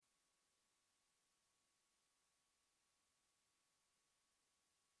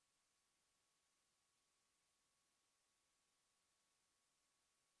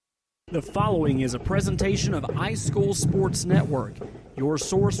The following is a presentation of iSchool Sports Network, your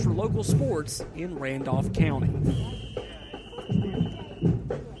source for local sports in Randolph County.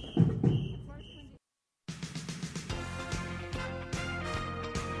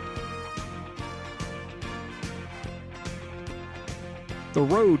 The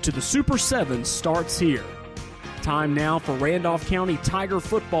road to the Super 7 starts here. Time now for Randolph County Tiger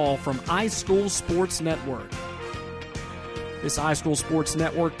football from iSchool Sports Network. This iSchool Sports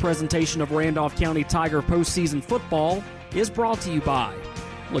Network presentation of Randolph County Tiger postseason football is brought to you by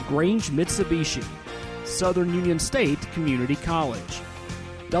LaGrange Mitsubishi, Southern Union State Community College,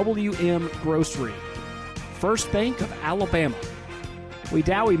 WM Grocery, First Bank of Alabama,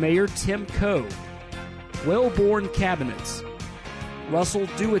 Wedowee Mayor Tim Coe, Wellborn Cabinets, Russell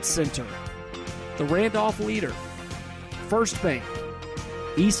Dewitt Center, the Randolph Leader, First Bank,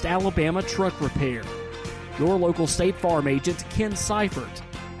 East Alabama Truck Repair, your local State Farm agent Ken Seifert,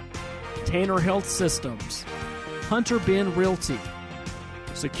 Tanner Health Systems, Hunter Ben Realty,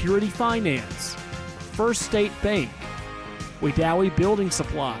 Security Finance, First State Bank, Wedowee Building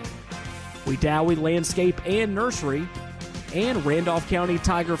Supply, Wedowee Landscape and Nursery, and Randolph County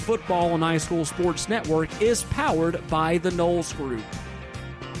Tiger Football on iSchool Sports Network is powered by the Knowles Group.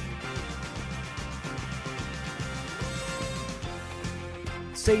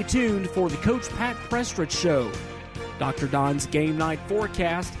 Stay tuned for the Coach Pat Prestridge Show, Dr. Don's Game Night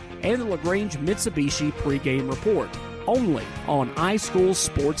Forecast, and the LaGrange Mitsubishi pregame report, only on iSchool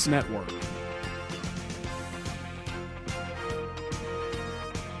Sports Network.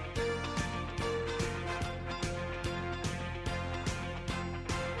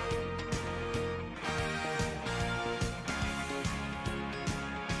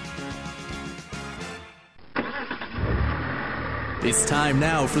 It's time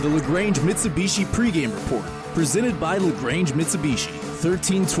now for the LaGrange Mitsubishi pregame report, presented by LaGrange Mitsubishi,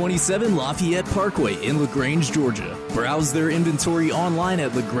 1327 Lafayette Parkway in LaGrange, Georgia. Browse their inventory online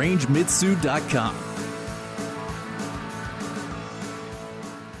at lagrangemitsu.com.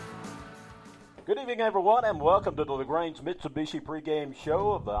 Good evening, everyone, and welcome to the LaGrange Mitsubishi pregame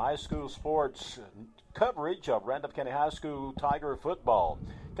show of the iSchool Sports coverage of Randolph County High School Tiger football.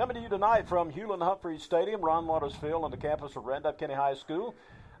 Coming to you tonight from Hewlin-Humphreys Stadium, Ron Waters Field, on the campus of Randolph County High School.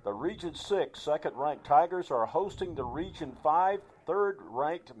 The Region 6 second-ranked Tigers are hosting the Region 5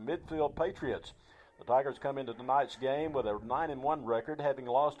 third-ranked Midfield Patriots. The Tigers come into tonight's game with a 9-1 record, having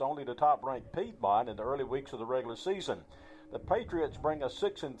lost only to top-ranked Piedmont in the early weeks of the regular season. The Patriots bring a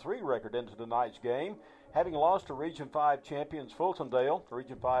 6-3 record into tonight's game, having lost to Region 5 champions Fultondale,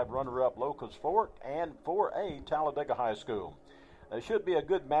 Region 5 runner-up Locust Fork, and 4A Talladega High School. It should be a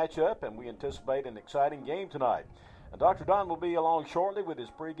good matchup, and we anticipate an exciting game tonight. Dr. Don will be along shortly with his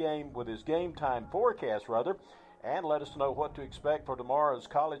game time forecast, and let us know what to expect for tomorrow's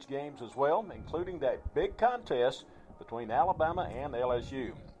college games as well, including that big contest between Alabama and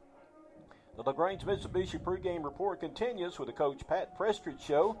LSU. The LaGrange Mitsubishi pregame report continues with the Coach Pat Prestridge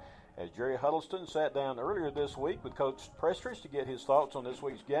Show, as Jerry Huddleston sat down earlier this week with Coach Prestridge to get his thoughts on this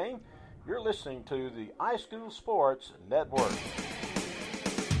week's game. You're listening to the iSchool Sports Network.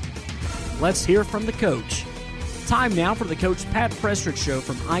 Let's hear from the coach. Time now for the Coach Pat Prestridge Show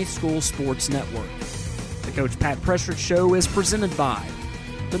from iSchool Sports Network. The Coach Pat Prestridge Show is presented by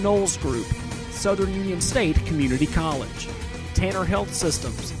the Knowles Group, Southern Union State Community College, Tanner Health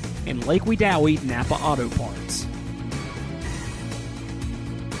Systems, and Lake Wedowee Napa Auto Parts.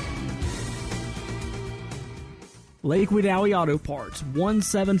 Lake Wedowee Auto Parts,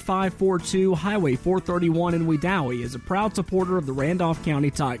 17542 Highway 431 in Wedowee, is a proud supporter of the Randolph County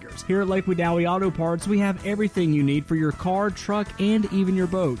Tigers. Here at Lake Wedowee Auto Parts, we have everything you need for your car, truck, and even your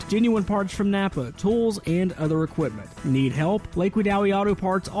boat. Genuine parts from Napa, tools, and other equipment. Need help? Lake Wedowee Auto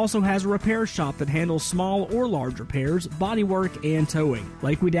Parts also has a repair shop that handles small or large repairs, bodywork, and towing.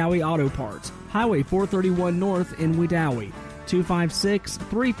 Lake Wedowee Auto Parts, Highway 431 North in Wedowee,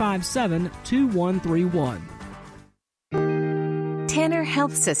 256-357-2131. Tanner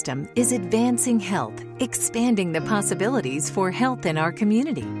Health System is advancing health, expanding the possibilities for health in our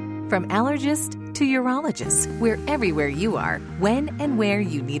community. From allergists to urologists, we're everywhere you are, when and where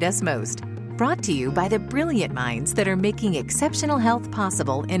you need us most. Brought to you by the brilliant minds that are making exceptional health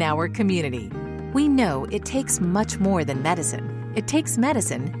possible in our community. We know it takes much more than medicine. It takes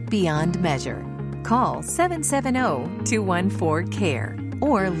medicine beyond measure. Call 770-214-CARE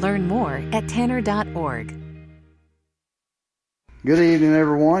or learn more at tanner.org. Good evening,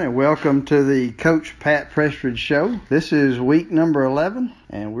 everyone, and welcome to the Coach Pat Prestridge Show. This is week number 11,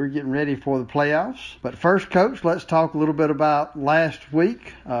 and we're getting ready for the playoffs. But first, Coach, let's talk a little bit about last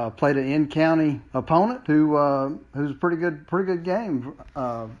week. Played an in-county opponent who's a pretty good game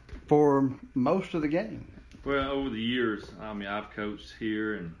for most of the game. Well, over the years, I mean, I've coached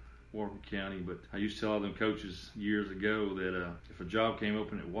here in Walker County, but I used to tell all them coaches years ago that if a job came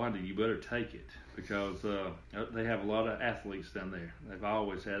open at Wadley, you better take it, because they have a lot of athletes down there. They've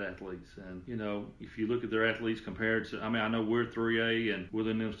always had athletes. And, you know, if you look at their athletes compared to, I mean, I know we're 3A and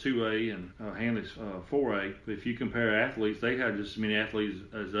William's 2A and Hanley's 4A, but if you compare athletes, they have just as many athletes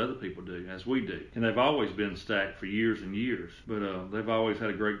as other people do, as we do. And they've always been stacked for years and years. But they've always had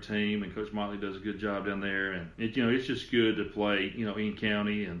a great team, and Coach Motley does a good job down there. And, it's just good to play, in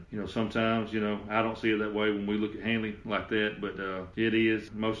county. And, sometimes, I don't see it that way when we look at Hanley like that, but it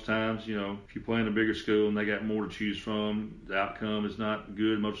is. Most times, if you play in a bigger school and they got more to choose from, the outcome is not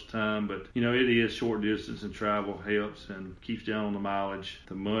good most of the time. But, it is short distance, and travel helps and keeps down on the mileage.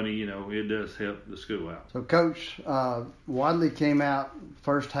 The money, it does help the school out. So, Coach, Wadley came out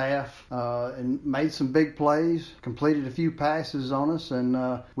first half and made some big plays, completed a few passes on us,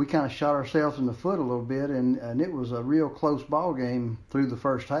 and we kind of shot ourselves in the foot a little bit, and it was a real close ball game through the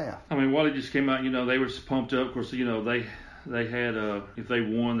first half. I mean, Wadley just came out, they were pumped up. Of course, they had, if they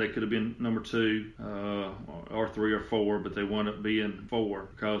won, they could have been number 2 or 3 or 4, but they wound up being 4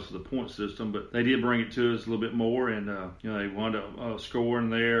 because of the point system. But they did bring it to us a little bit more, and they wound up scoring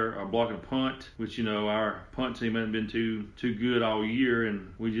there, blocking a punt, which our punt team hadn't been too good all year,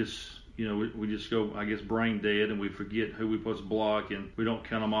 and we just. We just go, I guess, brain dead, and we forget who we're supposed to block, and we don't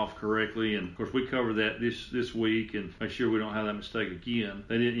count them off correctly. And of course, we covered that this week and make sure we don't have that mistake again.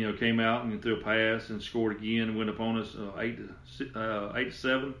 They did, came out and threw a pass and scored again and went up on us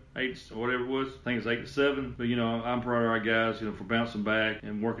 8-7, whatever it was. I think it's 8-7. But I'm proud of our guys, for bouncing back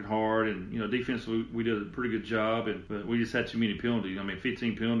and working hard. And defensively, we did a pretty good job. But we just had too many penalties. I mean,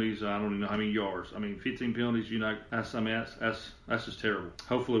 15 penalties. I don't even know how many yards. I mean, 15 penalties. That's just terrible.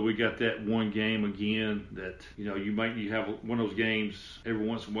 Hopefully, we got that one game again that you have one of those games every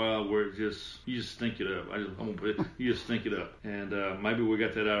once in a while where you just stink it up. You just stink it up, and maybe we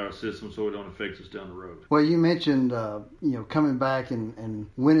got that out of our system so it don't affect us down the road. Well, you mentioned coming back and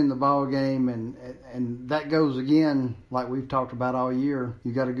winning the ball game, and that goes again like we've talked about all year.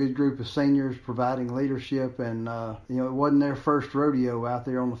 You got a good group of seniors providing leadership, and it wasn't their first rodeo out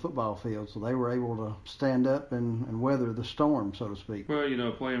there on the football field, so they were able to stand up and weather the storm, so to speak. Well,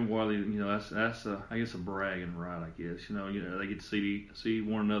 playing Wadley, that's I guess a bragging right. I guess they get to see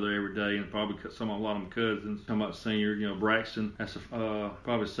one another every day, and probably a lot of them cousins. Talking about senior, Braxton. That's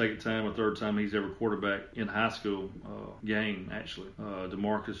probably the second time or third time he's ever quarterback in high school game. Actually,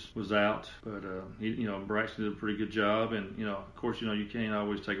 DeMarcus was out, but Braxton did a pretty good job, and of course, you can't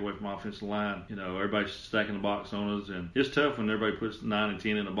always take away from offensive line. Everybody's stacking the box on us, and it's tough when everybody puts 9 and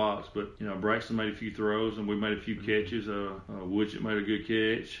 10 in the box. But Braxton made a few throws, and we made a few catches. Woodgett made a good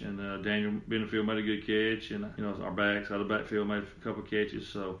catch, and Daniel Benefield made a good catch, and our backs out of the backfield made a couple of catches.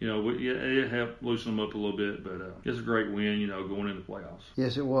 So it helped loosen them up a little bit, but it's a great win, going into the playoffs.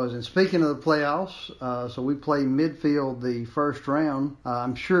 Yes, it was. And speaking of the playoffs, so we played Midfield the first round.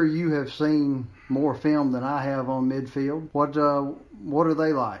 I'm sure you have seen more film than I have on Midfield. What are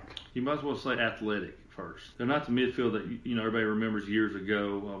they like? You might as well say athletic first. They're not the Midfield that everybody remembers years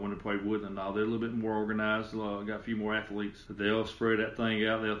ago when they played Woodland. Now they're a little bit more organized. Got a few more athletes. But they'll spread that thing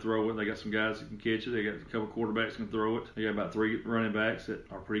out. They'll throw it. They got some guys that can catch it. They got a couple quarterbacks that can throw it. They got about 3 running backs that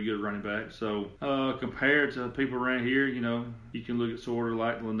are pretty good running backs. So compared to people around here, you can look at sort of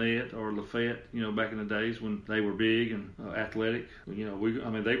like Lynette or Lafayette. Back in the days when they were big and athletic.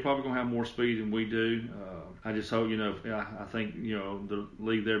 They probably gonna have more speed than we do. I just hope I think the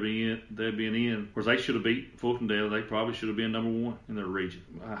league they're being in. Of course, they should have beat Fultondale. They probably should have been number 1 in their region.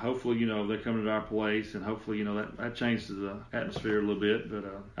 Hopefully, they're coming to our place, and hopefully, that changes the atmosphere a little bit. But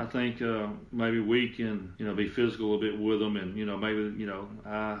I think maybe we can, be physical a little bit with them, and maybe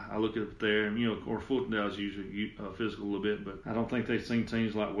I look at it there, and or Fultondale is usually physical a little bit, but I don't think they've seen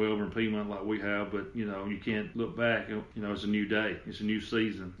teams like Welver and Piedmont like we have. But you can't look back. It's a new day. It's a new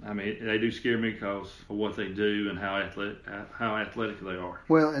season. I mean, they do scare me because of what they do and how athletic they are.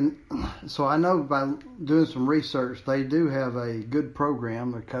 Well, and so I know by doing some research, they do have a good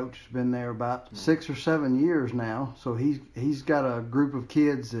program. The coach has been there about 6 or 7 years now, so he's got a group of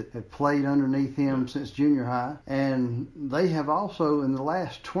kids that have played underneath him since junior high, and they have also in the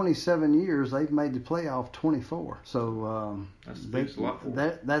last 27 years they've made the playoff 24. So That speaks a lot for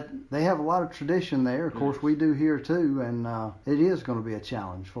them. They have a lot of tradition there. Of course, we do here too, and it is going to be a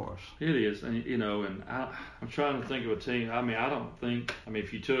challenge for us. It is, and and I'm trying to think of a team. I don't think.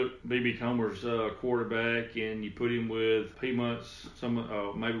 If you took B.B. Comer's quarterback and you put him with Piedmont's,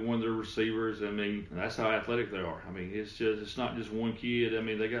 maybe one of their receivers. That's how athletic they are. It's not just one kid.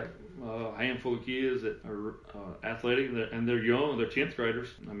 They got a handful of kids that are athletic, and they're young. They're 10th graders.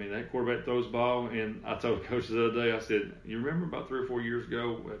 That quarterback throws the ball, and I told the coach the other day, I said, you remember about 3 or 4 years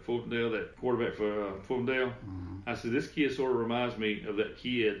ago at Fultondale, that quarterback for Fultondale? Mm-hmm. I said, this kid sort of reminds me of that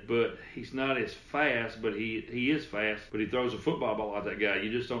kid, but he's not as fast, but he is fast, but he throws a football ball like that guy.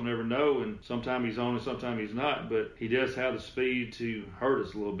 You just don't never know, and sometimes he's on and sometimes he's not, but he does have the speed to hurt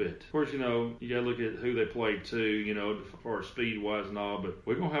us a little bit. Of course, you got to look at who they played too, as far as speed-wise and all, but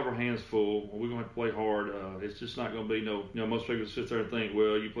we're going to have our hands full. We're going to have to play hard. It's just not going to be most people sit there and think,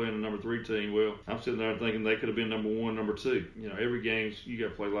 well, you're playing a number 3 team. Well, I'm sitting there thinking they could have been number 1, number 2. Every game you got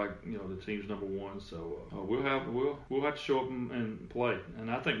to play like, the team's number 1. So we'll have to show up and play, and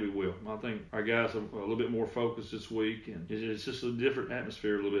I think we will. I think our guys are a little bit more focused this week, and it's just a different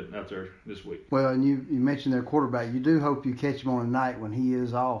atmosphere a little bit out there this week. Well, and you mentioned their quarterback. You do hope you catch him on a night when he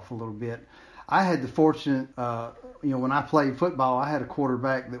is off a little bit. I had the fortunate, when I played football, I had a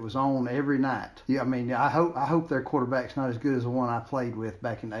quarterback that was on every night. Yeah, I hope their quarterback's not as good as the one I played with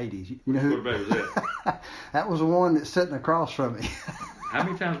back in the 80s. Which quarterback was that? That was the one that's sitting across from me. How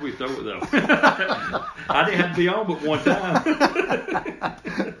many times we throw it, though? I didn't have to be on but one time.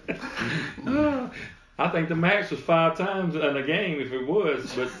 I think the max was 5 times in a game if it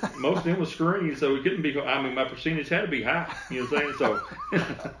was, but most of them was screens, so it couldn't be. My percentage had to be high. You know what I'm saying? So,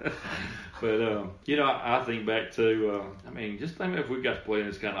 but I think back to, just think if we got to play in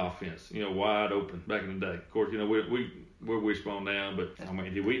this kind of offense, wide open back in the day. Of course, we're wishbone down, but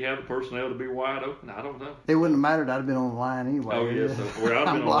did we have the personnel to be wide open? I don't know. It wouldn't have mattered. I'd have been on the line anyway. Oh yeah, so I've been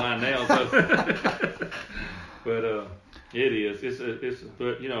on the line now. So. But it is.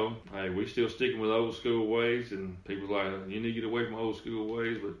 But hey, we still sticking with old school ways, and people like, you need to get away from old school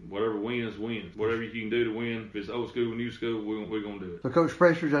ways. But whatever wins, wins. Whatever you can do to win, if it's old school, new school, we're gonna do it. So, Coach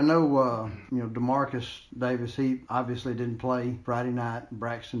Prestridge, I know DeMarcus Davis. He obviously didn't play Friday night.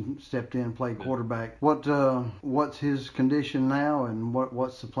 Braxton stepped in, played quarterback. What's his condition now, and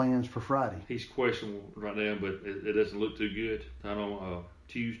what's the plans for Friday? He's questionable right now, but it doesn't look too good. I don't.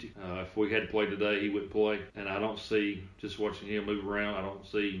 Tuesday. If we had to play today, he wouldn't play. And I don't see, just watching him move around, I don't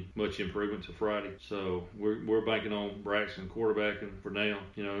see much improvement till Friday. So we're banking on Braxton quarterbacking for now,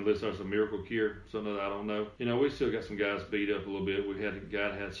 unless there's a miracle cure, something that I don't know. We still got some guys beat up a little bit. We had a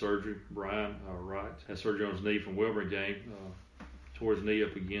guy that had surgery, Brian Wright, had surgery on his knee from Wilburn game. Tore his knee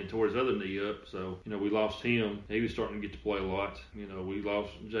up again, tore his other knee up. So, we lost him. He was starting to get to play a lot. We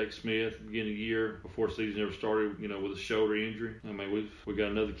lost Jake Smith at the beginning of the year before the season ever started, with a shoulder injury. We got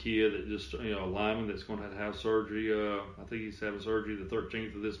another kid that just, a lineman that's going to have surgery. I think he's having surgery the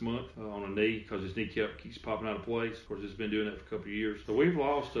 13th of this month on a knee because his knee keeps popping out of place. Of course, he's been doing that for a couple of years. So we've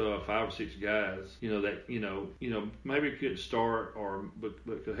lost 5 or 6 guys, that, maybe could start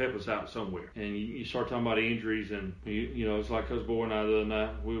but could help us out somewhere. And you start talking about injuries, and, it's like Coach Boy and I the other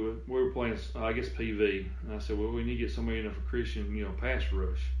night, we were playing, I guess, PV, and I said, well, we need to get somebody in there for Christian, pass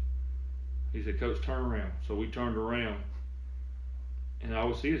rush. He said, Coach, turn around. So we turned around, and all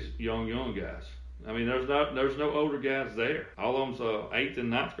we see is young guys. There's no older guys there. All of them's 8th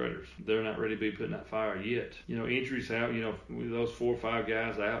and 9th graders. They're not ready to be putting that fire yet. Injuries out, with those 4 or 5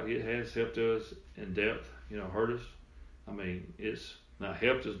 guys out, it has helped us in depth, hurt us. It's not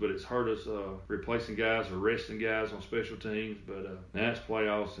helped us, but it's hurt us replacing guys or resting guys on special teams. But now it's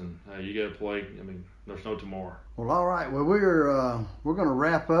playoffs, and you got to play. There's no tomorrow. Well, all right. Well, we're going to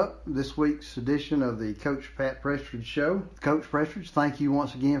wrap up this week's edition of the Coach Pat Prestridge Show. Coach Prestridge, thank you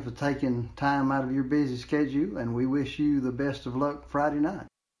once again for taking time out of your busy schedule, and we wish you the best of luck Friday night.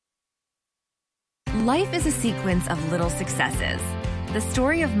 Life is a sequence of little successes. The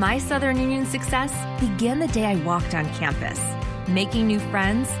story of my Southern Union success began the day I walked on campus. Making new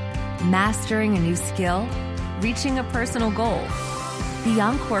friends, mastering a new skill, reaching a personal goal, the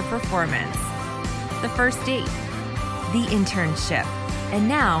encore performance, the first date, the internship, and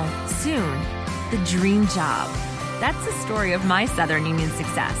now, soon, the dream job. That's the story of my Southern Union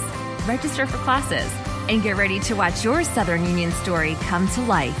success. Register for classes and get ready to watch your Southern Union story come to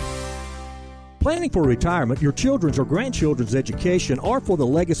life. Planning for retirement, your children's or grandchildren's education, or for the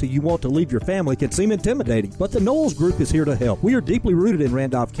legacy you want to leave your family can seem intimidating, but the Knowles Group is here to help. We are deeply rooted in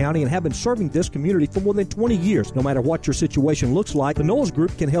Randolph County and have been serving this community for more than 20 years. No matter what your situation looks like, the Knowles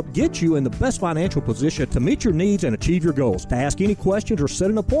Group can help get you in the best financial position to meet your needs and achieve your goals. To ask any questions or set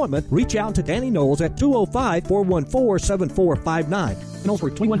an appointment, reach out to Danny Knowles at 205-414-7459. Knowles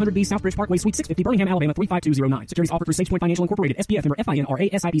Group, 2100B Southbridge Parkway, Suite 650, Birmingham, Alabama, 35209. Securities offered through SagePoint Financial Incorporated, SPF member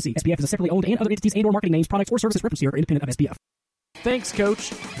FINRA SIPC. SPF is a separately owned and other entities and or marketing names, products, or services referenced here are independent of SPF. Thanks,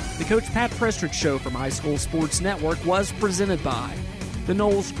 Coach. The Coach Pat Prestridge Show from High School Sports Network was presented by the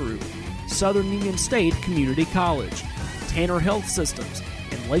Knowles Group, Southern Union State Community College, Tanner Health Systems,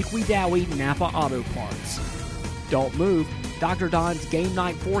 and Lake Wedowee Napa Auto Parts. Don't move. Dr. Don's Game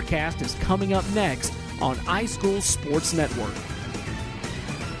Night Forecast is coming up next on High School Sports Network.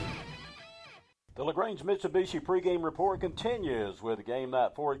 The LaGrange Mitsubishi pregame report continues with the Game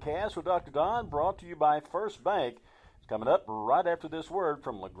Night Forecast with Dr. Don, brought to you by First Bank. It's coming up right after this word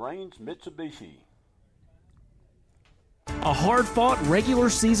from LaGrange Mitsubishi. A hard-fought regular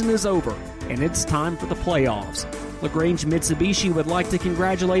season is over, and it's time for the playoffs. LaGrange Mitsubishi would like to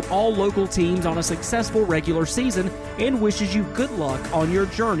congratulate all local teams on a successful regular season and wishes you good luck on your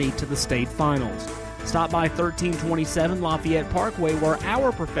journey to the state finals. Stop by 1327 Lafayette Parkway, where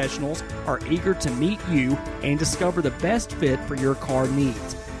our professionals are eager to meet you and discover the best fit for your car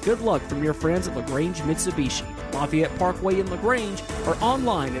needs. Good luck from your friends at LaGrange Mitsubishi, Lafayette Parkway in LaGrange, or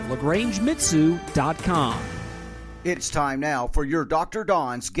online at LaGrangeMitsu.com. It's time now for your Dr.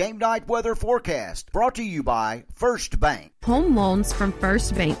 Don's Game Night Weather Forecast, brought to you by First Bank. Home loans from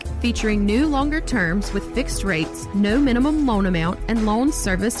First Bank, featuring new longer terms with fixed rates, no minimum loan amount, and loans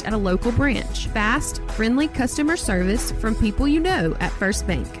serviced at a local branch. Fast, friendly customer service from people you know at First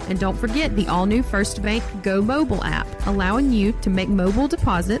Bank. And don't forget the all-new First Bank Go mobile app, allowing you to make mobile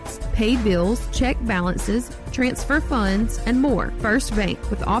deposits, pay bills, check balances, transfer funds, and more. First Bank,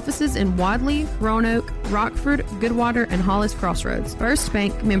 with offices in Wadley, Roanoke, Rockford, Goodwater, and Hollis Crossroads. First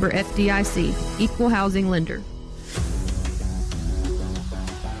Bank, member FDIC, equal housing lender.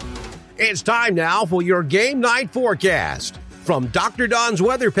 It's time now for your Game Night Forecast from Dr. Don's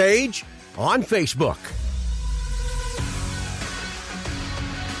weather page on Facebook.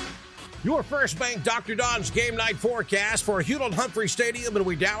 Your First Bank Dr. Don's Game Night Forecast for Hewlett-Humphrey Stadium in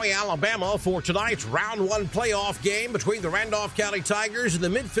Wedowee, Alabama for tonight's Round 1 playoff game between the Randolph County Tigers and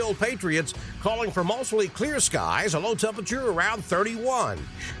the Midfield Patriots, calling for mostly clear skies, a low temperature around 31.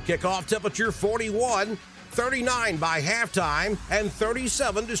 Kickoff temperature 41. 39 by halftime, and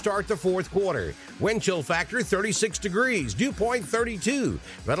 37 to start the fourth quarter. Wind chill factor 36 degrees, dew point 32.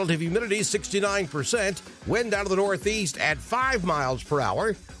 Relative humidity 69%. Wind out of the northeast at 5 miles per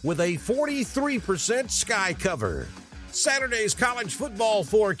hour with a 43% sky cover. Saturday's college football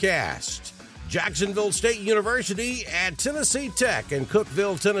forecast. Jacksonville State University at Tennessee Tech in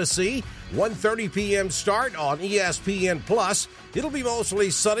Cookeville, Tennessee. 1:30 p.m. start on ESPN+. It'll be mostly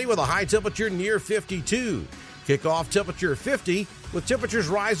sunny with a high temperature near 52. Kickoff temperature 50, with temperatures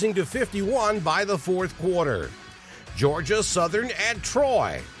rising to 51 by the fourth quarter. Georgia Southern at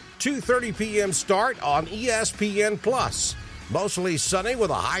Troy. 2:30 p.m. start on ESPN+. Mostly sunny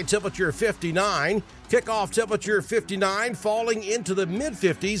with a high temperature 59. Kickoff temperature 59, falling into the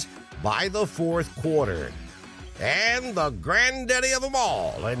mid-50s by the fourth quarter. And the granddaddy of them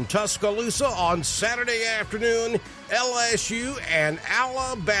all in Tuscaloosa on Saturday afternoon, LSU and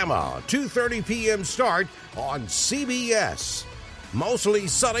Alabama. 2:30 p.m. start on CBS. Mostly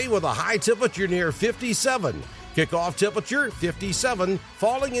sunny with a high temperature near 57. Kickoff temperature 57,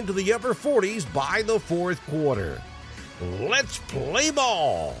 falling into the upper 40s by the fourth quarter. Let's play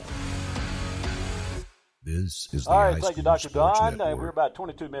ball. This is the all right, High thank you, School Dr. Sports Don. Network. We're about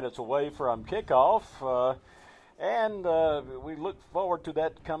 22 minutes away from kickoff, and we look forward to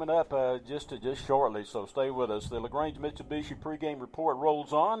that coming up just shortly, so stay with us. The LaGrange Mitsubishi pregame report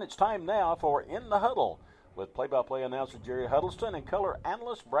rolls on. It's time now for In the Huddle with play-by-play announcer Jerry Huddleston and color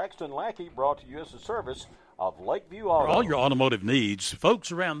analyst Braxton Lackey, brought to you as a service of Lakeview Auto. For all your automotive needs,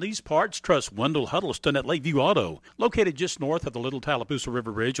 folks around these parts trust Wendell Huddleston at Lakeview Auto. Located just north of the Little Tallapoosa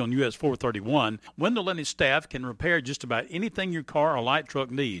River Bridge on US 431, Wendell and his staff can repair just about anything your car or light truck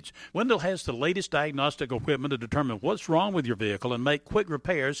needs. Wendell has the latest diagnostic equipment to determine what's wrong with your vehicle and make quick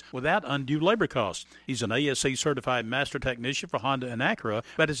repairs without undue labor costs. He's an ASE certified master technician for Honda and Acura,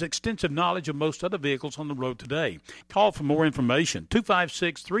 but has extensive knowledge of most other vehicles on the road today. Call for more information,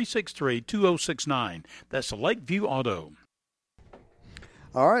 256-363-2069. That's Lakeview Auto.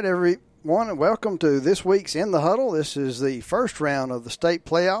 All right, everyone, and welcome to this week's In the Huddle. This is the first round of the state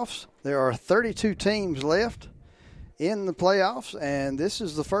playoffs. There are 32 teams left in the playoffs, and this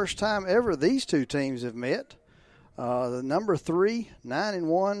is the first time ever these two teams have met. The number 3,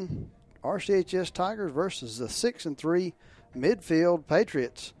 9-1 RCHS Tigers versus the 6-3 Midfield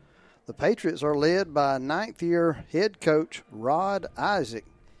Patriots. The Patriots are led by 9th-year head coach Rod Isaac.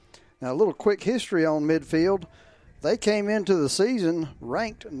 Now, a little quick history on Midfield. They came into the season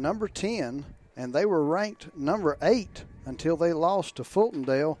ranked number 10, and they were ranked number 8 until they lost to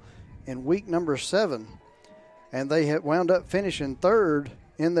Fultondale in week number 7. And they had wound up finishing 3rd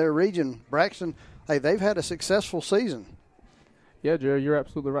in their region. Braxton, hey, they've had a successful season. Yeah, Jerry, you're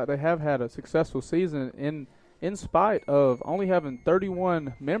absolutely right. They have had a successful season in spite of only having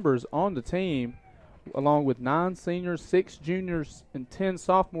 31 members on the team, along with 9 seniors, 6 juniors, and 10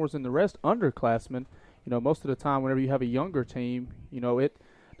 sophomores, and the rest underclassmen. You know, most of the time whenever you have a younger team, you know, it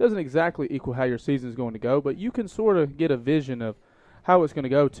doesn't exactly equal how your season is going to go, but you can sort of get a vision of how it's going to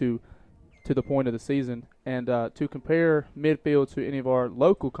go to the point of the season. And to compare Midfield to any of our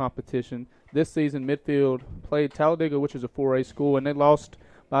local competition, this season Midfield played Talladega, which is a 4A school, and they lost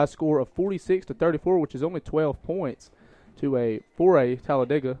by a score of 46-34, which is only 12 points to a 4A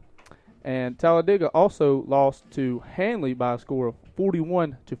Talladega. And Talladega also lost to Hanley by a score of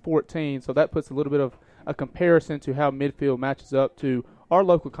 41-14, so that puts a little bit of a comparison to how Midfield matches up to our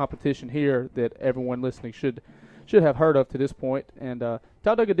local competition here that everyone listening should have heard of to this point. And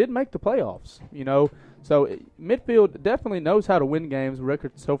Talladega did make the playoffs, you know. So Midfield definitely knows how to win games.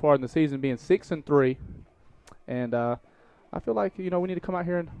 Record so far in the season being 6-3. And I feel like, you know, we need to come out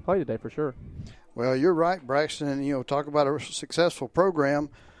here and play today for sure. Well, you're right, Braxton. And, you know, talk about a successful program.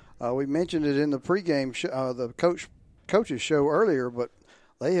 We mentioned it in the pregame the coaches show earlier, but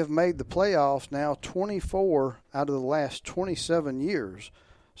they have made the playoffs now 24 out of the last 27 years.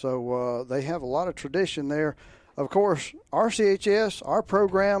 So they have a lot of tradition there. Of course, RCHS, our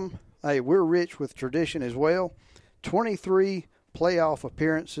program, hey, we're rich with tradition as well. 23 playoff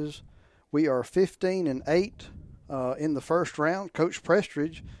appearances. We are 15-8 in the first round. Coach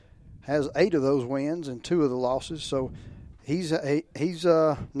Prestridge has 8 of those wins and 2 of the losses. So he's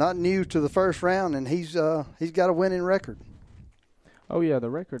not new to the first round, and he's got a winning record. Oh yeah, the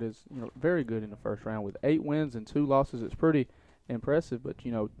record is, you know, very good in the first round with 8 wins and 2 losses. It's pretty impressive, but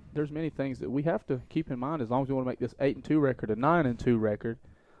you know, there's many things that we have to keep in mind as long as we want to make this 8-2 record a 9-2 record.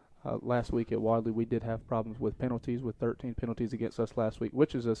 Last week at Wadley, we did have problems with penalties, with 13 penalties against us last week,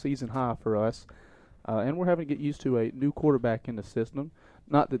 which is a season high for us. And we're having to get used to a new quarterback in the system.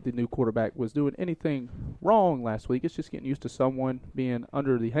 Not that the new quarterback was doing anything wrong last week. It's just getting used to someone being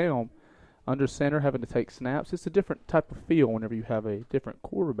under the helm, under center, having to take snaps. It's a different type of feel whenever you have a different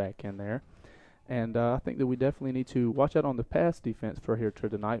quarterback in there. And I think that we definitely need to watch out on the pass defense for here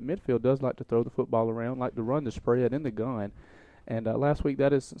tonight. Midfield does like to throw the football around, like to run the spread in the gun. And last week,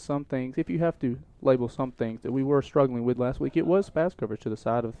 that is some things, if you have to label some things that we were struggling with last week, it was pass coverage to the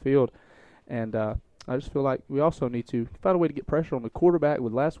side of the field. And I just feel like we also need to find a way to get pressure on the quarterback.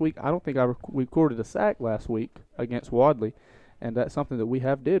 With last week, I don't think we recorded a sack last week against Wadley. And that's something that we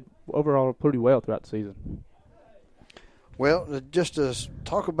have did overall pretty well throughout the season. Well, just to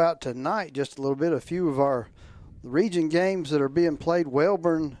talk about tonight just a little bit, a few of our region games that are being played.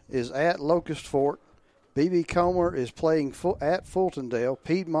 Wellborn is at Locust Fort. B.B. Comer is playing at Fultondale.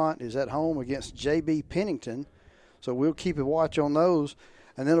 Piedmont is at home against J.B. Pennington. So we'll keep a watch on those.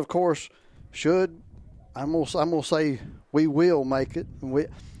 And then, of course, I'm gonna say we will make it.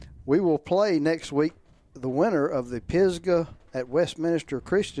 We will play next week the winner of the Pisgah at Westminster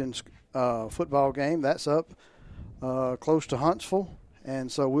Christian's football game. That's up close to Huntsville,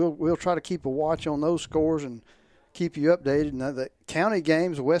 and so we'll try to keep a watch on those scores and keep you updated. Now the county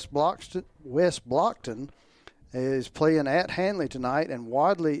games, West Blockton is playing at Hanley tonight, and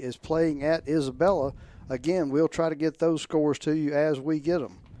Wadley is playing at Isabella. Again, we'll try to get those scores to you as we get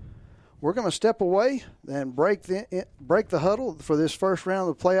them. We're going to step away and break the huddle for this first round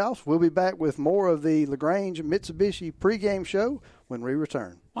of the playoffs. We'll be back with more of the LaGrange Mitsubishi pregame show when we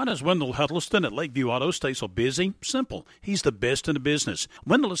return. Why does Wendell Huddleston at Lakeview Auto stay so busy? Simple. He's the best in the business.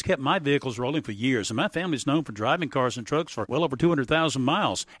 Wendell has kept my vehicles rolling for years, and my family's known for driving cars and trucks for well over 200,000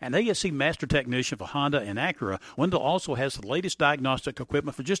 miles. An ASC master technician for Honda and Acura, Wendell also has the latest diagnostic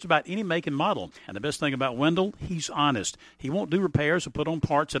equipment for just about any make and model. And the best thing about Wendell, he's honest. He won't do repairs or put on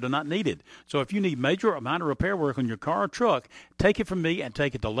parts that are not needed. So if you need major or minor repair work on your car or truck, take it from me and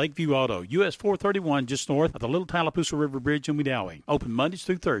take it to Lakeview Auto, US 431, just north of the Little Tallapoosa River Bridge in Wedowee. Open Mondays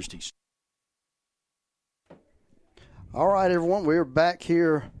through Thursdays. All right, everyone, we're back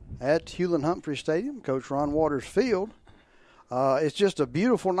here at Hewlin-Humphrey Stadium, Coach Ron Waters Field. It's just a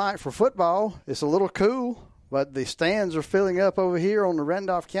beautiful night for football. It's a little cool, but the stands are filling up over here on the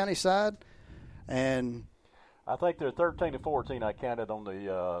Randolph County side. And I think they're 13 to 14. I counted on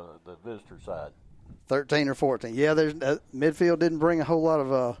the visitor side. 13 or 14. Yeah, there's Midfield didn't bring a whole lot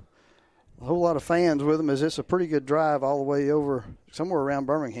of fans with them, as it's a pretty good drive all the way over somewhere around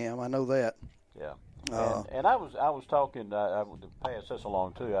Birmingham. I know that. Yeah. And I was talking. I would pass this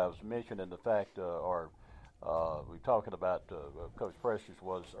along too. I was mentioning the fact, we were talking about Coach Prestridge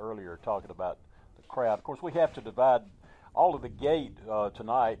was earlier talking about the crowd. Of course, we have to divide all of the gate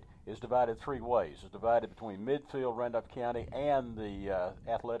tonight. Is divided three ways. It's divided between Midfield, Randolph County, and the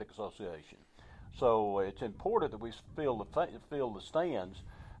Athletic Association. So it's important that we fill the stands.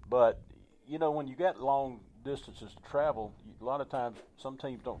 But you know, when you got long distances to travel, a lot of times some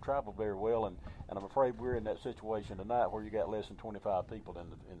teams don't travel very well, and I'm afraid we're in that situation tonight where you got less than 25 people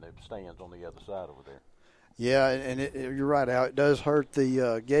in the stands on the other side over there. Yeah, and you're right, Al. It does hurt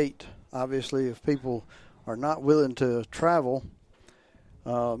the gate. Obviously, if people are not willing to travel.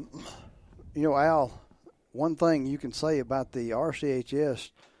 You know, Al, one thing you can say about the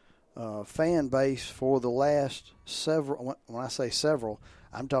RCHS fan base for the last several, when I say several,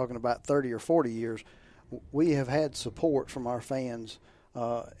 I'm talking about 30 or 40 years, we have had support from our fans,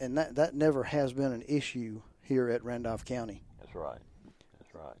 and that never has been an issue here at Randolph County. That's right.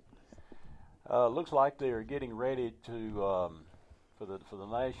 That's right. Looks like they're getting ready to for the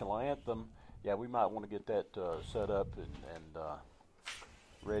national anthem. Yeah, we might want to get that set up and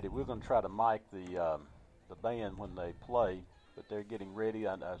ready. We're going to try to mic the band when they play, but they're getting ready.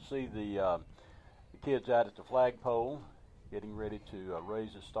 I see the kids out at the flagpole getting ready to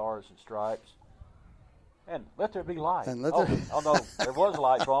raise the stars and stripes. And let there be light. And no, there was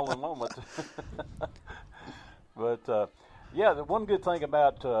light for only a moment. But, yeah, the one good thing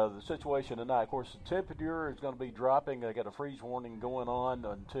about the situation tonight, of course, the temperature is going to be dropping. They got a freeze warning going on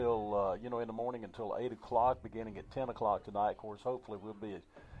until, in the morning until 8 o'clock, beginning at 10 o'clock tonight. Of course, hopefully we'll be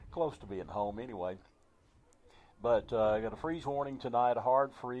close to being home anyway. But got a freeze warning tonight, a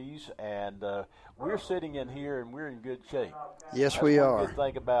hard freeze, and we're sitting in here and we're in good shape. Yes, That's we one are. Good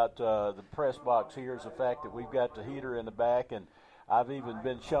thing about the press box here is the fact that we've got the heater in the back, and I've even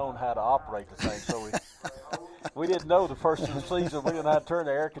been shown how to operate the thing. So we didn't know the first of the season. We didn't know how to turn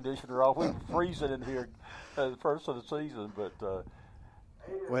the air conditioner off. We were freezing in here the first of the season, but.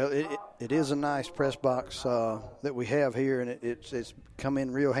 Well, it is a nice press box that we have here, and it's come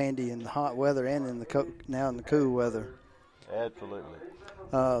in real handy in the hot weather and in now in the cool weather. Absolutely.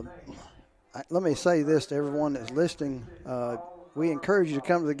 Let me say this to everyone that's listening. We encourage you to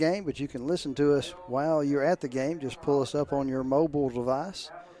come to the game, but you can listen to us while you're at the game. Just pull us up on your mobile device,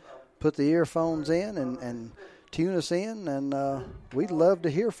 put the earphones in, and tune us in, and we'd love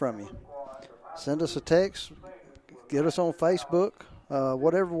to hear from you. Send us a text, get us on Facebook.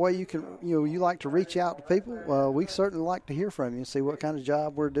 Whatever way you like to reach out to people, we certainly like to hear from you and see what kind of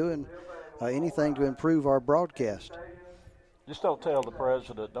job we're doing, anything to improve our broadcast. Just don't tell the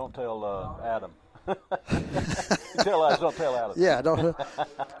president. Don't tell Adam. Tell us. Don't tell Adam. Yeah, don't.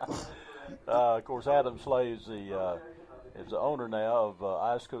 Of course, Adam Slay is the owner now of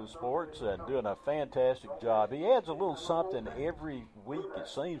High School Sports and doing a fantastic job. He adds a little something every week, it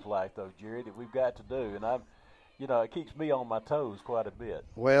seems like, though, Jerry, that we've got to do, and it keeps me on my toes quite a bit.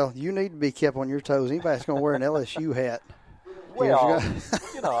 Well, you need to be kept on your toes. Anybody that's going to wear an LSU hat. Well,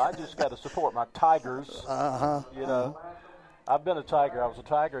 I just got to support my Tigers. Uh-huh. I've been a Tiger. I was a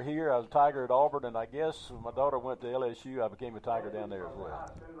Tiger here. I was a Tiger at Auburn, and I guess when my daughter went to LSU, I became a Tiger down there as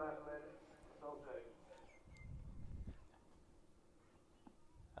well.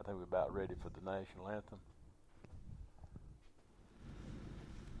 I think we're about ready for the national anthem.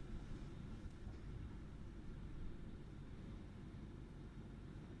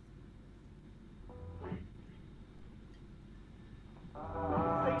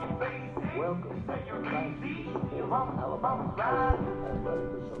 Welcome to Alabama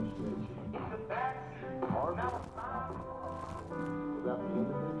Athletic Association. Without the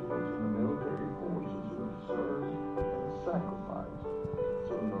individuals in the military forces who have served and sacrificed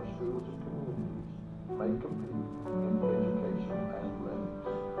so that our schools and communities may compete in education and athletics.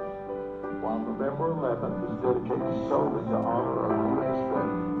 While November 11th is dedicated solely to honor our U.S.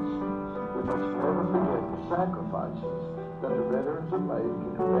 veterans, we must never forget the sacrifices that the veterans have made to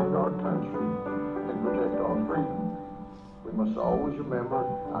defend our country and protect our freedom. We must always remember,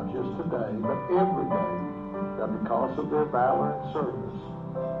 not just today, but every day, that because of their valor and service,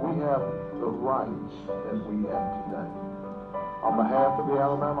 we have the rights that we have today. On behalf of the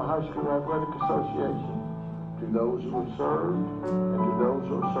Alabama High School Athletic Association, to those who have served, and to those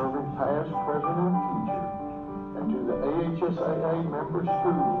who are serving past, present, and future, and to the AHSAA member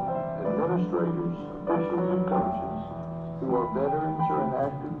school, administrators, officials, and coaches, who are veterans or in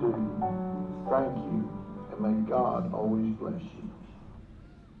active duty, thank you, and may God always bless you.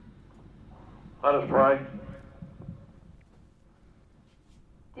 Let us pray.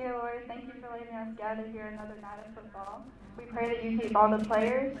 Dear Lord, thank you for letting us gather here another night of football. We pray that you keep all the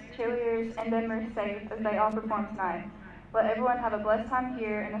players, cheerleaders, and members safe as they all perform tonight. Let everyone have a blessed time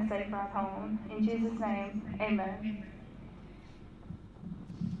here and a safe ride home. In Jesus' name, amen.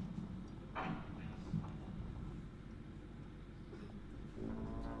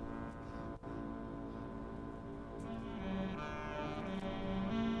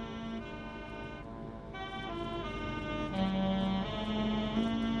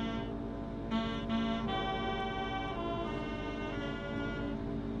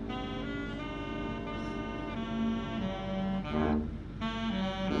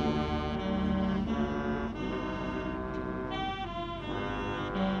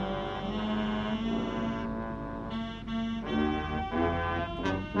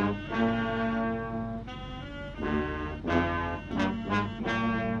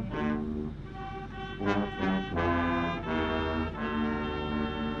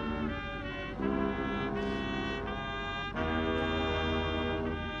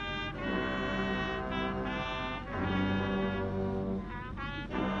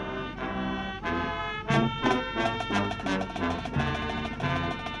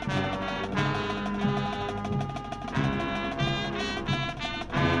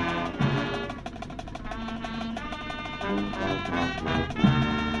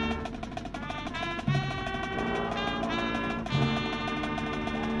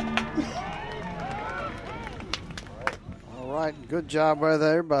 Good job right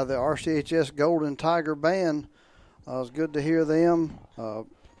there by the RCHS Golden Tiger Band. It was good to hear them.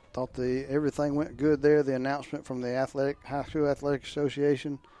 Thought everything went good there. The announcement from the High School Athletic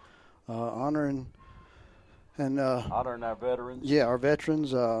Association honoring our veterans. Yeah, our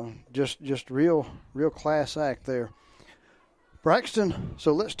veterans. Just real class act there. Braxton,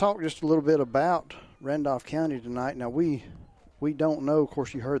 so let's talk just a little bit about Randolph County tonight. Now, we don't know. Of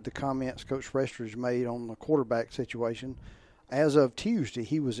course, you heard the comments Coach Prestridge made on the quarterback situation. As of Tuesday,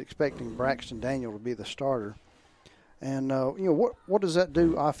 he was expecting Braxton Daniel to be the starter. And, what does that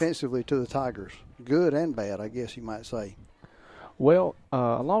do offensively to the Tigers? Good and bad, I guess you might say. Well,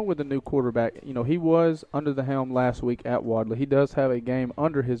 along with the new quarterback, he was under the helm last week at Wadley. He does have a game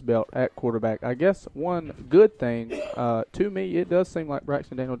under his belt at quarterback. I guess one good thing, to me, it does seem like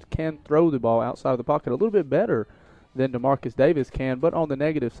Braxton Daniel can throw the ball outside of the pocket a little bit better than DeMarcus Davis can. But on the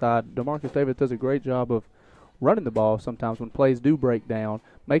negative side, DeMarcus Davis does a great job of running the ball sometimes when plays do break down,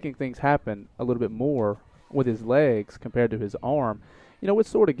 making things happen a little bit more with his legs compared to his arm. It's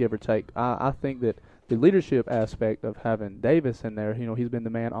sort of give or take. I think that the leadership aspect of having Davis in there, he's been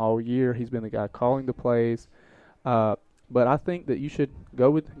the man all year. He's been the guy calling the plays. But I think that you should go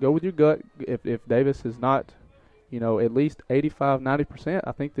with your gut. If Davis is not, at least 85, 90%,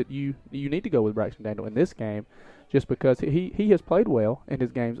 I think that you need to go with Braxton Daniel in this game, just because he has played well in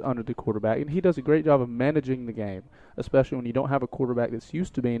his games under the quarterback, and he does a great job of managing the game, especially when you don't have a quarterback that's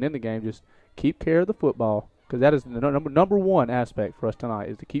used to being in the game. Just keep care of the football, because that is the number one aspect for us tonight,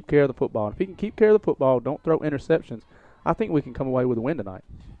 is to keep care of the football. And if he can keep care of the football, don't throw interceptions, I think we can come away with a win tonight.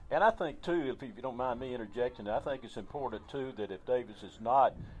 And I think, too, if you don't mind me interjecting, I think it's important, too, that if Davis is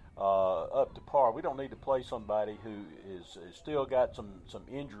not up to par, we don't need to play somebody who is still got some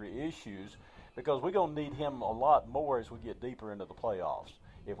injury issues, because we're going to need him a lot more as we get deeper into the playoffs.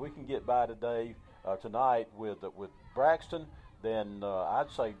 If we can get by tonight with Braxton, then I'd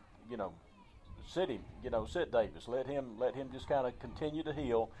say, sit him, sit Davis. Let him just kind of continue to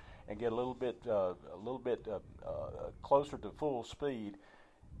heal and get a little bit closer to full speed,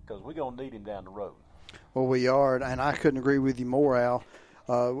 because we're going to need him down the road. Well, we are, and I couldn't agree with you more, Al.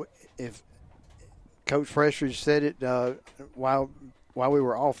 If Coach Prestridge said it while we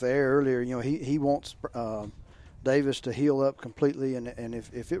were off the air earlier, he wants Davis to heal up completely, and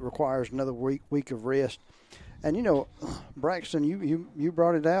if it requires another week of rest. And, Braxton, you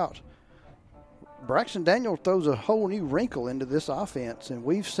brought it out. Braxton Daniel throws a whole new wrinkle into this offense, and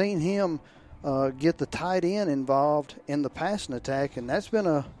we've seen him get the tight end involved in the passing attack, and that's been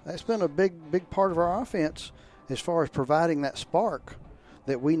a big part of our offense as far as providing that spark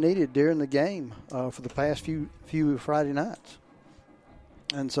that we needed during the game for the past few Friday nights.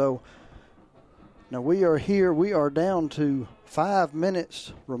 And so now we are here. We are down to 5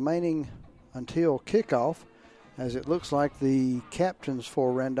 minutes remaining until kickoff, as it looks like the captains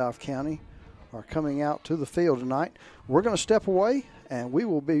for Randolph County are coming out to the field tonight. We're going to step away, and we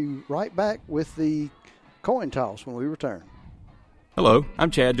will be right back with the coin toss when we return. Hello,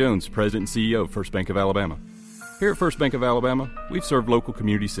 I'm Chad Jones, President and CEO of First Bank of Alabama. Here at First Bank of Alabama, we've served local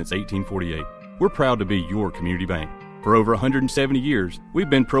communities since 1848. we're proud to be your community bank. For over 170 years,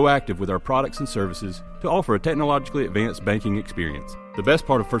 we've been proactive with our products and services to offer a technologically advanced banking experience. The best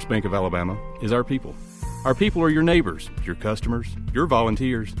part of First Bank of Alabama is our people. Our people are your neighbors, your customers, your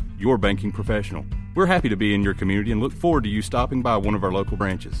volunteers, your banking professional. We're happy to be in your community and look forward to you stopping by one of our local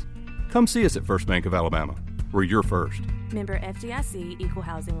branches. Come see us at First Bank of Alabama. We're your first. Member FDIC, Equal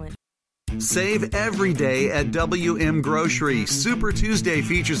Housing Lender. Save every day at WM Grocery. Super Tuesday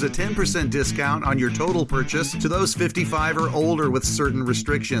features a 10% discount on your total purchase to those 55 or older with certain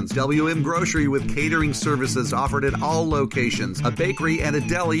restrictions. WM Grocery with catering services offered at all locations. A bakery and a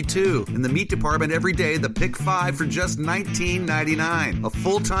deli too. In the meat department every day, the Pick 5 for just $19.99. A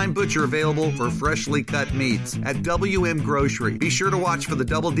full-time butcher available for freshly cut meats at WM Grocery. Be sure to watch for the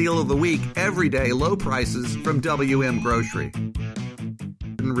double deal of the week. Every day, low prices from WM Grocery.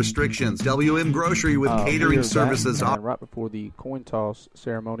 Restrictions. WM Grocery with catering services. Right before the coin toss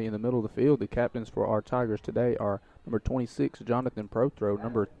ceremony in the middle of the field, the captains for our Tigers today are number 26, Jonathan Prothrow,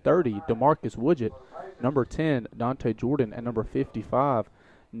 number 30, DeMarcus Woodgett, number 10, Dante Jordan, and number 55,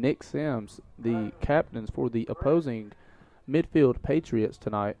 Nick Sims. The captains for the opposing midfield Patriots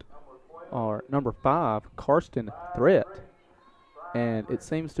tonight are number 5, Karsten Threat, and it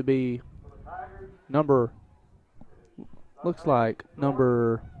seems to be looks like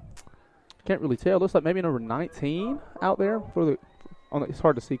can't really tell. Looks like maybe number 19 out there it's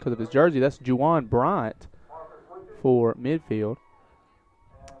hard to see because of his jersey. That's Juwan Bryant for midfield.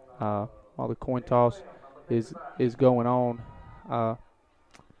 While the coin toss is going on,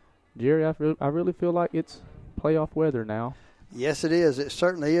 Jerry, I really feel like it's playoff weather now. Yes, it is. It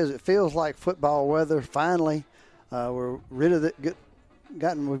certainly is. It feels like football weather. Finally, we're rid of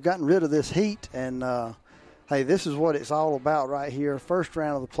we've gotten rid of this heat and. Hey, this is what it's all about right here. First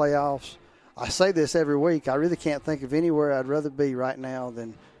round of the playoffs. I say this every week. I really can't think of anywhere I'd rather be right now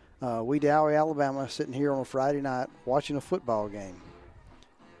than Wedowee, Alabama, sitting here on a Friday night watching a football game.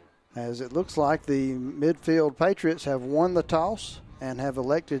 As it looks like the midfield Patriots have won the toss and have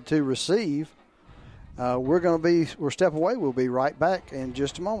elected to receive. We're a step away. We'll be right back in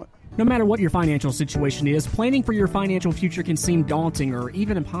just a moment. No matter what your financial situation is, planning for your financial future can seem daunting or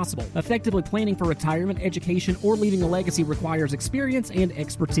even impossible. Effectively planning for retirement, education, or leaving a legacy requires experience and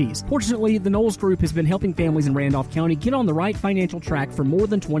expertise. Fortunately, the Knowles Group has been helping families in Randolph County get on the right financial track for more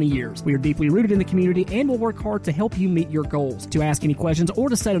than 20 years. We are deeply rooted in the community and will work hard to help you meet your goals. To ask any questions or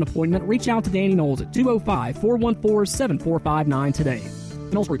to set an appointment, reach out to Danny Knowles at 205-414-7459 today.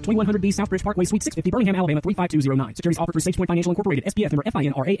 Knowles Group, 2100B Southbridge Parkway, Suite 650, Birmingham, Alabama, 35209. Securities offered through SafePoint Financial Incorporated, SPF member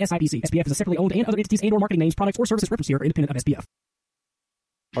FINRA SIPC. SPF is a separately owned and other entities and or marketing names, products, or services referenced here are independent of SPF.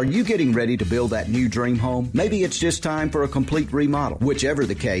 Are you getting ready to build that new dream home? Maybe it's just time for a complete remodel. Whichever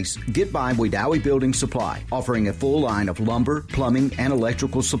the case, get by Wedowee Building Supply, offering a full line of lumber, plumbing, and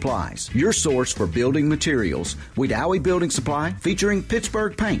electrical supplies. Your source for building materials, Wedowee Building Supply, featuring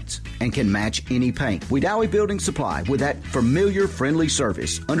Pittsburgh paints and can match any paint. Wedowee Building Supply with that familiar, friendly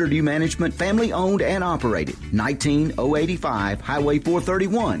service. Under new management, family owned and operated. 19085 Highway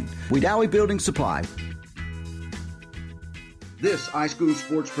 431. Wedowee Building Supply. This iSchool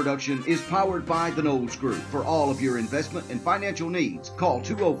Sports production is powered by the Knowles Group. For all of your investment and financial needs, call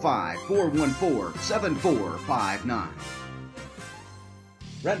 205-414-7459.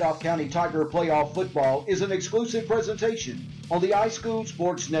 Randolph County Tiger Playoff Football is an exclusive presentation on the iSchool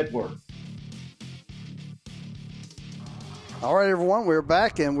Sports Network. All right, everyone, we're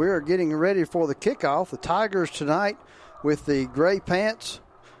back and we're getting ready for the kickoff. The Tigers tonight with the gray pants,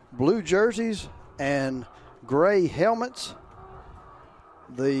 blue jerseys, and gray helmets.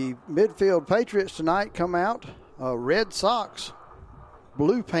 The midfield Patriots tonight come out, red socks,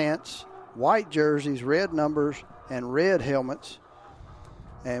 blue pants, white jerseys, red numbers, and red helmets.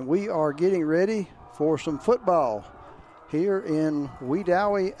 And we are getting ready for some football here in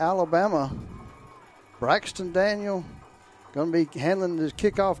Wedowee, Alabama. Braxton Daniel going to be handling the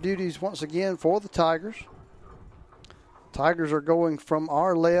kickoff duties once again for the Tigers. Tigers are going from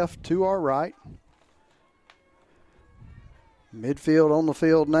our left to our right. Midfield on the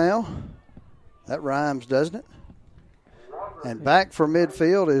field now. That rhymes, doesn't it? And back for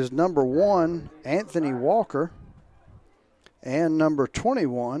midfield is number 1, Anthony Walker, and number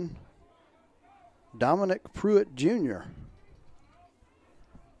 21, Dominic Pruitt Jr.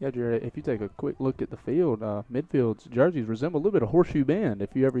 Yeah, Jared, if you take a quick look at the field, midfield's jerseys resemble a little bit of Horseshoe Bend,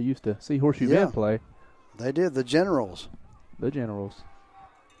 if you ever used to see Horseshoe Bend play. They did, the Generals. The Generals.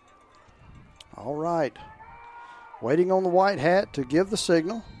 All right. Waiting on the white hat to give the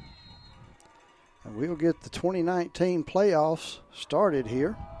signal. And we'll get the 2019 playoffs started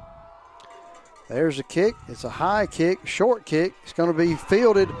here. There's a kick. It's a high kick, short kick. It's going to be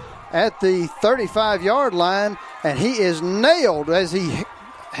fielded at the 35-yard line, and he is nailed as he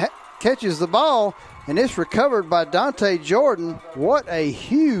catches the ball, and it's recovered by Dante Jordan. What a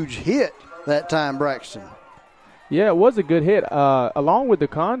huge hit that time, Braxton. Yeah, it was a good hit. Along with the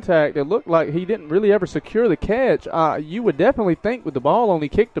contact, it looked like he didn't really ever secure the catch. You would definitely think with the ball only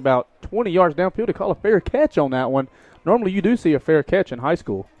kicked about 20 yards downfield to call a fair catch on that one. Normally you do see a fair catch in high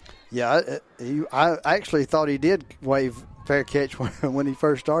school. Yeah, I actually thought he did wave fair catch when he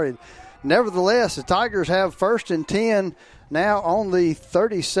first started. Nevertheless, the Tigers have 1st and 10 now on the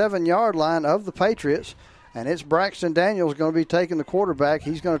 37-yard line of the Patriots. And it's Braxton Daniels going to be taking the quarterback.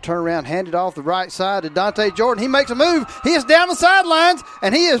 He's going to turn around, hand it off the right side to Dante Jordan. He makes a move. He is down the sidelines,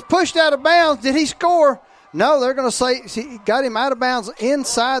 and he is pushed out of bounds. Did he score? No, they're going to say he got him out of bounds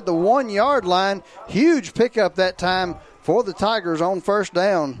inside the 1-yard line. Huge pickup that time for the Tigers on 1st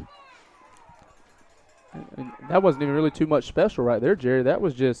down. And that wasn't even really too much special right there, Jerry. That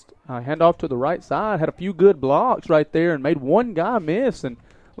was just handoff to the right side. Had a few good blocks right there and made one guy miss, and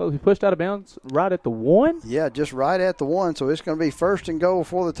he pushed out of bounds right at the 1? Yeah, just right at the 1. So it's going to be 1st and goal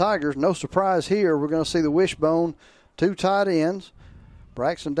for the Tigers. No surprise here. We're going to see the wishbone, 2 tight ends.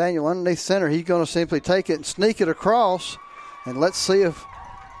 Braxton Daniel underneath center. He's going to simply take it and sneak it across. And let's see if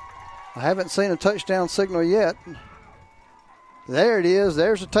 – I haven't seen a touchdown signal yet. There it is.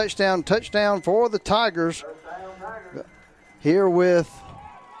 There's a touchdown. Touchdown for the Tigers. Here with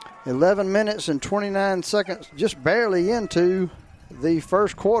 11 minutes and 29 seconds, just barely into the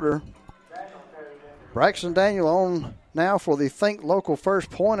first quarter. Braxton Daniel on now for the Think Local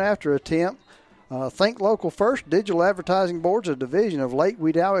First point after attempt. Think Local First Digital Advertising Board's a division of Lake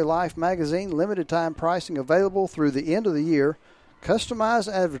Wedowee Life magazine. Limited time pricing available through the end of the year.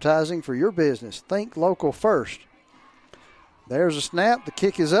 Customized advertising for your business. Think Local First. There's a snap. The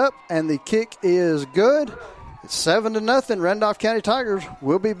kick is up, and the kick is good. It's 7-0. Randolph County Tigers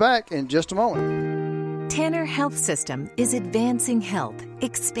will be back in just a moment. Tanner Health System is advancing health,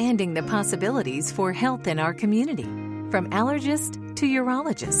 expanding the possibilities for health in our community. From allergist to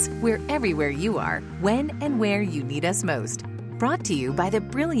urologist, we're everywhere you are, when and where you need us most. Brought to you by the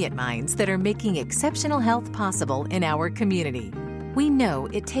brilliant minds that are making exceptional health possible in our community. We know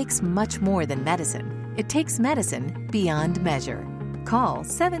it takes much more than medicine. It takes medicine beyond measure. Call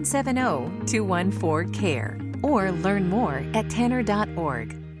 770-214-CARE or learn more at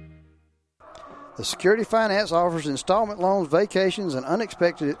tanner.org. The Security Finance offers installment loans, vacations, and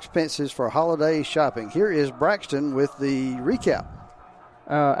unexpected expenses for holiday shopping. Here is Braxton with the recap.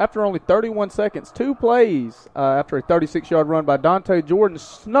 After only 31 seconds, 2 plays after a 36-yard run by Dante Jordan,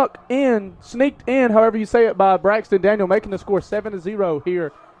 sneaked in, however you say it, by Braxton Daniel, making the score 7-0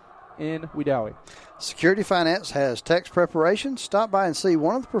 here in Wedowee. Security Finance has tax preparation. Stop by and see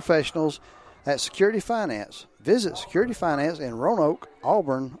one of the professionals at Security Finance. Visit Security Finance in Roanoke,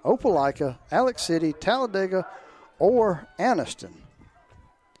 Auburn, Opelika, Alex City, Talladega, or Anniston.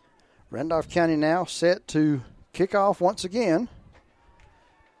 Randolph County now set to kick off once again.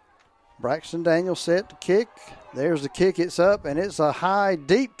 Braxton Daniel set to kick. There's the kick. It's up, and it's a high,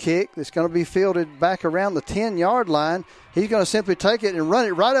 deep kick that's going to be fielded back around the 10-yard line. He's going to simply take it and run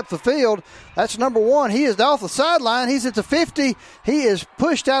it right up the field. That's number 1. He is off the sideline. He's at the 50. He is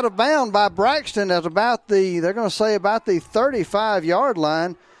pushed out of bounds by Braxton at about they're going to say about the 35-yard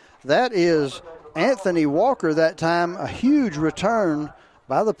line. That is Anthony Walker that time. A huge return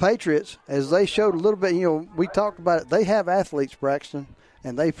by the Patriots as they showed a little bit. We talked about it. They have athletes, Braxton,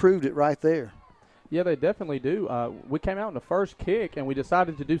 and they proved it right there. Yeah, they definitely do. We came out in the first kick, and we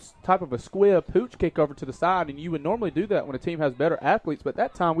decided to do type of a squib pooch kick over to the side, and you would normally do that when a team has better athletes, but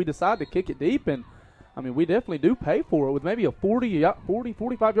that time we decided to kick it deep, and, we definitely do pay for it with maybe a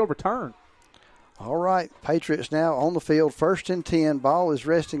 45-yard return. All right, Patriots now on the field, 1st and 10. Ball is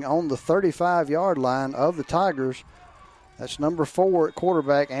resting on the 35-yard line of the Tigers. That's number 4 at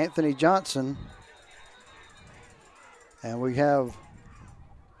quarterback, Anthony Johnson. And we have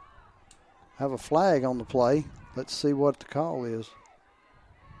a flag on the play. Let's see what the call is.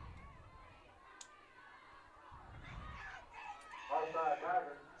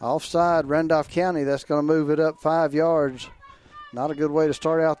 Offside, Randolph County. That's going to move it up 5 yards. Not a good way to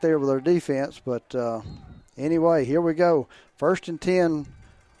start out there with our defense, but anyway, here we go. 1st and 10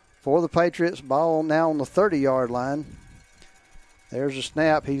 for the Patriots. Ball now on the 30-yard line. There's a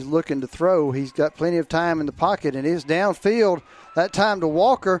snap. He's looking to throw. He's got plenty of time in the pocket, and it's downfield. That time to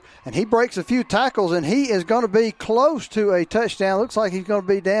Walker, and he breaks a few tackles, and he is going to be close to a touchdown. Looks like he's going to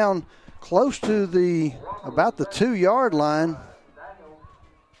be down close to about the 2-yard line.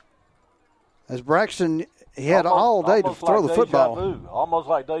 As Braxton he had all day to throw the football. Almost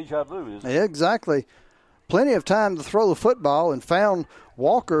like deja vu. Isn't it? Yeah, exactly. Plenty of time to throw the football, and found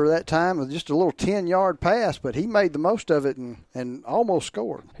Walker that time with just a little 10-yard pass, but he made the most of it and almost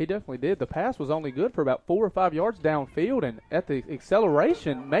scored. He definitely did. The pass was only good for about 4 or 5 yards downfield, and at the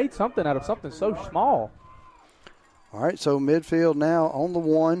acceleration made something out of something so small. All right, so midfield now on the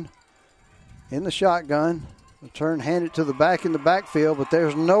 1 in the shotgun. Hand it to the back in the backfield, but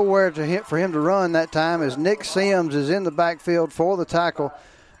there's nowhere to hit for him to run that time as Nick Sims is in the backfield for the tackle.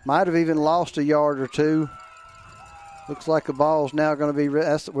 Might have even lost a yard or two. Looks like the ball's now going to be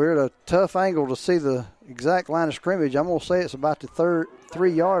 – we're at a tough angle to see the exact line of scrimmage. I'm going to say it's about the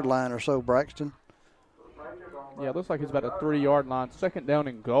 3-yard line or so, Braxton. Yeah, it looks like it's about a 3-yard line. Second down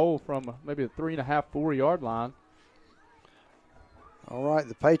and goal from maybe the 3.5, 4-yard line. All right,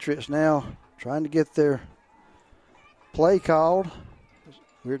 the Patriots now trying to get their play called.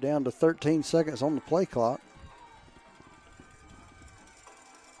 We're down to 13 seconds on the play clock.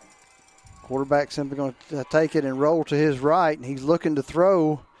 Quarterback simply going to take it and roll to his right, and he's looking to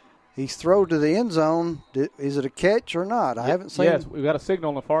throw. He's thrown to the end zone. Is it a catch or not? I haven't seen. Yes, we've got a signal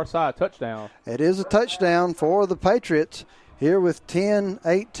on the far side, touchdown. It is a touchdown for the Patriots here with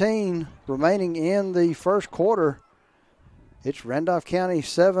 10:18 remaining in the first quarter. It's Randolph County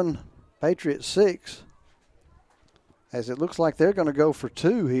 7, Patriots 6. As it looks like they're going to go for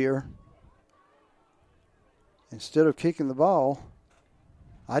 2 here instead of kicking the ball.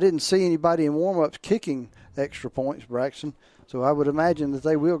 I didn't see anybody in warm-ups kicking extra points, Braxton, so I would imagine that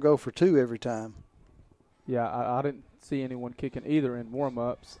they will go for 2 every time. Yeah, I didn't see anyone kicking either in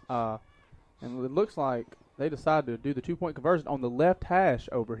warm-ups. And it looks like they decided to do the 2-point conversion on the left hash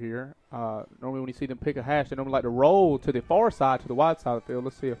over here. Normally when you see them pick a hash, they normally like to roll to the far side, to the wide side of the field.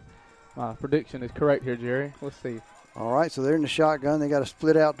 Let's see if my prediction is correct here, Jerry. Let's see. All right, so they're in the shotgun. They got to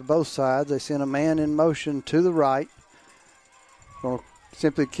split out to both sides. They send a man in motion to the right. Going to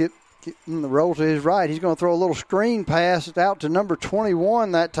simply keep the roll to his right. He's going to throw a little screen pass out to number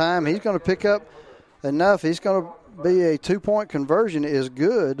 21 that time. He's going to pick up enough. He's going to be a 2-point conversion is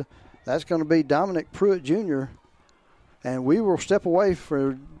good. That's going to be Dominic Pruitt Jr. And we will step away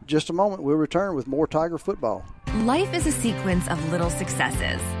for just a moment. We'll return with more Tiger football. Life is a sequence of little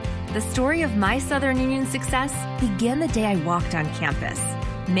successes. The story of my Southern Union success began the day I walked on campus,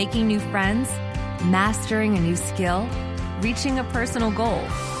 making new friends, mastering a new skill, reaching a personal goal,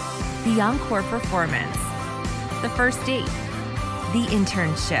 the encore performance, the first date, the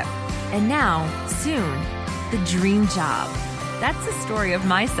internship, and now, soon, the dream job. That's the story of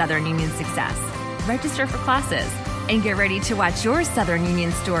my Southern Union success. Register for classes and get ready to watch your Southern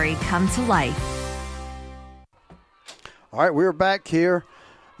Union story come to life. All right, we're back here.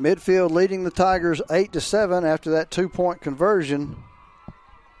 Midfield leading the Tigers 8-7 after that 2-point conversion.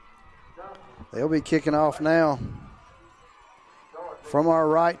 They'll be kicking off now from our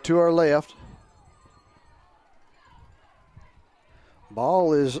right to our left.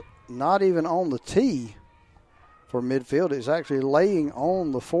 Ball is not even on the tee for midfield. It's actually laying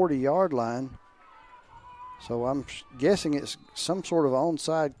on the 40-yard line. So I'm guessing it's some sort of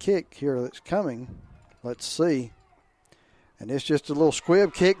onside kick here that's coming. Let's see. And it's just a little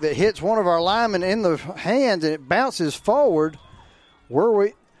squib kick that hits one of our linemen in the hands, and it bounces forward.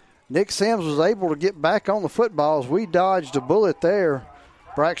 Nick Sims was able to get back on the football as we dodged a bullet there.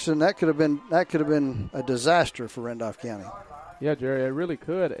 Braxton, that could have been a disaster for Randolph County. Yeah, Jerry, it really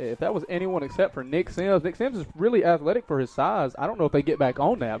could. If that was anyone except for Nick Sims is really athletic for his size. I don't know if they get back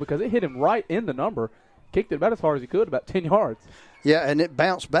on that because it hit him right in the number. Kicked it about as hard as he could, about 10 yards. Yeah, and it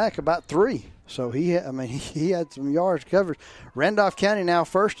bounced back about 3. So he had some yards covered. Randolph County now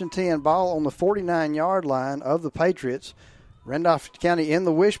 1st and 10, ball on the 49-yard line of the Patriots. Randolph County in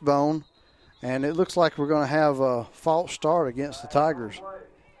the wishbone, and it looks like we're going to have a false start against the Tigers.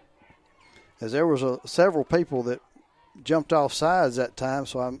 As there was several people that jumped off sides that time,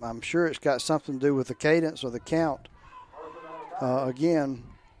 so I'm sure it's got something to do with the cadence or the count. Again,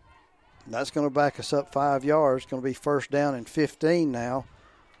 that's going to back us up 5 yards. It's going to be 1st down and 15 now.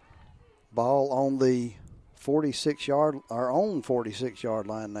 Ball on the our own 46-yard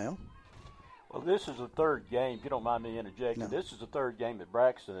line now. Well, this is the 3rd game. If you don't mind me interjecting, This is the 3rd game that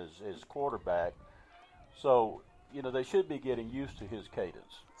Braxton is quarterback. So, they should be getting used to his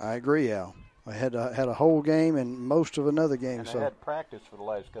cadence. I agree, Al. I had a whole game and most of another game. And they had practice for the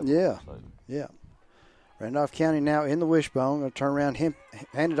last couple of weeks. Yeah. Randolph County now in the wishbone. Going to turn around,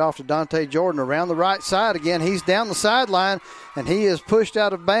 hand it off to Dante Jordan around the right side again. He's down the sideline, and he is pushed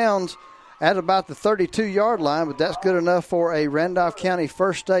out of bounds at about the 32-yard line, but that's good enough for a Randolph County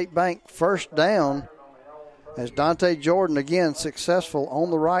First State Bank 1st down as Dante Jordan again successful on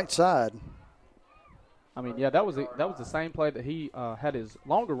the right side. I mean, yeah, that was the same play that he had his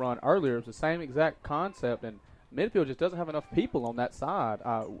longer run earlier. It was the same exact concept, and midfield just doesn't have enough people on that side.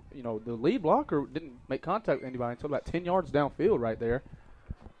 The lead blocker didn't make contact with anybody until about 10 yards downfield right there.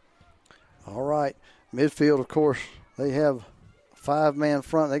 All right. Midfield, of course, they have a 5-man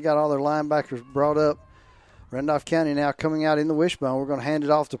front. They got all their linebackers brought up. Randolph County now coming out in the wishbone. We're going to hand it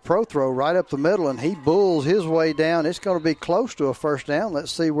off to Prothrow right up the middle, and he bulls his way down. It's going to be close to a first down.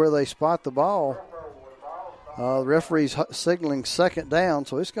 Let's see where they spot the ball. The referee's signaling second down,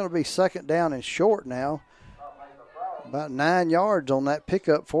 so it's going to be second down and short now. About 9 yards on that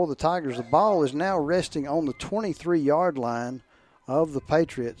pickup for the Tigers. The ball is now resting on the 23-yard line of the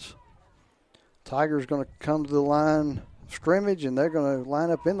Patriots. Tigers going to come to the line of scrimmage, and they're going to line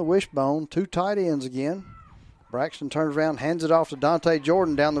up in the wishbone. 2 tight ends again. Braxton turns around, hands it off to Dante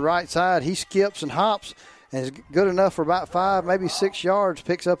Jordan down the right side. He skips and hops and is good enough for about 5, maybe 6 yards.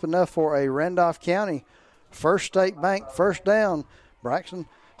 Picks up enough for a Randolph County First State Bank first down. Braxton,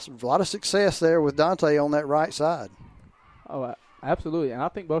 a lot of success there with Dante on that right side. Oh, absolutely. And I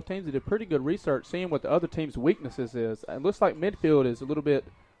think both teams did pretty good research seeing what the other team's weaknesses is. It looks like midfield is a little bit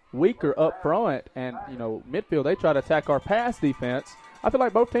weaker up front. And, midfield, they try to attack our pass defense. I feel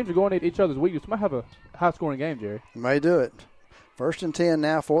like both teams are going at each other's weakness. We might have a high-scoring game, Jerry. May do it. 1st and 10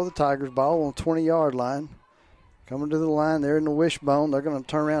 now for the Tigers. Ball on the 20-yard line. Coming to the line, they're in the wishbone. They're going to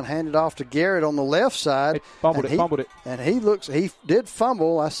turn around, hand it off to Garrett on the left side. Fumbled it. And he did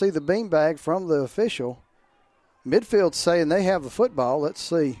fumble. I see the beanbag from the official. Midfield's saying they have the football. Let's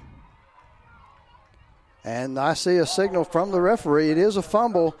see. And I see a signal from the referee. It is a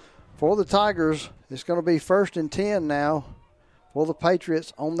fumble for the Tigers. It's going to be 1st and 10 now for the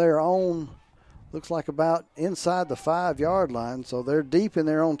Patriots on their own. Looks like about inside the 5-yard line, so they're deep in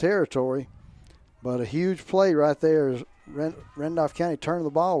their own territory. But a huge play right there is Randolph County turning the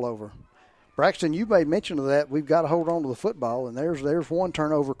ball over. Braxton, you made mention of that. We've got to hold on to the football, and there's one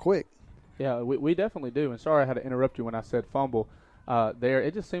turnover quick. Yeah, we definitely do. And sorry I had to interrupt you when I said fumble there.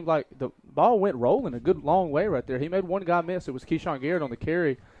 It just seemed like the ball went rolling a good long way right there. He made one guy miss. It was Keyshawn Garrett on the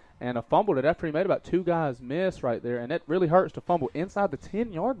carry, and fumbled it after he made about 2 guys miss right there. And that really hurts to fumble inside the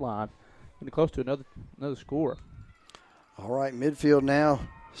 10-yard line and close to another score. All right, midfield now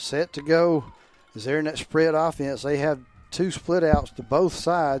set to go. Is there in that spread offense? They have 2 split outs to both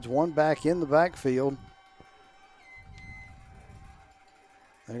sides, one back in the backfield.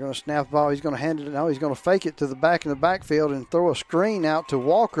 They're going to snap the ball. He's going to hand it. No, he's going to fake it to the back in the backfield and throw a screen out to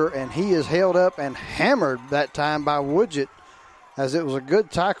Walker, and he is held up and hammered that time by Woodgett, as it was a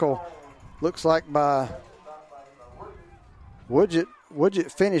good tackle. Looks like by Woodgett. Woodgett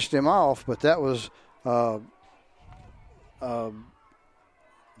finished him off, but that was Javon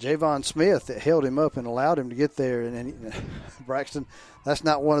Smith that held him up and allowed him to get there. And Braxton, that's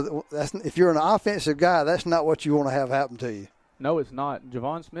not one of the. If you're an offensive guy, that's not what you want to have happen to you. No, it's not.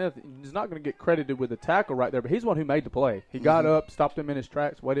 Javon Smith is not going to get credited with the tackle right there, but he's the one who made the play. He got up, stopped him in his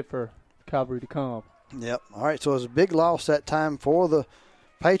tracks, waited for Calvary to come. Yep. All right, so it was a big loss that time for the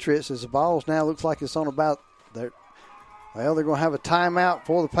Patriots as the ball's now looks like it's on about there. Well, they're going to have a timeout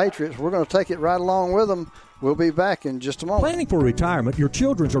for the Patriots. We're going to take it right along with them. We'll be back in just a moment. Planning for retirement, your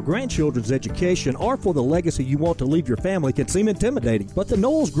children's or grandchildren's education, or for the legacy you want to leave your family can seem intimidating, but the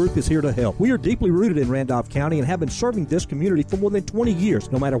Knowles Group is here to help. We are deeply rooted in Randolph County and have been serving this community for more than 20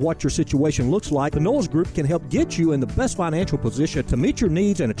 years. No matter what your situation looks like, the Knowles Group can help get you in the best financial position to meet your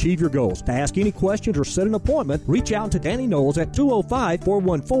needs and achieve your goals. To ask any questions or set an appointment, reach out to Danny Knowles at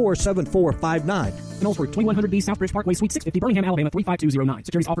 205-414-7459. Knowles Group, 2100B Southbridge Parkway, Suite 650, Birmingham, Alabama, 35209.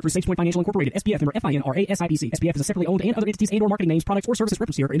 Securities offered through SafePoint Financial Incorporated, SPF, member FINRA SIPC. SPF is a separately owned and other entities and or marketing names, products, or services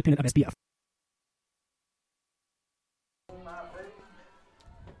represented are independent of SPF.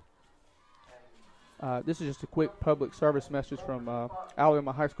 This is just a quick public service message from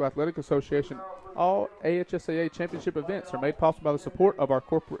Alabama High School Athletic Association. All AHSAA championship events are made possible by the support of our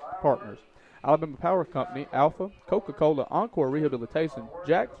corporate partners. Alabama Power Company, Alpha, Coca-Cola, Encore Rehabilitation,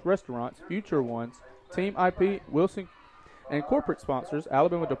 Jack's Restaurants, Future Ones, Team IP, Wilson, and corporate sponsors,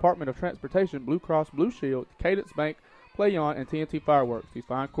 Alabama Department of Transportation, Blue Cross Blue Shield, Cadence Bank, PlayOn, and TNT Fireworks. These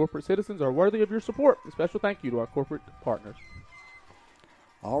fine corporate citizens are worthy of your support. A special thank you to our corporate partners.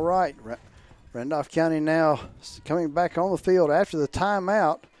 All right. Randolph County now coming back on the field after the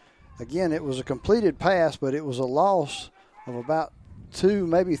timeout. Again, it was a completed pass, but it was a loss of about 2,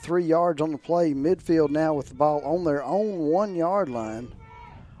 maybe 3 yards on the play. Midfield now with the ball on their own 1-yard line,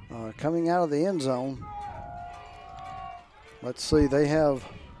 coming out of the end zone. Let's see,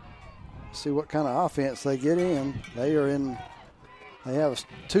 see what kind of offense they get in. They have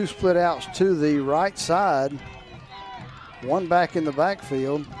 2 split outs to the right side, one back in the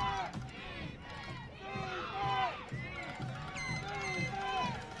backfield.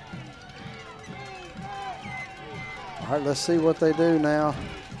 All right, let's see what they do now.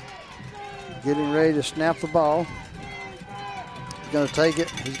 Getting ready to snap the ball. He's going to take it.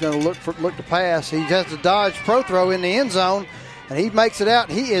 He's going to look to pass. He has to dodge pro throw in the end zone, and he makes it out.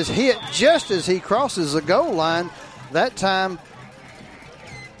 He is hit just as he crosses the goal line that time.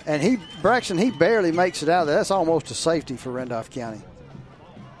 And Braxton barely makes it out of there. That's almost a safety for Randolph County.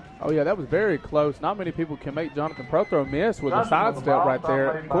 Oh, yeah, that was very close. Not many people can make Jonathan Prothro miss with a sidestep right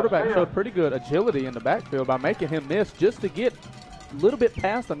there. Quarterback showed pretty good agility in the backfield by making him miss just to get a little bit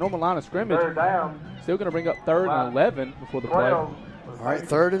past the normal line of scrimmage. Still going to bring up 3rd and 11 before the play. All right,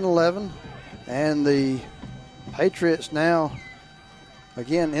 3rd and 11. And the Patriots now,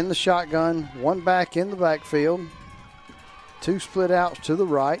 again, in the shotgun. One back in the backfield. 2 split outs to the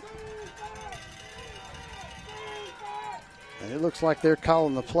right. And it looks like they're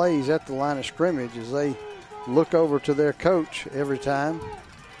calling the plays at the line of scrimmage as they look over to their coach every time.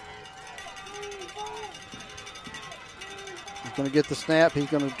 He's going to get the snap. He's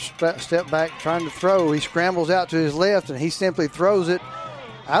going to step back trying to throw. He scrambles out to his left, and he simply throws it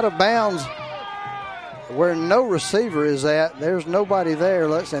out of bounds where no receiver is at. There's nobody there.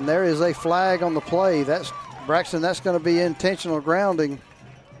 And there is a flag on the play. That's Braxton, that's going to be intentional grounding,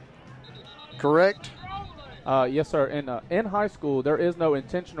 correct? Yes, sir. In high school, there is no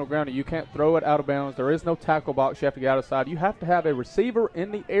intentional grounding. You can't throw it out of bounds. There is no tackle box. You have to get out of side. You have to have a receiver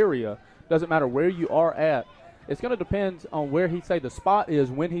in the area. Doesn't matter where you are at. It's going to depend on where the spot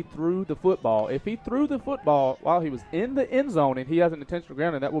is when he threw the football. If he threw the football while he was in the end zone and he has an intentional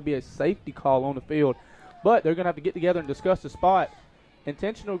grounding, that will be a safety call on the field. But they're going to have to get together and discuss the spot.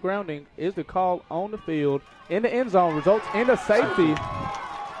 Intentional grounding is the call on the field in the end zone, results in a safety.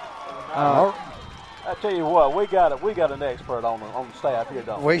 I tell you what, we got an expert on the staff here,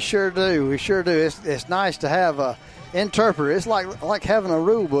 don't we? We sure do. We sure do. It's nice to have a interpreter. It's like having a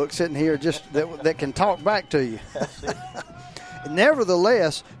rule book sitting here just that can talk back to you. That's it.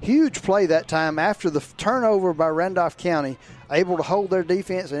 Nevertheless, huge play that time after the turnover by Randolph County, able to hold their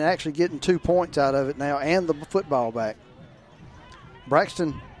defense and actually getting 2 points out of it now and the football back.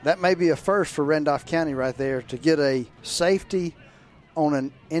 Braxton, that may be a first for Randolph County right there to get a safety on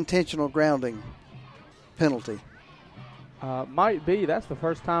an intentional grounding penalty. Might be. That's the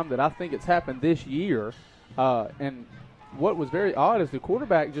first time that I think it's happened this year. And what was very odd is the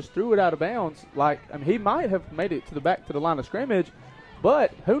quarterback just threw it out of bounds. He might have made it to the line of scrimmage,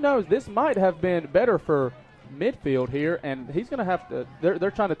 but who knows? This might have been better for midfield here, and he's going to have to.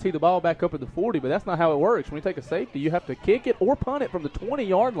 They're trying to tee the ball back up at the 40, but that's not how it works. When you take a safety, you have to kick it or punt it from the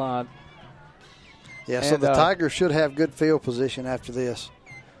 20-yard line. Yeah, so the Tigers should have good field position after this.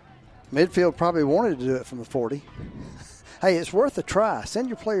 Midfield probably wanted to do it from the 40. Hey, it's worth a try. Send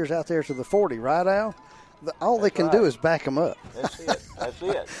your players out there to the 40, right, Al? All they can do is back them up. That's it. That's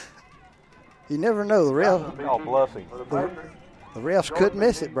it. You never know. The refs. All bluffing. The refs could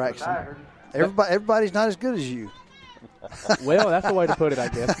miss it, Braxton. Everybody's not as good as you. Well, that's the way to put it, I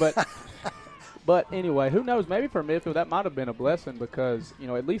guess. But anyway, who knows? Maybe for midfield that might have been a blessing because,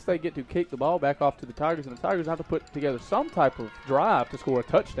 at least they get to kick the ball back off to the Tigers, and the Tigers have to put together some type of drive to score a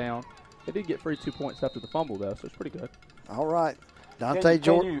touchdown. They did get free 2 points after the fumble, though, so it's pretty good. All right. Dante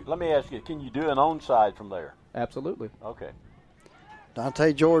Jordan. Let me ask you, can you do an onside from there? Absolutely. Okay.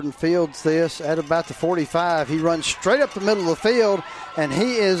 Dante Jordan fields this at about the 45. He runs straight up the middle of the field, and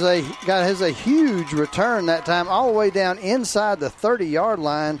he has a huge return that time all the way down inside the 30-yard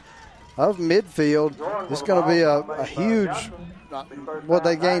line of midfield. It's going to be a huge,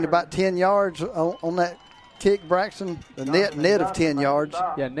 they gained about 10 yards on that kick, Braxton? The net of 10 yards.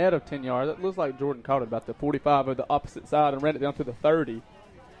 Yeah, net of 10 yards. It looks like Jordan caught it about the 45 of the opposite side and ran it down to the 30.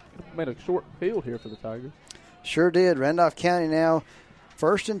 Made a short field here for the Tigers. Sure did. Randolph County now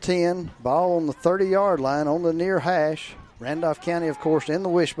 1st and 10. Ball on the 30-yard line on the near hash. Randolph County, of course, in the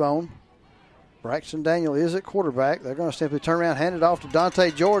wishbone. Braxton Daniel is at quarterback. They're going to simply turn around, hand it off to Dante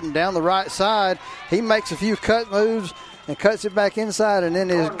Jordan down the right side. He makes a few cut moves and cuts it back inside, and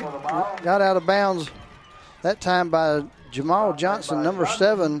then is got out of bounds that time by Jamal Johnson, number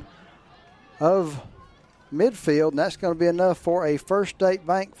 7 of midfield, and that's going to be enough for a First State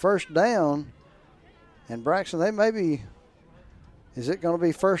Bank first down. And Braxton, is it going to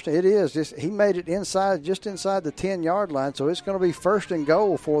be first? It is. He made it just inside the 10-yard line, so it's going to be 1st and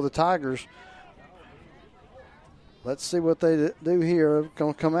goal for the Tigers. Let's see what they do here.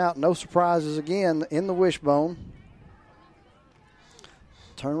 Going to come out. No surprises again in the wishbone.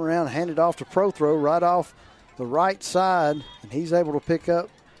 Turn around, hand it off to Prothro right off the right side, and he's able to pick up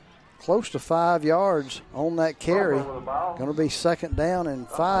close to 5 yards on that carry. Going to be 2nd down and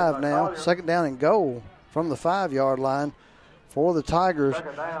 5 now. 2nd down and goal from the 5-yard line for the Tigers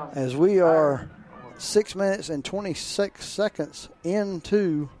as we are 6 minutes and 26 seconds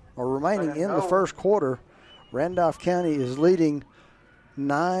into or remaining in the first quarter. Randolph County is leading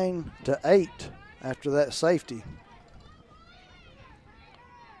 9-8 after that safety.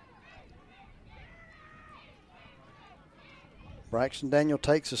 Braxton Daniel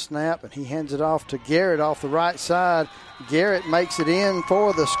takes a snap, and he hands it off to Garrett off the right side. Garrett makes it in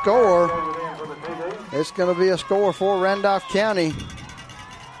for the score. It's going to be a score for Randolph County.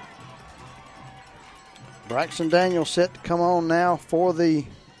 Braxton Daniel set to come on now for the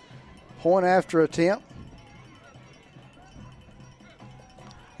point after attempt.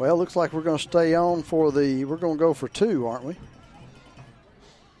 Well, looks like we're going to stay on for we're going to go for two, aren't we?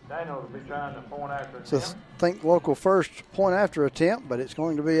 Daniel will be trying to point after attempt. So think local first point after attempt, but it's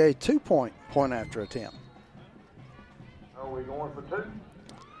going to be a 2-point point after attempt. Are we going for two?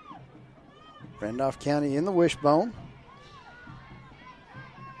 Randolph County in the wishbone.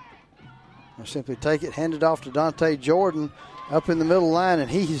 I'll simply take it, hand it off to Dante Jordan up in the middle line, and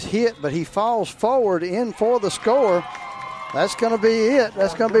he's hit, but he falls forward in for the score. That's going to be it.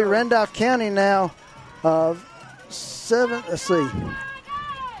 That's going to be Randolph County now. 7, let's see.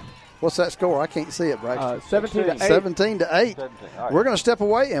 What's that score? I can't see it, Braxton. 17-8. 17-8. We're going to step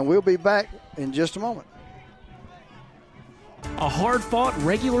away, and we'll be back in just a moment. A hard-fought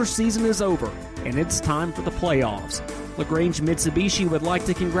regular season is over, and it's time for the playoffs. LaGrange Mitsubishi would like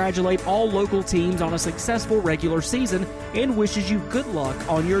to congratulate all local teams on a successful regular season and wishes you good luck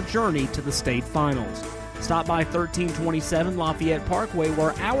on your journey to the state finals. Stop by 1327 Lafayette Parkway,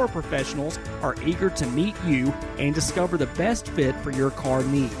 where our professionals are eager to meet you and discover the best fit for your car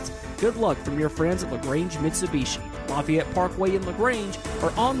needs. Good luck from your friends at LaGrange Mitsubishi, Lafayette Parkway in LaGrange,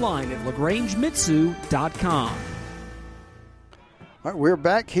 or online at LaGrangeMitsu.com. All right, we're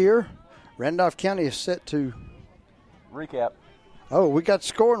back here. Randolph County is set to recap. Oh, we got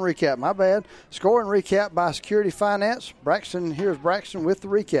scoring recap. My bad. Scoring recap by Security Finance. Braxton, here's Braxton with the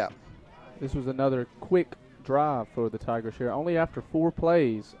recap. This was another quick drive for the Tigers here. Only after 4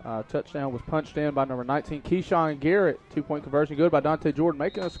 plays, touchdown was punched in by number 19, Keyshawn Garrett. 2-point conversion good by Dante Jordan,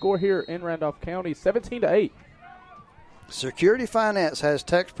 making a score here in Randolph County, 17-8. Security Finance has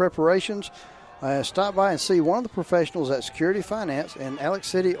tax preparations. Stop by and see one of the professionals at Security Finance in Alex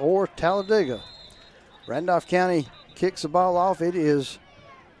City or Talladega. Randolph County kicks the ball off. It is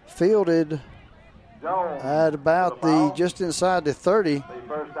fielded at about just inside the 30.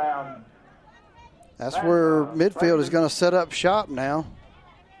 First down. That's where midfield is going to set up shop now.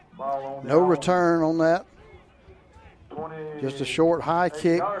 No return on that. Just a short high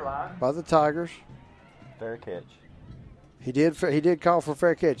kick by the Tigers. Fair catch. He did call for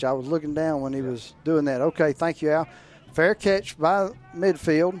fair catch. I was looking down when he was doing that. Okay, thank you, Al. Fair catch by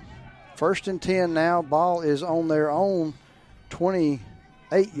midfield. 1st and 10 now. Ball is on their own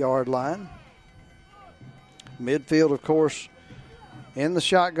 28-yard line. Midfield, of course, in the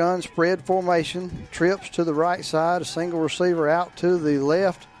shotgun spread formation. Trips to the right side. A single receiver out to the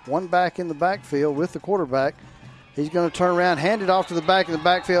left. One back in the backfield with the quarterback. He's going to turn around, hand it off to the back in the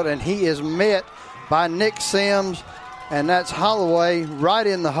backfield, and he is met by Nick Sims. And that's Holloway right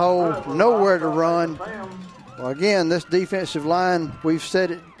in the hole, nowhere to run. Well, again, this defensive line, we've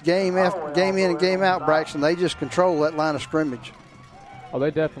said it game in and game out, Braxton. They just control that line of scrimmage. Oh,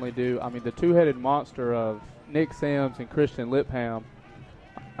 they definitely do. I mean, the two-headed monster of Nick Sims and Christian Lipham,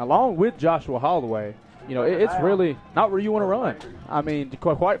 along with Joshua Holloway, you know, it's really not where you want to run. I mean,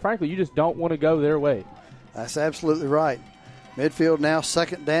 quite frankly, you just don't want to go their way. That's absolutely right. Midfield now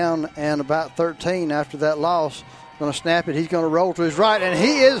 2nd down and about 13 after that loss. Going to snap it. He's going to roll to his right, and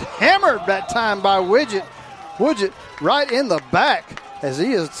he is hammered that time by Widget. Widget right in the back as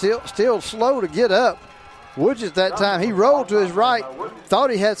he is still slow to get up. Widget that time, he rolled to his right,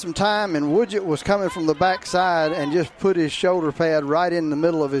 thought he had some time, and Widget was coming from the backside and just put his shoulder pad right in the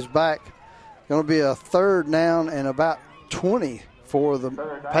middle of his back. Going to be a 3rd down and about 20 for the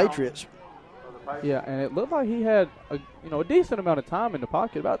Patriots. Yeah, and it looked like he had a decent amount of time in the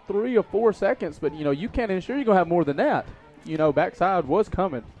pocket, about 3 or 4 seconds. But you can't ensure you're gonna have more than that. Backside was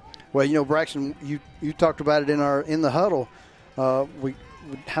coming. Well, Braxton, you talked about it in the huddle. We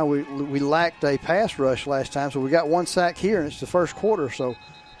lacked a pass rush last time, so we got 1 sack here, and it's the first quarter. So,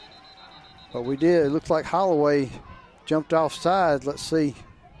 but we did. It looks like Holloway jumped offside. Let's see.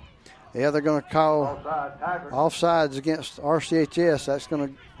 Yeah, they're going to call offsides against RCHS. That's going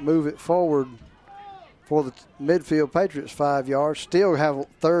to move it forward for the midfield Patriots 5 yards. Still have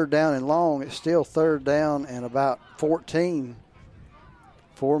 3rd down and long. It's still 3rd down and about 14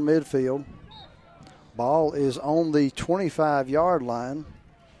 for midfield. Ball is on the 25-yard line.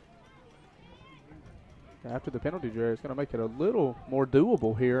 After the penalty, Jerry, it's going to make it a little more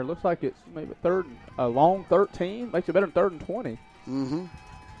doable here. It looks like it's maybe a long 13. Makes it better than 3rd and 20. Mm-hmm.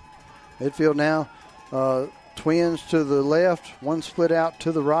 Midfield now, twins to the left, one split out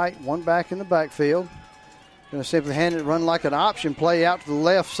to the right, one back in the backfield. Going to simply hand it, run like an option play out to the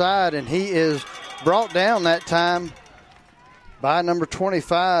left side, and he is brought down that time by number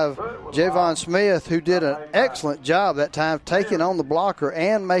 25, Javon Smith, who did an excellent job that time taking on the blocker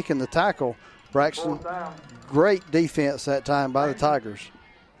and making the tackle. Braxton, great defense that time by the Tigers.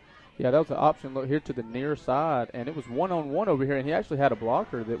 Yeah, that was an option look here to the near side, and it was one-on-one over here, and he actually had a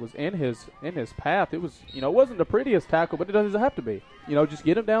blocker that was in his path. It was, it wasn't the prettiest tackle, but it doesn't have to be. Just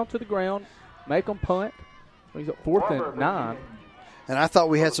get him down to the ground, make him punt. He's at 4th and 9. And I thought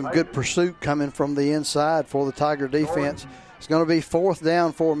we had some good pursuit coming from the inside for the Tiger defense. It's going to be 4th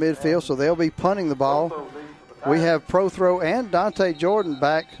down for midfield, so they'll be punting the ball. We have Prothrow and Dante Jordan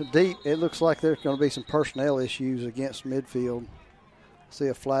back deep. It looks like there's going to be some personnel issues against midfield. See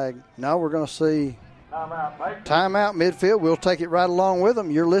a flag. Now we're going to see timeout midfield. We'll take it right along with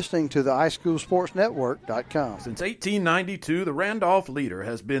them. You're listening to the iSchoolSportsNetwork.com. Since 1892, the Randolph Leader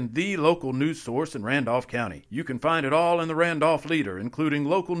has been the local news source in Randolph County. You can find it all in the Randolph Leader, including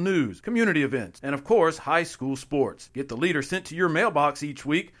local news, community events, and of course, high school sports. Get the Leader sent to your mailbox each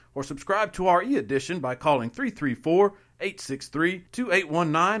week or subscribe to our e-edition by calling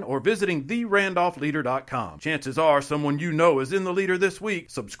 334-863-2819 or visiting therandolphleader.com. Chances are someone you know is in the Leader this week.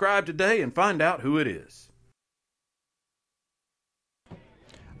 Subscribe today and find out who it is.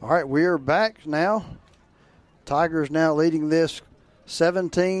 All right, we're back now. Tigers now leading this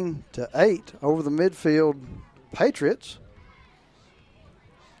 17-8 over the midfield Patriots.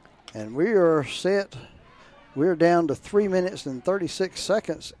 And we are set. We're down to 3 minutes and 36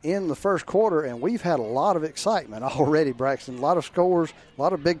 seconds in the first quarter, and we've had a lot of excitement already, Braxton. A lot of scores, a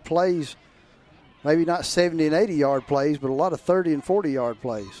lot of big plays. Maybe not 70 and 80-yard plays, but a lot of 30 and 40-yard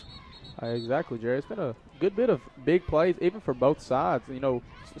plays. Exactly, Jerry. It's been a good bit of big plays, even for both sides.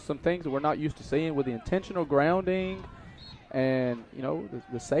 Some things that we're not used to seeing with the intentional grounding and,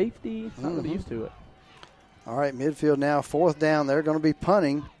 the safety. Not really used to it. All right, midfield now, 4th down. They're going to be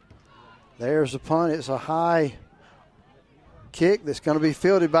punting. There's the punt. It's a high kick that's going to be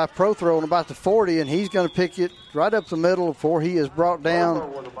fielded by Prothrow on about the 40, and he's going to pick it right up the middle before he is brought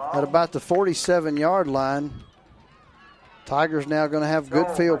down at about the 47-yard line. Tigers now going to have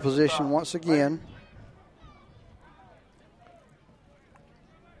good field position once again.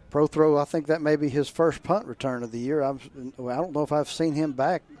 Prothrow, I think that may be his first punt return of the year. I don't know if I've seen him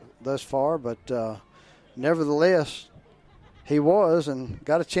back thus far, but nevertheless, he was and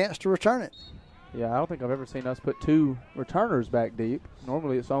got a chance to return it. Yeah, I don't think I've ever seen us put 2 returners back deep.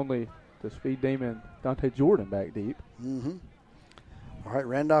 Normally it's only the speed demon Dante Jordan back deep. Mm-hmm. All right,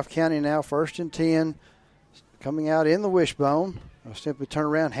 Randolph County now 1st and 10, coming out in the wishbone. I'll simply turn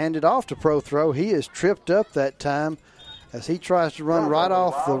around, hand it off to Prothrow. He is tripped up that time as he tries to run right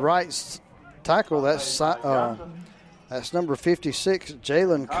off the right tackle. That's number 56,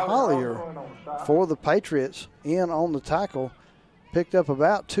 Jalen Collier for the Patriots in on the tackle. Picked up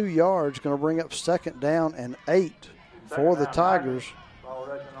about 2 yards, going to bring up 2nd down and 8 for the Tigers.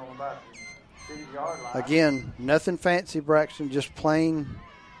 Again, nothing fancy, Braxton, just plain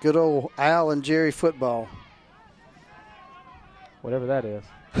good old Al and Jerry football. Whatever that is.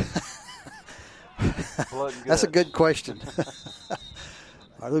 That's a good question.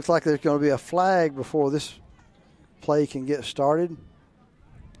 It looks like there's going to be a flag before this play can get started.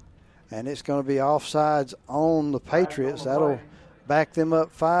 And it's going to be offsides on the Patriots. That'll back them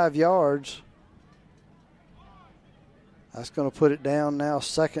up 5 yards. That's going to put it down now,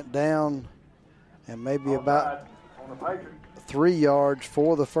 2nd down, and maybe about 3 yards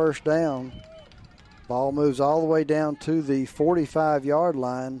for the 1st down. Ball moves all the way down to the 45-yard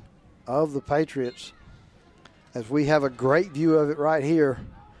line of the Patriots. As we have a great view of it right here.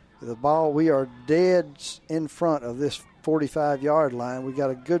 The ball, we are dead in front of this 45-yard line. We got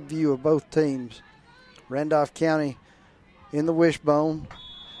a good view of both teams. Randolph County in the wishbone,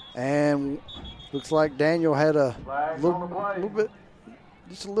 and looks like Daniel had a little bit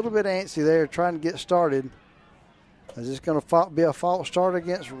antsy there trying to get started. Is this going to be a false start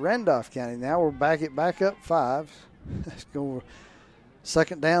against Randolph County? Now we're back up 5. Let's go.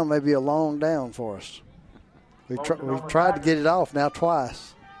 2nd down may be a long down for us. We've tried to get it off now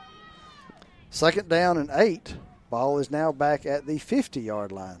twice. 2nd down and 8. Ball is now back at the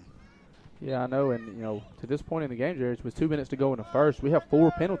 50-yard line. Yeah, I know, and, to this point in the game, Jerry, with 2 minutes to go in the first, we have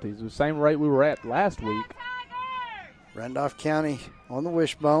 4 penalties, the same rate we were at last week. Randolph County on the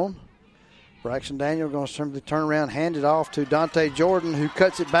wishbone. Braxton Daniel going to simply turn around, hand it off to Dante Jordan, who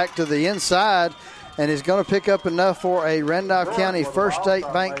cuts it back to the inside. and is going to pick up enough for a Randolph County First State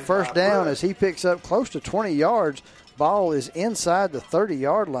Bank first down as he picks up close to 20 yards. Ball is inside the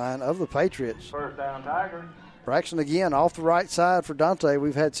 30-yard line of the Patriots. First down, Tigers. Braxton again off the right side for Dante.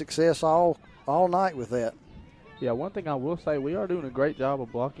 We've had success all night with that. Yeah, one thing I will say, we are doing a great job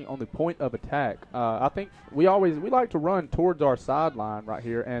of blocking on the point of attack. I think we like to run towards our sideline right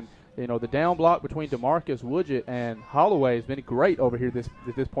here, and the down block between DeMarcus, Woodgett, and Holloway has been great over here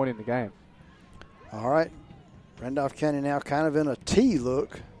at this point in the game. All right, Randolph County now kind of in a T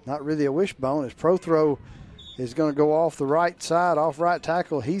look, not really a wishbone, as Prothrow is going to go off the right side, off right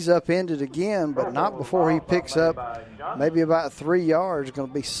tackle. He's upended again, but not before he picks up maybe about 3 yards. Going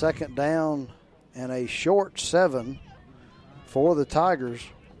to be second down and a short 7 for the Tigers.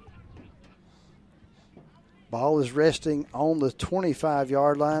 Ball is resting on the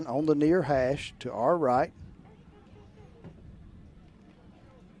 25-yard line on the near hash to our right.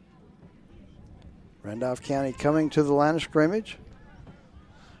 Randolph County coming to the line of scrimmage.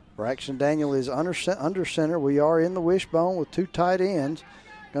 Braxton Daniel is under center. We are in the wishbone with 2 tight ends.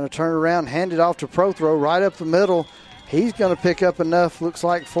 Going to turn around, hand it off to Prothrow right up the middle. He's going to pick up enough, looks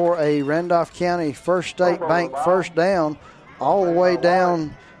like, for a Randolph County First State Bank first down, all the way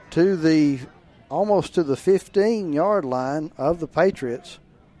down to almost to the 15-yard line of the Patriots.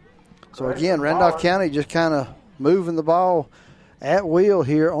 So again, Randolph County just kind of moving the ball at will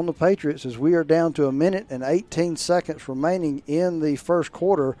here on the Patriots as we are down to 1 minute and 18 seconds remaining in the first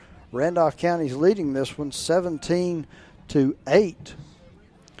quarter. Randolph County's leading this one 17-8,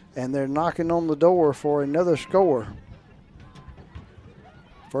 and they're knocking on the door for another score.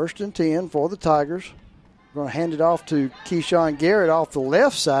 First and 10 for the Tigers. We're going to hand it off to Keyshawn Garrett off the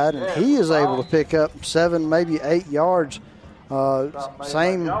left side, and he is able to pick up 7, maybe 8 yards.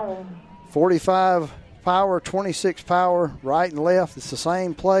 Same 45 power, 26 power, right and left. It's the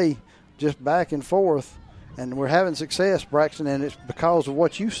same play, just back and forth. And we're having success, Braxton, and it's because of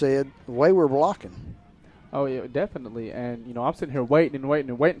what you said, the way we're blocking. Oh, yeah, definitely. And, I'm sitting here waiting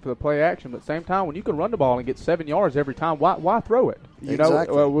for the play action. But at the same time, when you can run the ball and get 7 yards every time, why throw it?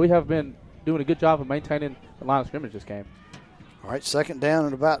 Exactly. We have been doing a good job of maintaining the line of scrimmage this game. All right, second down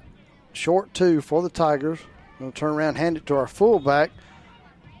and about short 2 for the Tigers. We'll turn around, hand it to our fullback,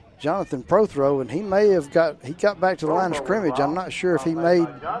 Jonathan Prothrow, and he got back to the line of scrimmage. I'm not sure if he made.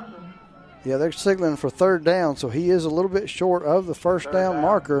 Yeah, they're signaling for third down, so he is a little bit short of the first down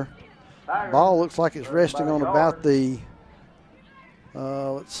marker. Ball looks like it's resting on about the,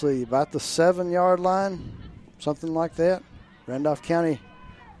 about the 7-yard line, something like that. Randolph County,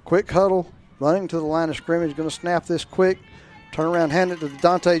 quick huddle, running to the line of scrimmage, going to snap this quick, turn around, hand it to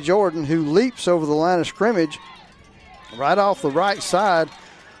Dante Jordan, who leaps over the line of scrimmage right off the right side,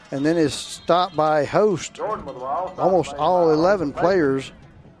 and then is stopped by a host, almost all 11 players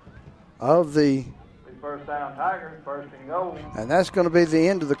of the. First down, Tigers, first and goal. And that's going to be the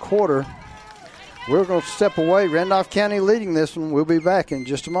end of the quarter. We're going to step away. Randolph County leading this one. We'll be back in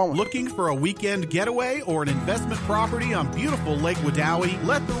just a moment. Looking for a weekend getaway or an investment property on beautiful Lake Wedowee?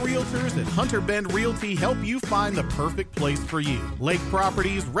 Let the realtors at Hunter Bend Realty help you find the perfect place for you. Lake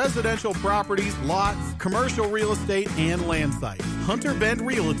properties, residential properties, lots, commercial real estate, and land sites. Hunter Bend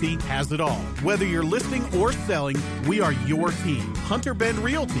Realty has it all. Whether you're listing or selling, we are your team. Hunter Bend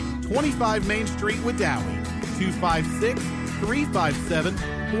Realty, 25 Main Street, Wedowee,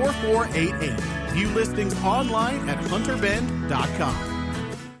 256-357-4488. View listings online at hunterbend.com.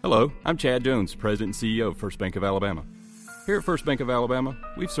 Hello, I'm Chad Jones, President and CEO of First Bank of Alabama. Here at First Bank of Alabama,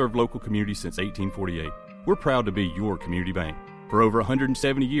 we've served local communities since 1848. We're proud to be your community bank. For over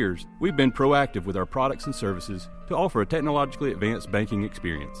 170 years, we've been proactive with our products and services to offer a technologically advanced banking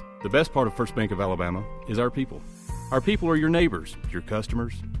experience. The best part of First Bank of Alabama is our people. Our people are your neighbors, your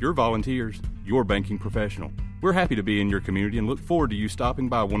customers, your volunteers, your banking professional. We're happy to be in your community and look forward to you stopping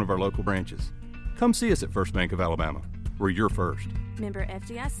by one of our local branches. Come see us at First Bank of Alabama. We're your first. Member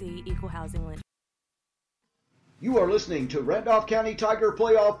FDIC, Equal Housing Lender. You are listening to Randolph County Tiger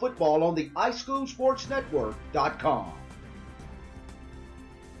Playoff Football on the iSchoolSportsNetwork.com.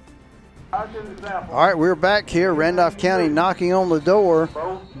 All right, we're back here. Randolph County knocking on the door.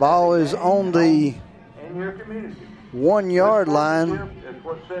 Ball is on the 1-yard line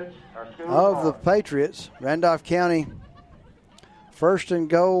of the Patriots. Randolph County, first and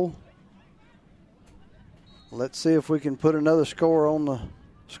goal. Let's see if we can put another score on the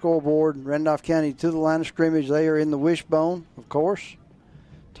scoreboard. Randolph County to the line of scrimmage. They are in the wishbone, of course.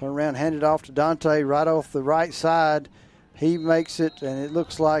 Turn around, hand it off to Dante right off the right side. He makes it, and it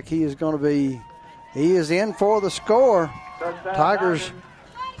looks like he is in for the score. Tigers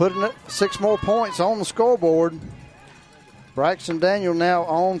putting 6 more points on the scoreboard. Braxton Daniel now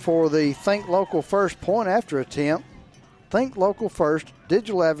on for the Think Local First point after attempt. Think Local First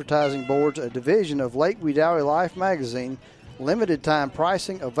Digital Advertising Board's a division of Lake Wedowee Life magazine. Limited time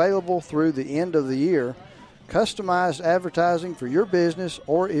pricing available through the end of the year. Customized advertising for your business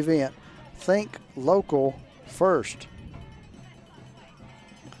or event. Think Local First.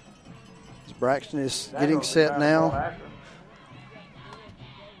 As Braxton is getting set now.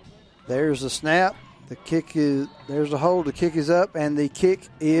 There's the snap. The kick is, there's the hold. The kick is up, and the kick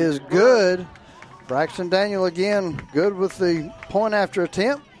is good. Braxton Daniel again good with the point after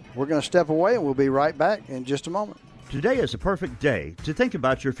attempt. We're going to step away, and we'll be right back in just a moment. Today is a perfect day to think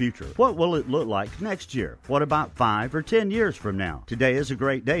about your future. What will it look like next year? What about 5 or 10 years from now? Today is a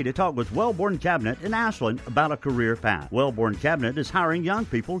great day to talk with Wellborn Cabinet in Ashland about a career path. Wellborn Cabinet is hiring young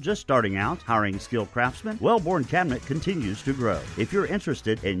people just starting out, hiring skilled craftsmen. Wellborn Cabinet continues to grow. If you're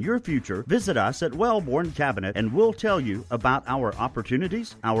interested in your future, visit us at Wellborn Cabinet and we'll tell you about our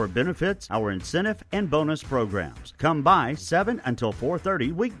opportunities, our benefits, our incentive, and bonus programs. Come by 7 until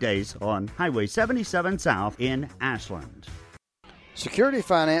 4:30 weekdays on Highway 77 South in Ashland. Security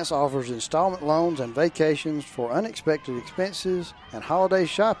Finance offers installment loans and vacations for unexpected expenses and holiday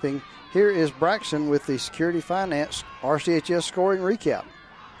shopping. Here is Braxton with the Security Finance RCHS scoring recap.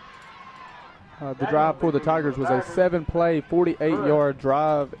 The drive for the Tigers was a 7-play, 48-yard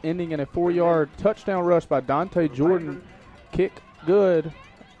drive, ending in a 4-yard touchdown rush by Dante Jordan. Kick good.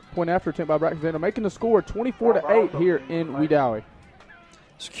 Point after attempt by Braxton Daniel, making the score 24-8 here in Wedowee.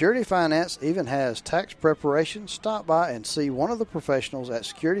 Security Finance even has tax preparation. Stop by and see one of the professionals at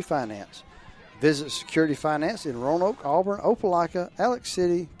Security Finance. Visit Security Finance in Roanoke, Auburn, Opelika, Alex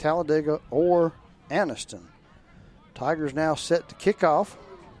City, Talladega, or Anniston. Tigers now set to kick off.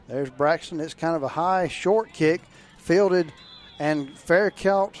 There's Braxton. It's kind of a high, short kick, fielded and fair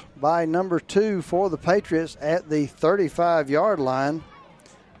caught by number 2 for the Patriots at the 35-yard line.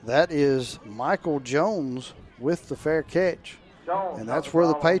 That is Michael Jones with the fair catch. And that's where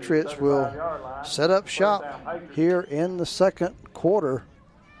the Patriots will set up shop here in the second quarter.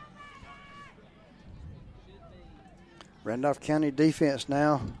 Randolph County defense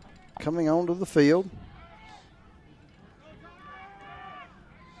now coming onto the field.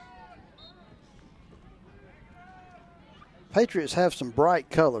 Patriots have some bright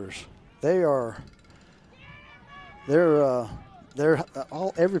colors. Every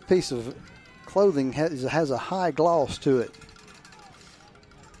piece of clothing has a high gloss to it.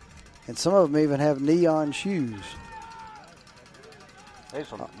 And some of them even have neon shoes. There's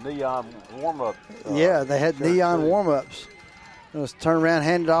some neon warm-up. Yeah, they had neon warm-ups. Let's turn around,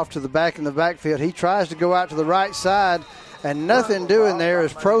 hand it off to the back in the backfield. He tries to go out to the right side, and nothing doing there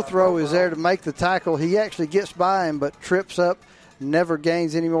as Prothrow is there to make the tackle. He actually gets by him but trips up, never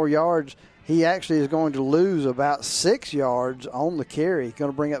gains any more yards. He actually is going to lose about 6 yards on the carry.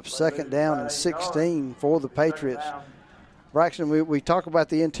 Going to bring up second down and 16 for the Patriots. Braxton, we talk about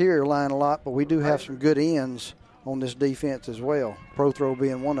the interior line a lot, but we do have some good ends on this defense as well, Prothrow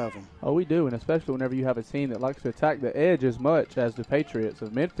being one of them. Oh, we do, and especially whenever you have a team that likes to attack the edge as much as the Patriots of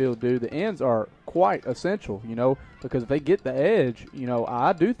Midfield do, the ends are quite essential, because if they get the edge,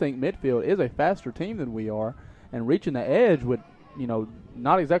 I do think Midfield is a faster team than we are, and reaching the edge would,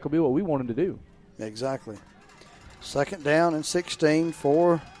 not exactly be what we want them to do. Exactly. Second down and 16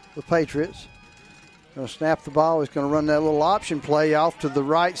 for the Patriots. Going to snap the ball. He's going to run that little option play off to the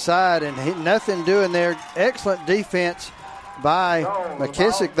right side, and nothing doing there. Excellent defense by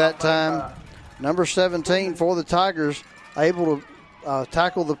McKissick that time. Number 17 for the Tigers, able to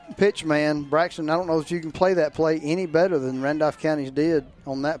tackle the pitch man. Braxton, I don't know if you can play that play any better than Randolph County's did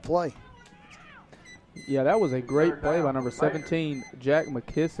on that play. Yeah, that was a great play by number 17, Jack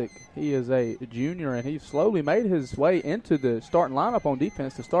McKissick. He is a junior, and he slowly made his way into the starting lineup on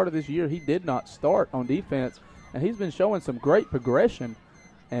defense. The start of this year, he did not start on defense, and he's been showing some great progression,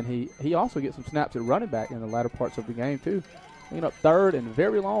 and he also gets some snaps at running back in the latter parts of the game, too. Up third and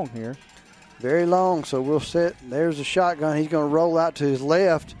very long here. Very long, so we'll set. There's a shotgun. He's going to roll out to his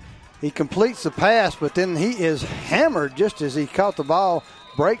left. He completes the pass, but then he is hammered just as he caught the ball.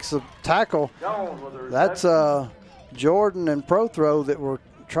 Breaks the tackle. That's Jordan and Prothrow that were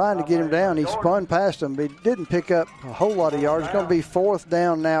trying to get him down. He spun past him, but he didn't pick up a whole lot of yards. It's going to be fourth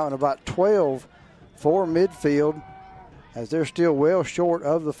down now and about 12 for Midfield. As they're still well short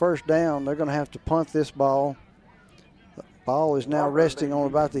of the first down, they're going to have to punt this ball. The ball is now resting on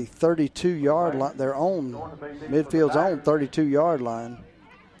about the 32-yard line, their own, Midfield's own 32-yard line.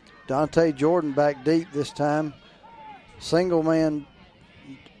 Dante Jordan back deep this time. Single man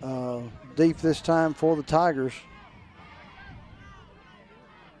deep this time for the Tigers.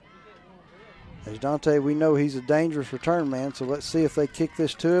 As Dante, we know he's a dangerous return man, so let's see if they kick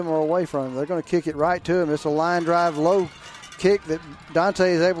this to him or away from him. They're going to kick it right to him. It's a line drive low kick that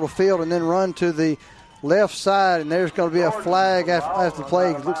Dante is able to field and then run to the left side, and there's going to be a flag after the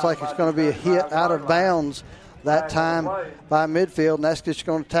play. It looks like it's going to be a hit out of bounds that time by midfield, and that's just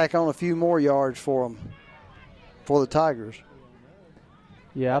going to tack on a few more yards for them, for the Tigers.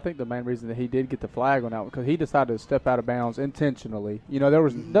 Yeah, I think the main reason that he did get the flag on that one because he decided to step out of bounds intentionally. You know, there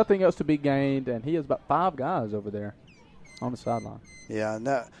was nothing else to be gained, and he has about 5 guys over there on the sideline. Yeah, and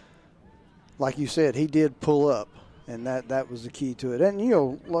that, like you said, he did pull up, and that was the key to it. And, you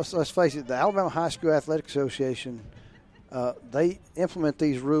know, let's face it, the Alabama High School Athletic Association, they implement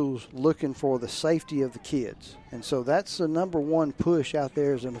these rules looking for the safety of the kids. And so that's the number one push out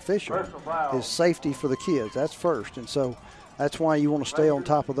there as an official is safety for the kids. That's first. And so that's why you want to stay on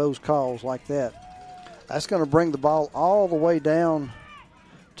top of those calls like that. That's going to bring the ball all the way down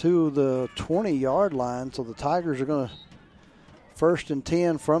to the 20-yard line. So the Tigers are going to 1st and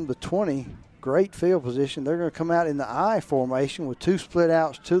 10 from the 20. Great field position. They're going to come out in the I formation with 2 split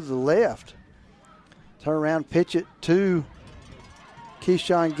outs to the left. Turn around, pitch it to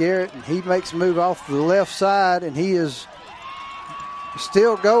Keyshawn Garrett, and he makes a move off the left side, and he is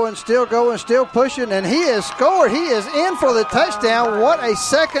still going, still pushing, and he has scored. He is in for the touchdown. What a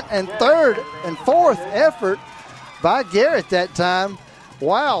second and third and fourth effort by Garrett that time.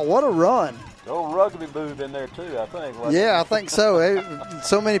 Wow, what a run. The old rugby move in there, too, I think. Yeah, I think so.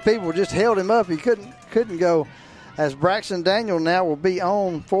 So many people just held him up. He couldn't go. As Braxton Daniel now will be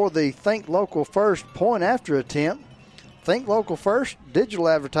on for the Think Local First point after attempt. Think Local First Digital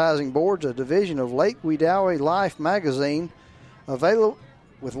Advertising Board's a division of Lake Wedowee Life magazine, available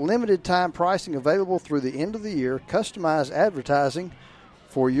with limited time pricing available through the end of the year. Customized advertising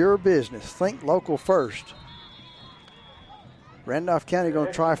for your business. Think Local First. Randolph County going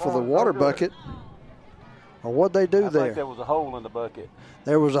to try for the water bucket. Or what'd they do there? I think there was a hole in the bucket.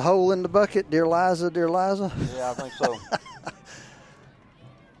 There was a hole in the bucket, dear Liza, dear Liza. Yeah, I think so.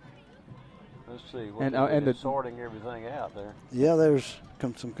 Let's see. And sorting everything out there. Yeah, there's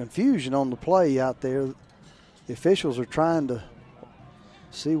some confusion on the play out there. The officials are trying to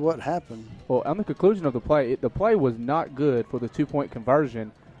see what happened. Well, on the conclusion of the play was not good for the 2-point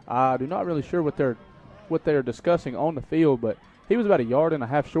conversion. I'm not really sure what they're discussing on the field, but he was about 1.5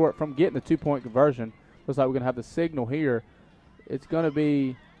 yards short from getting the 2-point conversion. Looks like we're going to have the signal here. It's going to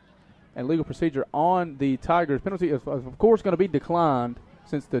be a legal procedure on the Tigers. Penalty is, of course, going to be declined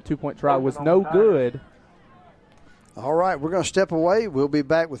since the 2-point try was no good. All right, we're going to step away. We'll be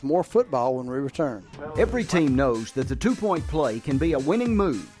back with more football when we return. Every team knows that the 2-point play can be a winning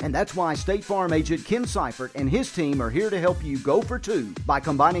move, and that's why State Farm agent Ken Seifert and his team are here to help you go for 2 by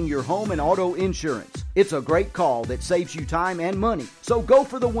combining your home and auto insurance. It's a great call that saves you time and money, so go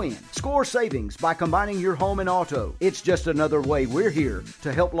for the win. Score savings by combining your home and auto. It's just another way we're here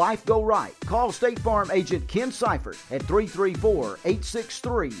to help life go right. Call State Farm agent Ken Seifert at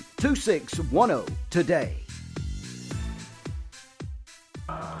 334-863-2610 today.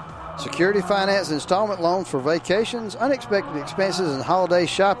 Security Finance installment loans for vacations, unexpected expenses, and holiday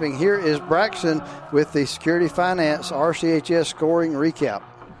shopping. Here is Braxton with the Security Finance RCHS scoring recap.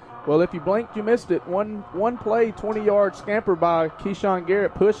 Well, if you blinked, you missed it. One play, 20-yard scamper by Keyshawn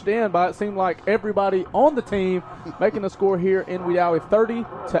Garrett, pushed in by it seemed like everybody on the team, making the score here in Wedowee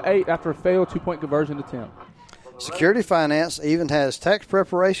 30-8 after a failed 2-point conversion attempt. Security Finance even has tax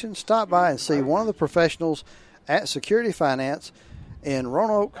preparation. Stop by and see one of the professionals at Security Finance in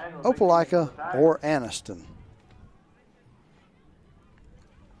Roanoke, Opelika, or Anniston.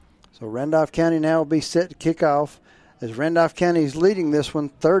 So Randolph County now will be set to kick off as Randolph County is leading this one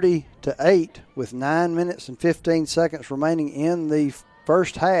 30-8 with 9 minutes and 15 seconds remaining in the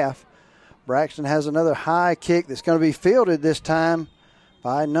first half. Braxton has another high kick that's going to be fielded this time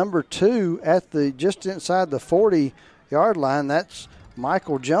by number 2 at the just inside the 40-yard line. That's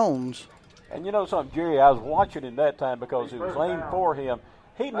Michael Jones. And you know something, Jerry, I was watching him that time because it was aimed for him.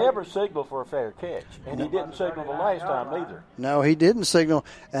 He never signaled for a fair catch, and he didn't signal the last time either. No, he didn't signal.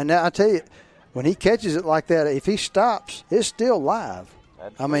 And now I tell you, when he catches it like that, if he stops, it's still live.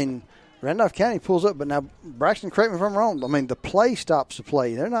 I mean, Randolph County pulls up, but now, Braxton, correct me if I'm wrong, I mean, the play stops the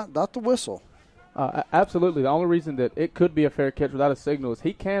play. They're not the whistle. Absolutely. The only reason that it could be a fair catch without a signal is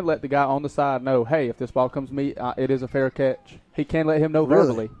he can let the guy on the side know, hey, if this ball comes to me, it is a fair catch. He can let him know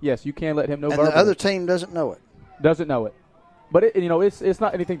verbally. Yes, you can let him know verbally. And the other team doesn't know it. Doesn't know it. But, it's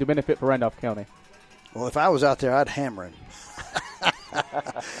not anything to benefit for Randolph County. Well, if I was out there, I'd hammer him.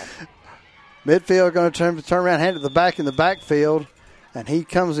 Midfield going to turn around, hand it to the back in the backfield, and he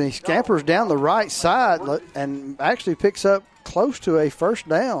comes and he scampers down the right side and actually picks up close to a first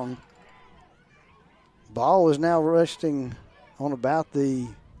down. Ball is now resting on about the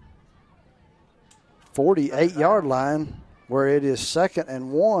 48-yard line where it is 2nd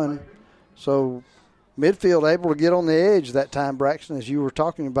and 1. So midfield able to get on the edge that time, Braxton, as you were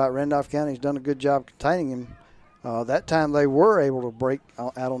talking about. Randolph County's done a good job containing him. That time they were able to break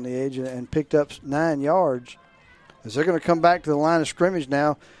out on the edge and picked up 9 yards. As they're going to come back to the line of scrimmage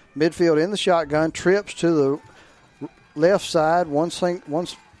now, midfield in the shotgun, trips to the left side, one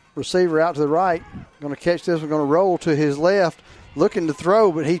receiver out to the right, going to catch this one, going to roll to his left, looking to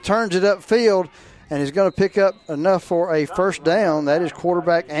throw, but he turns it upfield and is going to pick up enough for a first down. That is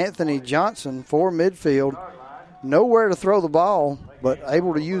quarterback Anthony Johnson for midfield. Nowhere to throw the ball, but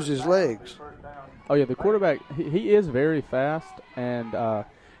able to use his legs. Oh, yeah, the quarterback, he is very fast, and,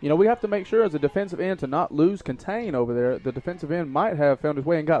 we have to make sure as a defensive end to not lose contain over there. The defensive end might have found his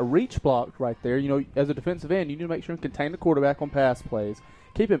way and got reach blocked right there. As a defensive end, you need to make sure and contain the quarterback on pass plays.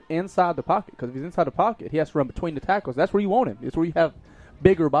 Keep him inside the pocket, because if he's inside the pocket, he has to run between the tackles. That's where you want him. It's where you have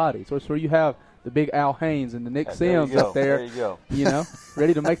bigger bodies. That's where you have the big Al Haynes and the Nick Sims up there,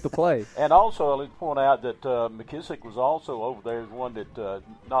 ready to make the play. And also, I'll point out that McKissick was also over there as one that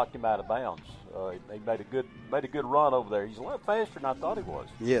knocked him out of bounds. He made a good run over there. He's a lot faster than I thought he was.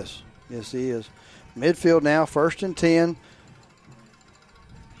 Yes, he is. Midfield now, 1st and 10.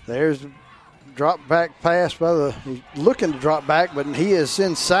 There's a drop back pass he's looking to drop back, but he is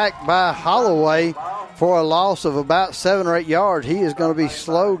then sacked by Holloway for a loss of about 7 or 8 yards. He is going to be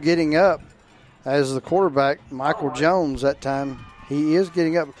slow getting up. As the quarterback, Michael Jones, that time, he is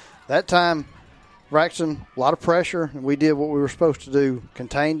getting up. That time, Braxton, a lot of pressure, and we did what we were supposed to do,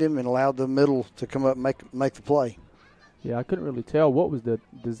 contained him and allowed the middle to come up and make the play. Yeah, I couldn't really tell what was the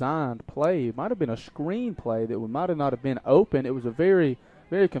designed play. It might have been a screen play that might have not have been open. It was a very,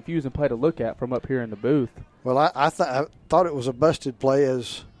 very confusing play to look at from up here in the booth. Well, I thought it was a busted play,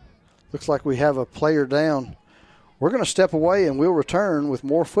 as looks like we have a player down. We're going to step away, and we'll return with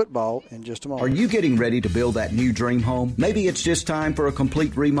more football in just a moment. Are you getting ready to build that new dream home? Maybe it's just time for a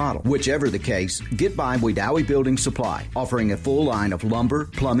complete remodel. Whichever the case, get by Wedowie Building Supply, offering a full line of lumber,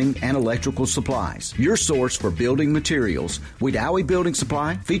 plumbing, and electrical supplies. Your source for building materials. Wedowie Building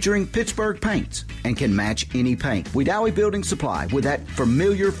Supply, featuring Pittsburgh paints, and can match any paint. Wedowie Building Supply, with that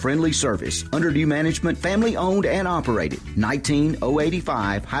familiar, friendly service. Under new management, family-owned and operated.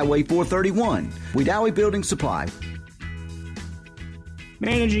 19085 Highway 431. Wedowie Building Supply.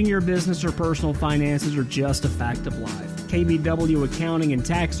 Managing your business or personal finances are just a fact of life. KBW Accounting and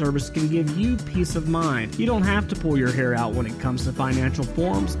Tax Service can give you peace of mind. You don't have to pull your hair out when it comes to financial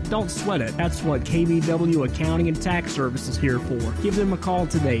forms. Don't sweat it. That's what KBW Accounting and Tax Service is here for. Give them a call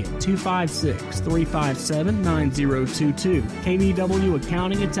today at 256-357-9022. KBW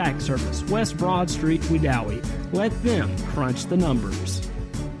Accounting and Tax Service, West Broad Street, Wedowie. Let them crunch the numbers.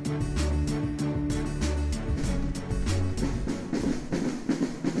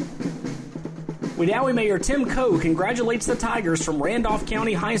 Wedowie Mayor Tim Coe congratulates the Tigers from Randolph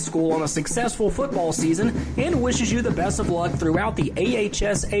County High School on a successful football season and wishes you the best of luck throughout the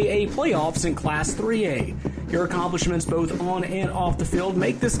AHSAA playoffs in Class 3A. Your accomplishments both on and off the field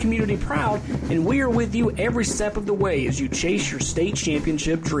make this community proud, and we are with you every step of the way as you chase your state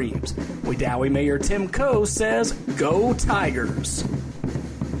championship dreams. Wedowie Mayor Tim Coe says, "Go Tigers!"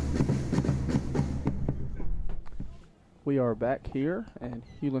 We are back here at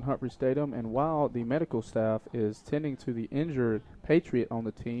Hewlin-Humphrey Stadium, and while the medical staff is tending to the injured Patriot on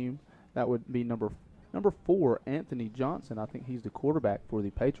the team, that would be number 4, Anthony Johnson. I think he's the quarterback for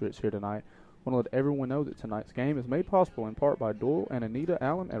the Patriots here tonight. I want to let everyone know that tonight's game is made possible in part by Doyle and Anita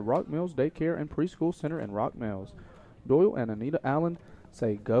Allen at Rock Mills Daycare and Preschool Center in Rock Mills. Doyle and Anita Allen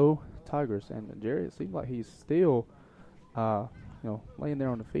say, "Go Tigers." And Jerry, it seems like he's still, laying there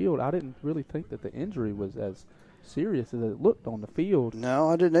on the field. I didn't really think that the injury was as serious as it looked on the field. No,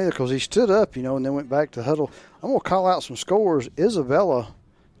 I didn't either, because he stood up, and then went back to huddle. I'm going to call out some scores. Isabella,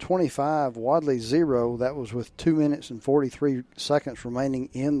 25, Wadley 0. That was with 2 minutes and 43 seconds remaining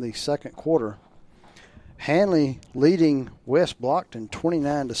in the second quarter. Hanley leading West Blockton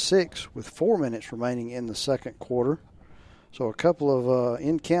 29-6 with 4 minutes remaining in the second quarter. So a couple of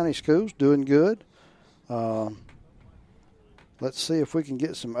in-county schools doing good. Let's see if we can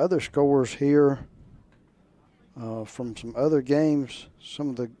get some other scores here. From some other games, some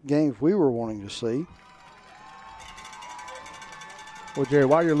of the games we were wanting to see. Well, Jerry,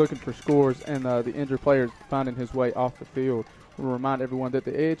 while you're looking for scores and the injured players finding his way off the field, we'll remind everyone that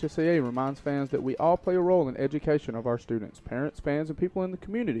the AHSAA reminds fans that we all play a role in education of our students. Parents, fans, and people in the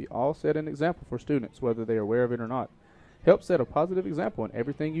community all set an example for students, whether they are aware of it or not. Help set a positive example in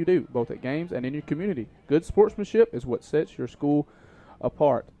everything you do, both at games and in your community. Good sportsmanship is what sets your school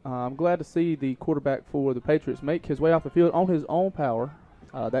apart. I'm glad to see the quarterback for the Patriots make his way off the field on his own power.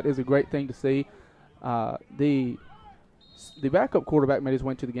 That is a great thing to see. The backup quarterback made his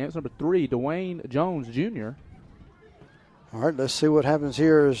way to the game. It's number 3, Dwayne Jones Jr. All right, let's see what happens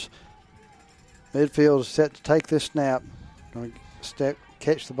here as midfield is set to take this snap. Going to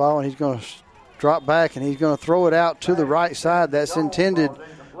catch the ball, and he's going to drop back, and he's going to throw it out to the right side. That's intended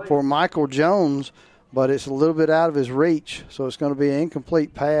for Michael Jones, but it's a little bit out of his reach, so it's going to be an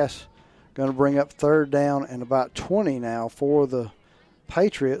incomplete pass. Going to bring up 3rd down and about 20 now for the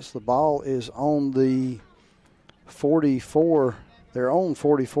Patriots. The ball is on the 44, their own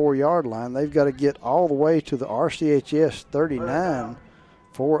 44-yard line. They've got to get all the way to the RCHS 39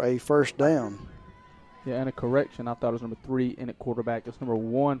 for a first down. Yeah, and a correction. I thought it was number 3 in at quarterback. It's number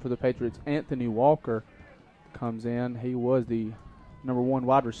 1 for the Patriots. Anthony Walker comes in. He was the number 1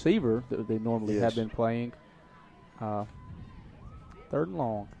 wide receiver that they normally have been playing. 3rd and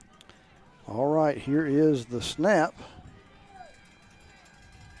long. All right, here is the snap.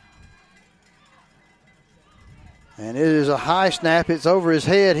 And it is a high snap. It's over his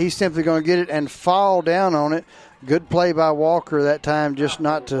head. He's simply going to get it and fall down on it. Good play by Walker that time, just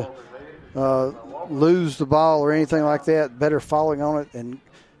not to lose the ball or anything like that. Better falling on it and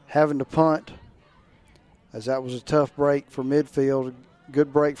having to punt, as that was a tough break for midfield.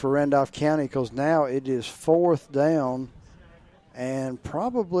 Good break for Randolph County, because now it is 4th down and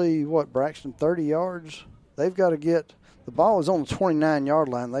probably, Braxton, 30 yards? They've got to get – the ball is on the 29-yard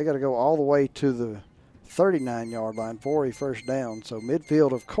line. They got to go all the way to the 39-yard line for a first down. So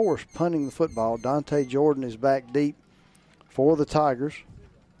midfield, of course, punting the football. Dante Jordan is back deep for the Tigers.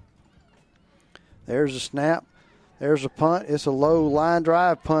 There's a snap. There's a punt. It's a low line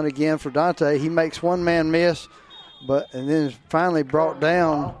drive punt again for Dante. He makes one man miss, and then is finally brought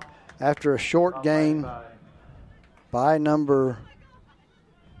down after a short gain by number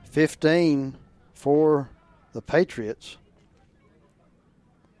 15 for the Patriots.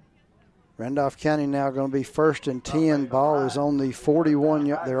 Randolph County now going to be 1st and 10. Ball is on the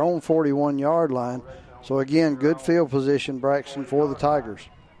their own 41-yard line. So again, good field position, Braxton, for the Tigers.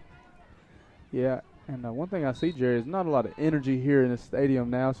 Yeah, and one thing I see, Jerry, is not a lot of energy here in the stadium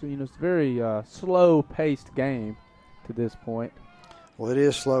now. So, it's a very slow-paced game to this point. Well, it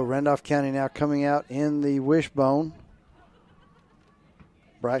is slow. Randolph County now coming out in the wishbone.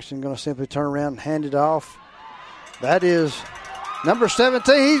 Braxton going to simply turn around and hand it off. That is number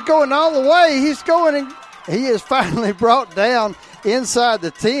 17. He's going all the way. He's going, and he is finally brought down inside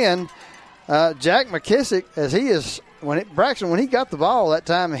the 10. Jack McKissick, as he is, Braxton, when he got the ball that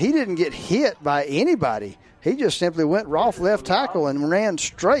time, he didn't get hit by anybody. He just simply went off left tackle and ran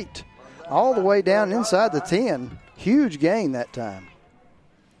straight all the way down inside the 10. Huge gain that time.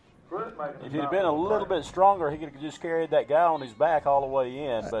 If he'd been a little bit stronger, he could have just carried that guy on his back all the way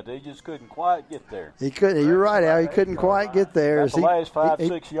in, but he just couldn't quite get there. He couldn't. You're right, Al. He couldn't quite get there. The last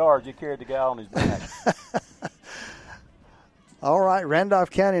 5-6 yards, he carried the guy on his back. All right,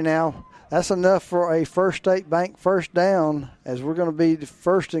 Randolph County now. That's enough for a First State Bank first down, as we're going to be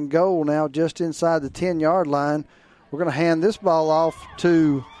 1st and goal now just inside the 10-yard line. We're going to hand this ball off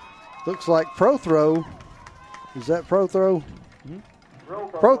to, looks like Prothrow. Is that Prothrow? Mm-hmm.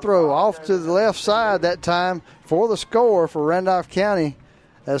 Prothrow off to the left side that time for the score for Randolph County,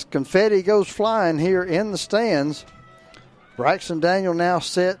 as confetti goes flying here in the stands. Braxton Daniel now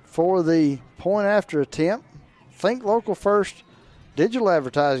set for the point after attempt. Think Local First Digital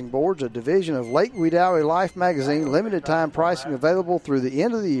Advertising Boards, a division of Lake Wedowee Life magazine. Limited time pricing available through the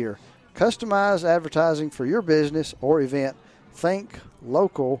end of the year. Customized advertising for your business or event. Think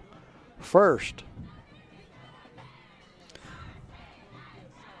Local First.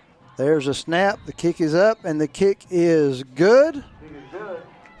 There's a snap. The kick is up, and the kick is good.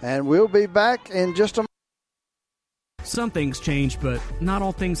 And we'll be back in just a moment. Some things change, but not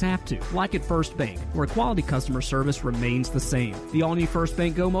all things have to. Like at First Bank, where quality customer service remains the same. The all-new First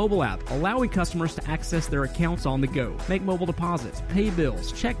Bank Go mobile app, allowing customers to access their accounts on the go, make mobile deposits, pay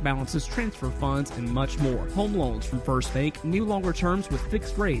bills, check balances, transfer funds, and much more. Home loans from First Bank, new longer terms with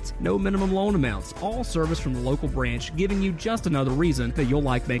fixed rates, no minimum loan amounts, all service from the local branch, giving you just another reason that you'll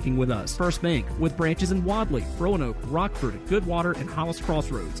like banking with us. First Bank, with branches in Wadley, Roanoke, Rockford, Goodwater, and Hollis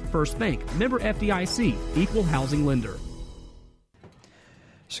Crossroads. First Bank, member FDIC, equal housing lender.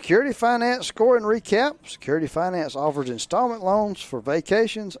 Security Finance score and recap. Security Finance offers installment loans for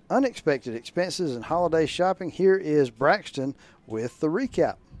vacations, unexpected expenses, and holiday shopping. Here is Braxton with the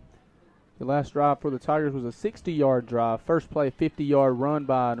recap. The last drive for the Tigers was a 60-yard drive. First play, 50-yard run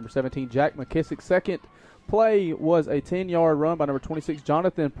by number 17, Jack McKissick. Second play was a 10-yard run by number 26,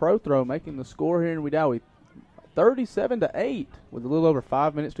 Jonathan Prothrow, making the score here in Wedowee. 37-8 with a little over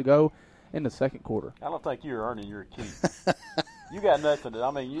 5 minutes to go in the second quarter. I don't think you're earning your keep. You got nothing.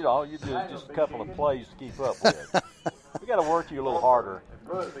 I mean, you do just a couple of plays to keep up with. We got to work you a little harder.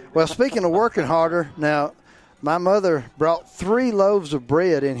 Well, speaking of working harder, now my mother brought 3 loaves of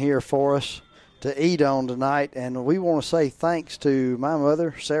bread in here for us to eat on tonight, and we want to say thanks to my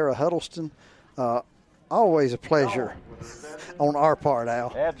mother, Sarah Huddleston. Always a pleasure on our part,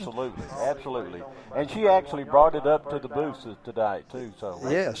 Al. Absolutely, absolutely. And she actually brought it up to the booth tonight, too. So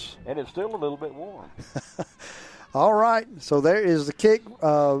yes. And it's still a little bit warm. All right, so there is the kick.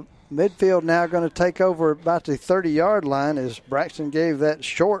 Midfield now going to take over about the 30-yard line as Braxton gave that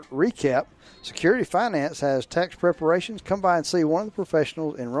short recap. Security Finance has tax preparations. Come by and see one of the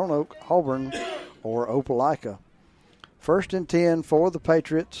professionals in Roanoke, Auburn, or Opelika. 1st and 10 for the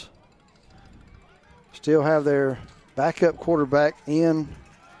Patriots. Still have their backup quarterback in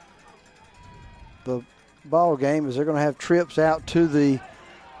the ball game as they're going to have trips out to the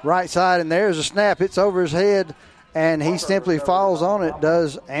right side. And there's a snap. It's over his head, and he simply falls on it,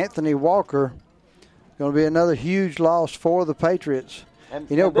 does Anthony Walker. Going to be another huge loss for the Patriots. And,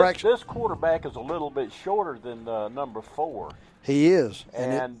 you know, this quarterback is a little bit shorter than number 4. He is.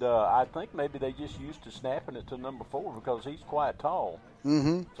 And I think maybe they just used to snapping it to number 4 because he's quite tall.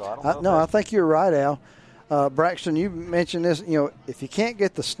 Mm-hmm. So I don't know. No, I think you're right, Al. Braxton, you mentioned this. You know, if you can't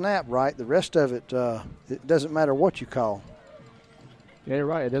get the snap right, the rest of it doesn't matter what you call. Yeah, you're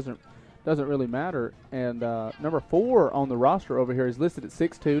right. It doesn't really matter. And number 4 on the roster over here is listed at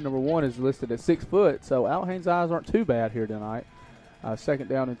 6'2". Number 1 is listed at 6 foot. So Al Haynes' eyes aren't too bad here tonight. 2nd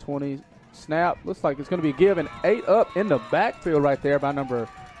down and 20. Snap. Looks like it's going to be given 8 up in the backfield right there by number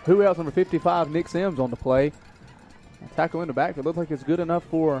 55, Nick Sims on the play. Tackle in the backfield. Looks like it's good enough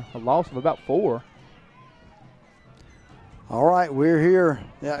for a loss of about 4. All right, we're here.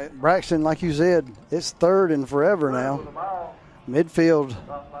 Yeah, Braxton, like you said, it's 3rd and forever now. Midfield,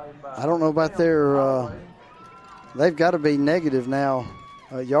 I don't know about their they've got to be negative now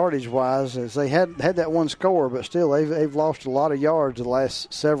yardage-wise, as they had that one score, but still they've lost a lot of yards the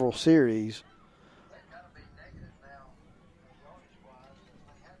last several series.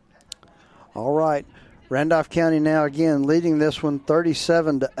 All right, Randolph County now again leading this one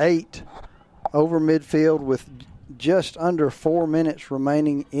 37-8 over midfield with just under 4 minutes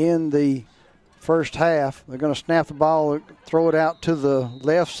remaining in the first half. They're going to snap the ball, throw it out to the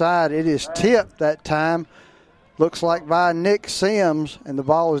left side. It is tipped that time. Looks like by Nick Sims, and the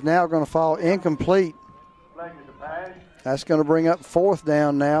ball is now going to fall incomplete. That's going to bring up 4th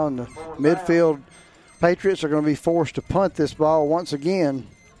down now, and the midfield Patriots are going to be forced to punt this ball once again.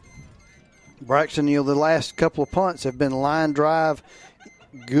 Braxton, the last couple of punts have been line drive,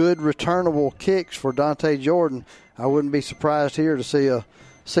 good returnable kicks for Dante Jordan. I wouldn't be surprised here to see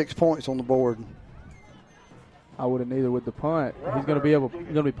 6 points on the board. I wouldn't either with the punt. He's going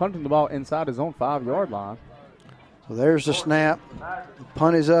to be punting the ball inside his own 5-yard line. So there's the snap. The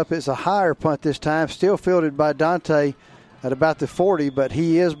punt is up. It's a higher punt this time. Still fielded by Dante at about the 40, but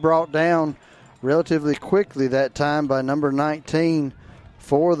he is brought down relatively quickly that time by number 19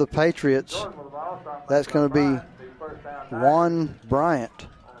 for the Patriots. That's going to be Juan Bryant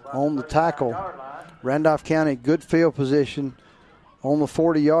on the tackle. Randolph County, good field position on the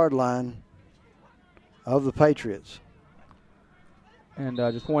 40-yard line of the Patriots. And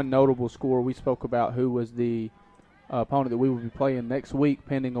just one notable score, we spoke about who was the opponent that we will be playing next week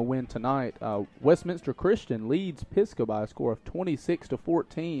pending a win tonight. Westminster Christian leads Pisgah by a score of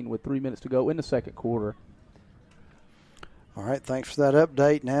 26-14 with 3 minutes to go in the second quarter. All right, thanks for that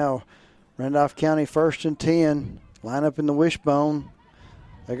update. Now, Randolph County 1st and 10, line up in the wishbone.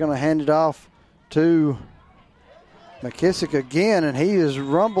 They're going to hand it off to McKissick again, and he just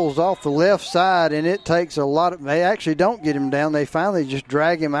rumbles off the left side, and it takes a lot of – they actually don't get him down. They finally just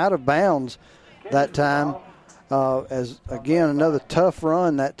drag him out of bounds that time. As, again, another tough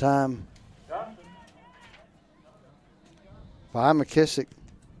run that time by McKissick.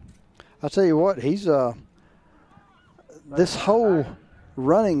 I'll tell you what, he's this whole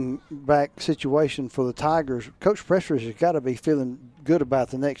running back situation for the Tigers, Coach Prestridge has got to be feeling good about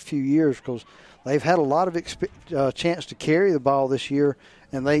the next few years because they've had a lot of chance to carry the ball this year,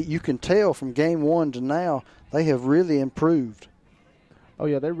 and you can tell from game 1 to now they have really improved. Oh,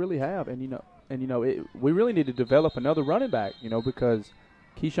 yeah, they really have. And, we really need to develop another running back, because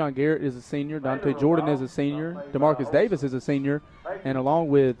Keyshawn Garrett is a senior, Dante Jordan is a senior, DeMarcus Davis is a senior, and along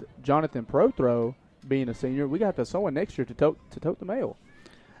with Jonathan Prothrow being a senior, we got to someone next year to tote the mail.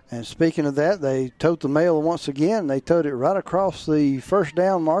 And speaking of that, they tote the mail once again. They towed it right across the first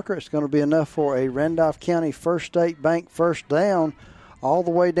down marker. It's going to be enough for a Randolph County First State Bank first down all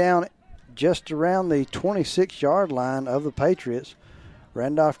the way down just around the 26-yard line of the Patriots.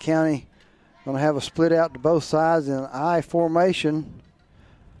 Randolph County going to have a split out to both sides in an I formation.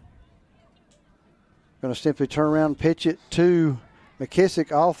 Going to simply turn around and pitch it to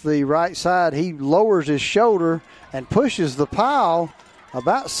McKissick off the right side. He lowers his shoulder and pushes the pile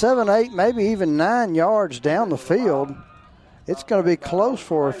about 7, 8, maybe even 9 yards down the field. It's going to be close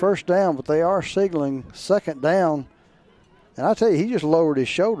for a first down, but they are signaling second down. And I tell you, he just lowered his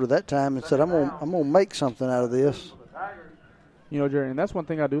shoulder that time and said, I'm gonna make something out of this. You know, Jerry, and that's one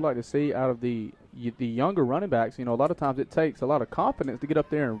thing I do like to see out of the younger running backs. You know, a lot of times it takes a lot of confidence to get up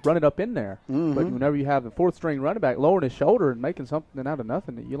there and run it up in there. Mm-hmm. But whenever you have a fourth-string running back lowering his shoulder and making something out of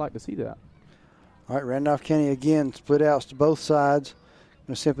nothing, you like to see that. All right, Randolph County again, split outs to both sides.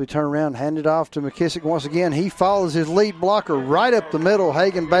 Going to simply turn around and hand it off to McKissick once again. He follows his lead blocker right up the middle.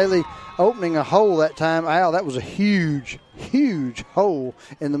 Hagan Bailey opening a hole that time. Al, that was a huge, huge hole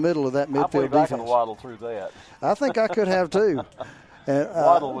in the middle of that midfield defense. I can waddle through that. I think I could have too.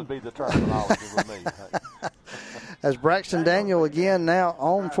 Waddle would be the terminology with me. As Braxton Daniel again now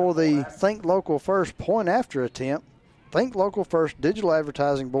on for the Think Local First point after attempt. Think Local First Digital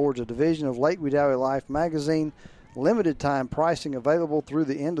Advertising Board's a division of Lake Wedowee Life magazine. Limited time pricing available through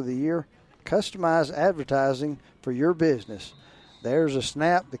the end of the year. Customized advertising for your business. There's a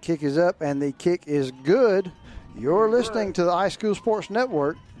snap. The kick is up, and the kick is good. You're listening to the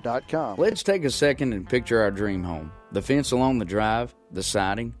iSchoolSportsNetwork.com. Let's take a second and picture our dream home. The fence along the drive, the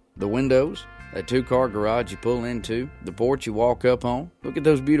siding, the windows, that 2-car garage you pull into, the porch you walk up on. Look at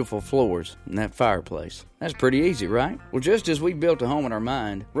those beautiful floors and that fireplace. That's pretty easy, right? Well, just as we built a home in our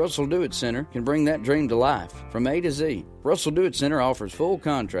mind, Russell Do-It Center can bring that dream to life from A to Z. Russell Do-It Center offers full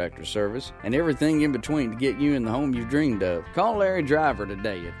contractor service and everything in between to get you in the home you've dreamed of. Call Larry Driver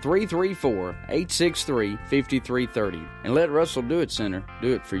today at 334-863-5330 and let Russell Do-It Center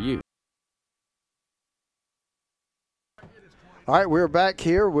do it for you. All right, we're back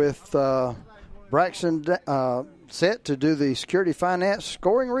here with Braxton set to do the security finance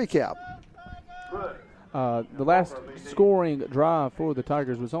scoring recap. The last scoring drive for the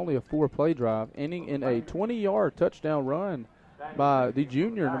Tigers was only a 4-play drive, ending in a 20-yard touchdown run by the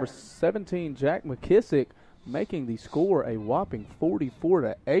junior, number 17, Jack McKissick, making the score a whopping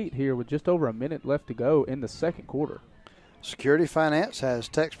 44-8 here with just over a minute left to go in the second quarter. Security Finance has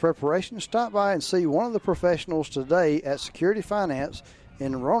text preparation. Stop by and see one of the professionals today at Security Finance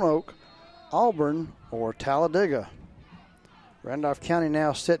in Roanoke, Auburn, or Talladega. Randolph County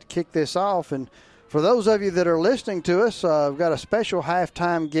now set to kick this off. And for those of you that are listening to us, we've got a special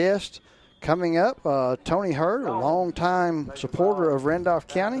halftime guest coming up, Tony Hurd, a longtime supporter of Randolph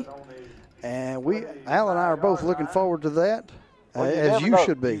County. And Al and I are both looking forward to that. Well, as you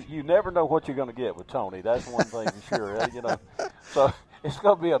should be. You never know what you're going to get with Tony. That's one thing for sure. So it's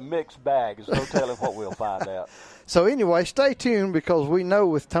going to be a mixed bag. There's no telling what we'll find out. So anyway, stay tuned because we know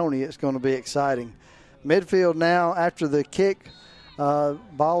with Tony it's going to be exciting. Midfield now after the kick,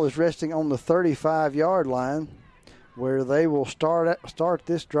 ball is resting on the 35-yard line, where they will start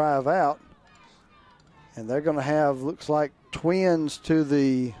this drive out, and they're going to have looks like twins to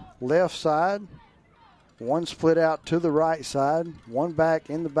the left side. One split out to the right side, one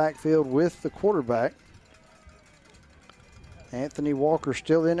back in the backfield with the quarterback. Anthony Walker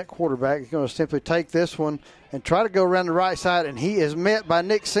still in at quarterback. He's going to simply take this one and try to go around the right side, and he is met by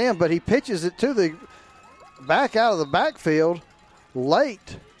Nick Sim, but he pitches it to the back out of the backfield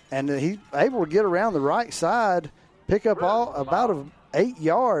late, and he's able to get around the right side, pick up about 8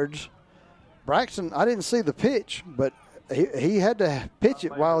 yards. Braxton, I didn't see the pitch, but he had to pitch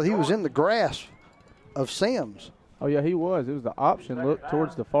it while he was in the grasp of Sims. Oh, yeah, he was. It was the option look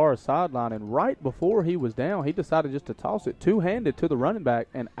towards the far sideline, and right before he was down, he decided just to toss it two-handed to the running back,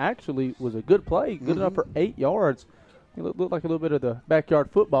 and actually was a good play, good enough for 8 yards. It looked like a little bit of the backyard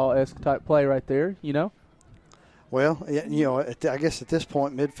football-esque type play right there, you know. Well, I guess at this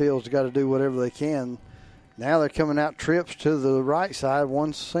point, midfield's got to do whatever they can. Now they're coming out trips to the right side,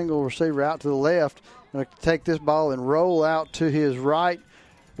 one single receiver out to the left. Going to take this ball and roll out to his right,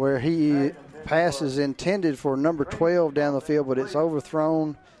 where he pass is intended for number 12 down the field, but it's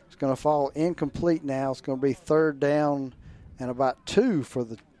overthrown. It's going to fall incomplete now. It's going to be third down and about 2 for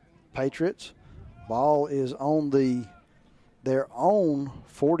the Patriots. Ball is on their own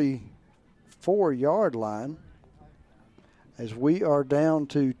 44-yard line as we are down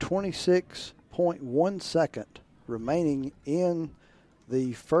to 26.1 second remaining in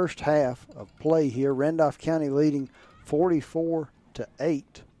the first half of play here. Randolph County leading 44-8.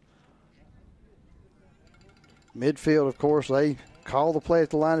 Midfield, of course, they call the play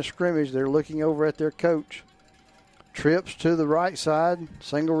at the line of scrimmage. They're looking over at their coach. trips to the right side,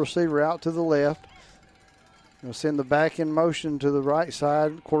 single receiver out to the left. Going to send the back in motion to the right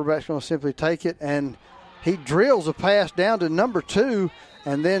side. Quarterback's going to simply take it, and he drills a pass down to number 2,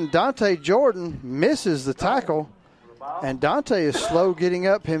 and then Dante Jordan misses the tackle, and Dante is slow getting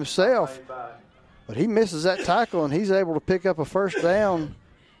up himself, but he misses that tackle, and he's able to pick up a first down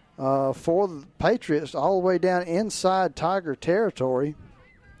for the Patriots all the way down inside Tiger territory.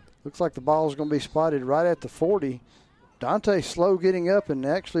 Looks like the ball is going to be spotted right at the 40. Dante slow getting up and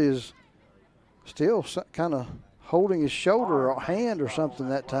actually is still kind of holding his shoulder or hand or something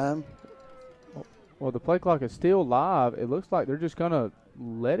that time. Well, the play clock is still live. It looks like they're just going to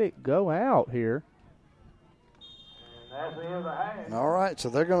let it go out here. All right, so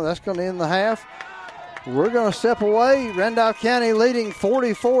that's going to end the half. We're going to step away. Randolph County leading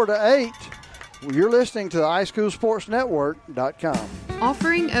 44-8. You're listening to the iSchoolSportsNetwork.com.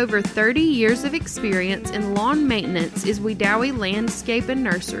 Offering over 30 years of experience in lawn maintenance is Wedowee Landscape and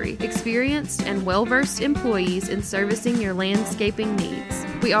Nursery. Experienced and well-versed employees in servicing your landscaping needs.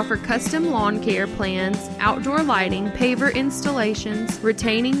 We offer custom lawn care plans, outdoor lighting, paver installations,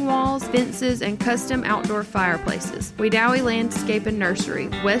 retaining walls, fences, and custom outdoor fireplaces. Wedowee Landscape and Nursery,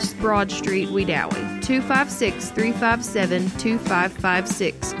 West Broad Street, Wedowee.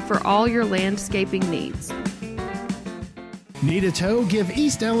 256-357-2556 for all your landscaping needs. Need a tow? Give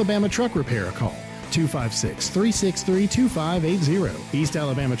East Alabama Truck Repair a call. 256-363-2580. East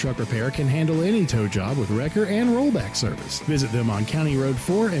Alabama Truck Repair can handle any tow job with wrecker and rollback service. Visit them on County Road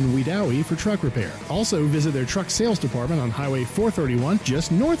 4 in Wedowee for truck repair. Also visit their truck sales department on Highway 431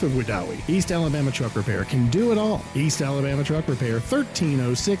 just north of Wedowee. East Alabama Truck Repair can do it all. East Alabama Truck Repair,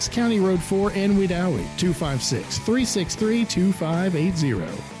 1306 County Road 4 in Wedowee. 256-363-2580.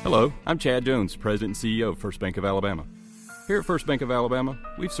 Hello, I'm Chad Jones, President and CEO of First Bank of Alabama. Here at First Bank of Alabama,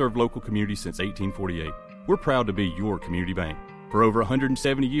 we've served local communities since 1848. We're proud to be your community bank. For over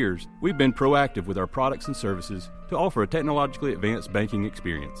 170 years, we've been proactive with our products and services to offer a technologically advanced banking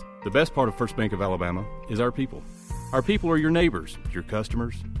experience. The best part of First Bank of Alabama is our people. Our people are your neighbors, your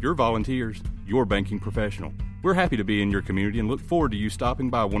customers, your volunteers, your banking professional. We're happy to be in your community and look forward to you stopping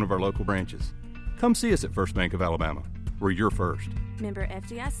by one of our local branches. Come see us at First Bank of Alabama. We're your first. Member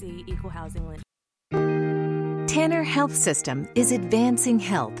FDIC, Equal Housing Lender. Tanner Health System is advancing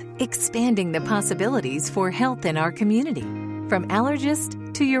health, expanding the possibilities for health in our community. From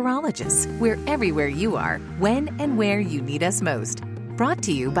allergists to urologists, we're everywhere you are, when and where you need us most. Brought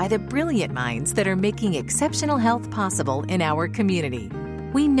to you by the brilliant minds that are making exceptional health possible in our community.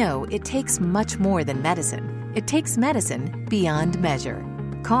 We know it takes much more than medicine. It takes medicine beyond measure.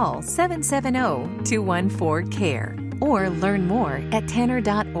 Call 770-214-CARE or learn more at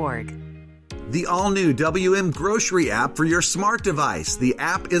tanner.org. The all-new WM Grocery app for your smart device. The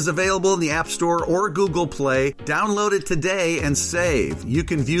app is available in the App Store or Google Play. Download it today and save. You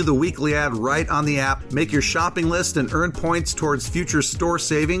can view the weekly ad right on the app, make your shopping list, and earn points towards future store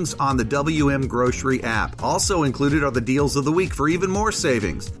savings on the WM Grocery app. Also included are the deals of the week for even more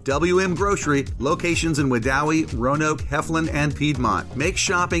savings. WM Grocery, locations in Wedowee, Roanoke, Heflin, and Piedmont. Make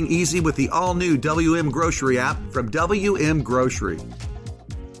shopping easy with the all-new WM Grocery app from WM Grocery.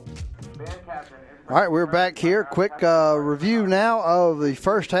 All right, we're back here. Quick review now of the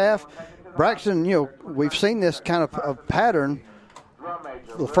first half. Braxton, we've seen this kind of pattern.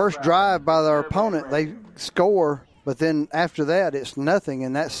 The first drive by their opponent, they score, but then after that, it's nothing,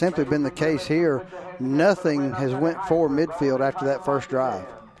 and that's simply been the case here. Nothing has went for midfield after that first drive.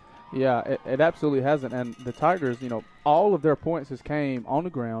 Yeah, it absolutely hasn't. And the Tigers, all of their points has came on the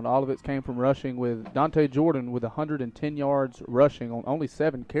ground. All of it came from rushing, with Dante Jordan with 110 yards rushing on only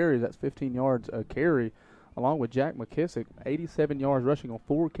 7 carries. That's 15 yards a carry, along with Jack McKissick, 87 yards rushing on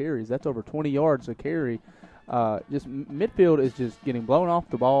 4 carries. That's over 20 yards a carry. Just midfield is just getting blown off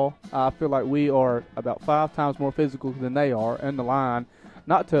the ball. I feel like we are about 5 times more physical than they are in the line.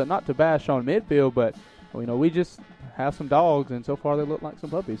 Not to bash on midfield, but we just have some dogs, and so far they look like some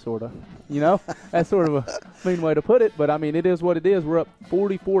puppies, sort of. That's sort of a mean way to put it, but it is what it is. We're up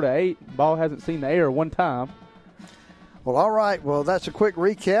 44-8. Ball hasn't seen the air one time. Well, all right. Well, that's a quick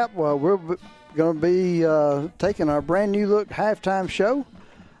recap. Well, we're going to be taking our brand new look halftime show.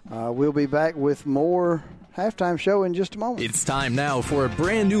 We'll be back with more halftime show in just a moment. It's time now for a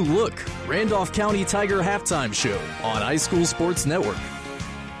brand new look Randolph County Tiger halftime show on iSchool Sports Network.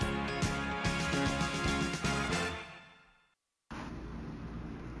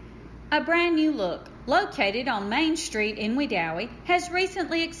 A brand new look, located on Main Street in Wedowee, has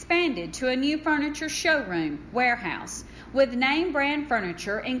recently expanded to a new furniture showroom warehouse with name brand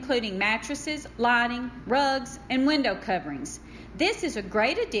furniture including mattresses, lighting, rugs, and window coverings. This is a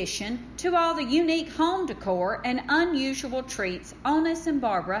great addition to all the unique home decor and unusual treats Onis and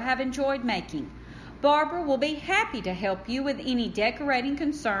Barbara have enjoyed making. Barbara will be happy to help you with any decorating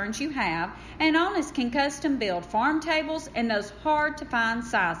concerns you have, and Onis can custom build farm tables in those hard-to-find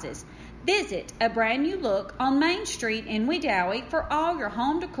sizes. Visit A Brand New Look on Main Street in Wedowee for all your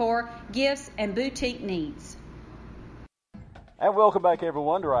home decor, gifts, and boutique needs. And welcome back,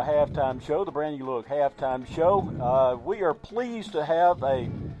 everyone, to our halftime show, the Brand New Look halftime show. We are pleased to have a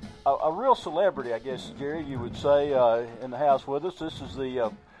real celebrity, I guess, Jerry, you would say, in the house with us. This is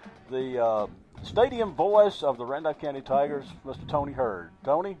the stadium voice of the Randolph County Tigers, Mr. Tony Hurd.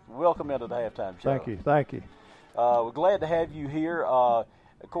 Tony, welcome into the halftime show. Thank you. We're glad to have you here. Of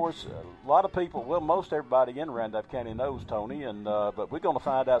course, a lot of people, well, most everybody in Randolph County knows Tony, and but we're going to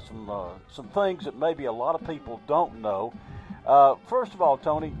find out some things that maybe a lot of people don't know. First of all,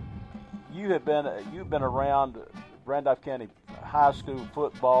 Tony, you've been around Randolph County high school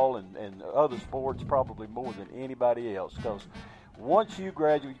football and other sports probably more than anybody else, because once you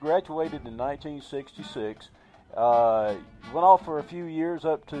graduated in 1966. Went off for a few years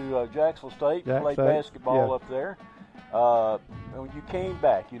up to Jacksonville State, played basketball up there. And when you came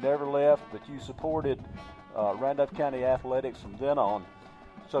back, you never left, but you supported Randolph County athletics from then on.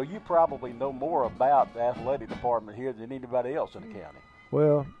 So you probably know more about the athletic department here than anybody else in the county.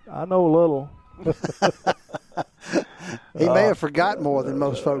 Well, I know a little. He may have forgotten more than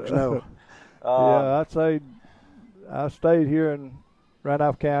most folks know. Yeah, I'd say I stayed here in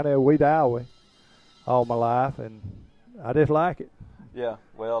Randolph County, Wedowee, all my life, and I just like it. Yeah,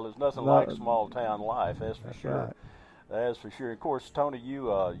 well, there's nothing like small town life, that's for sure. Right. That's for sure. Of course, Tony,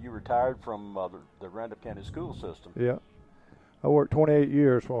 you retired from the Randolph County school system. Yeah, I worked 28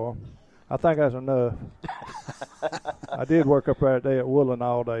 years for them. I think that's enough. I did work up there at Woodland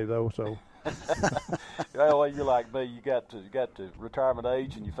all day though, so. Well, you're like me. You got to retirement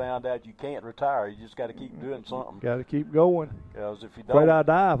age, and you found out you can't retire. You just got to keep doing something. Got to keep going. Because if you don't, afraid I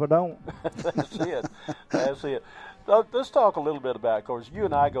die if I don't. That's it. That's it. So let's talk a little bit about, of course, you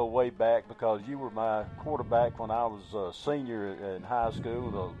and I go way back because you were my quarterback when I was a senior in high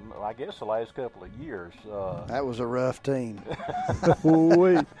school, I guess the last couple of years. That was a rough team. I think we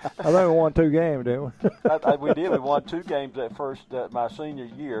won 2 games, didn't we? We did. We won 2 games my senior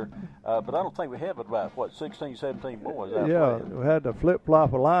year, but I don't think we had about, 16, 17 boys out Yeah, playing. We had to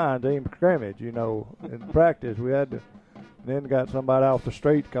flip-flop a line team scrimmage, in practice. We had to then got somebody off the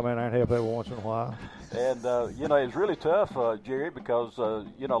street to come in there and help every once in a while. And, it's really tough, Jerry, because, a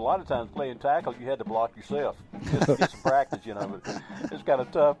lot of times playing tackle, you had to block yourself just to get some practice, but it's kind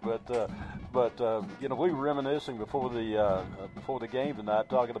of tough. But we were reminiscing before the game tonight,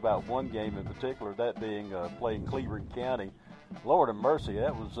 talking about one game in particular, that being playing Cleveland County. Lord have mercy,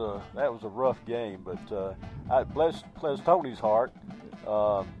 that was a rough game. But I bless Tony's heart.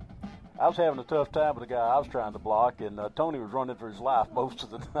 I was having a tough time with the guy I was trying to block, and Tony was running for his life most of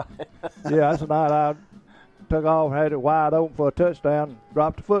the night. Yeah, that's the night I took off, had it wide open for a touchdown, and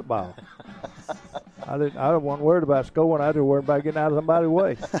dropped the football. I wasn't worried about scoring. I just worried about getting out of somebody's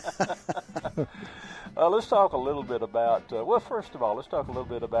way. Let's talk a little bit about. First of all, let's talk a little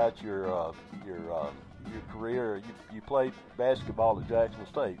bit about your career. You played basketball at Jacksonville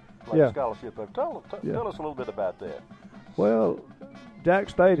State. Played scholarship. Tell us a little bit about that. Well, Jack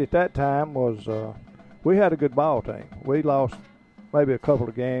State at that time was, we had a good ball team. We lost maybe a couple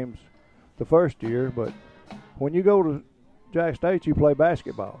of games the first year, but when you go to Jack State, you play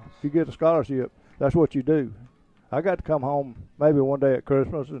basketball. If you get a scholarship, that's what you do. I got to come home maybe one day at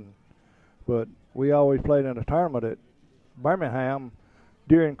Christmas, but we always played in a tournament at Birmingham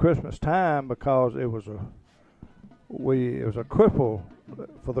during Christmas time because it was a cripple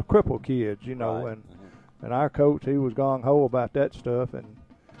for the crippled kids, Right. And our coach, he was gung-ho about that stuff,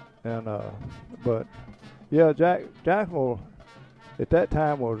 but yeah, Jacksonville at that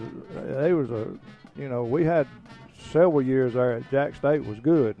time we had several years there at Jack State was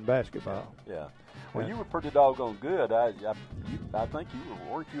good in basketball. Yeah. Well, you were pretty doggone good. I think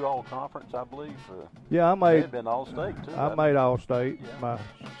weren't you all conference, I believe? Yeah, I made. You had been all state too. I made all state my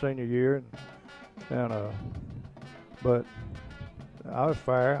senior year, but I was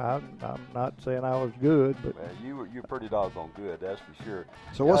fair. I'm not saying I was good, but you're pretty doggone good. That's for sure.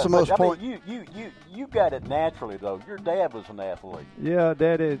 So what's the most point? You got it naturally though. Your dad was an athlete. Yeah,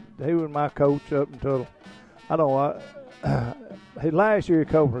 Daddy. He was my coach up until last year he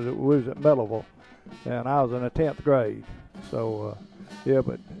coached was at Mellowville, and I was in the 10th grade. So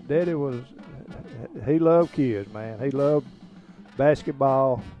but Daddy he loved kids, man. He loved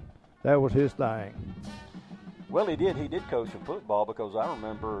basketball. That was his thing. Well, he did. He did coach in football because I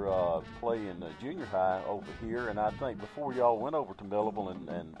remember playing junior high over here, and I think before y'all went over to Millville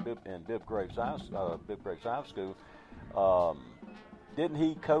and Bibb Graves High School, didn't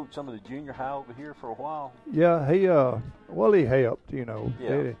he coach some of the junior high over here for a while? Yeah, he helped. You know,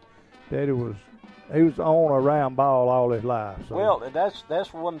 yeah. Daddy was on a round ball all his life. So. Well,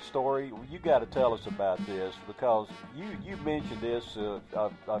 that's one story you got to tell us about this, because you mentioned this a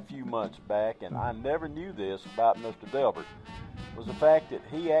few months back, and I never knew this about Mr. Delbert, was the fact that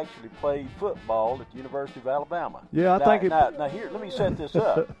he actually played football at the University of Alabama. Yeah, Now here, let me set this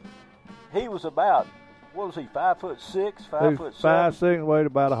up. He was about, what was he, 5'6", 5'7"? 5'6", weighed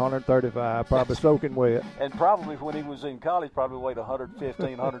about 135, probably soaking wet. And probably when he was in college, probably weighed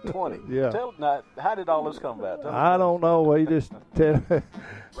 115, 120. Yeah. Now, how did all this come about? I don't know. He just he said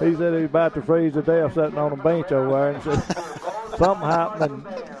he was about to freeze to death sitting on a bench over there, and said something happened,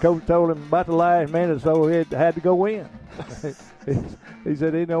 and Coach told him about the last minute or so he had to go in. He said he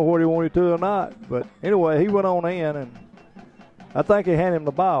didn't know what he wanted to or not. But anyway, he went on in, and I think he handed him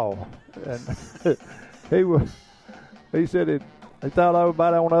the ball. And he said he thought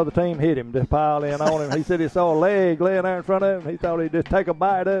everybody on the other team hit him, just pile in on him. He said he saw a leg laying there in front of him. He thought he'd just take a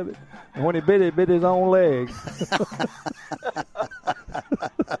bite of it. And when he bit his own leg.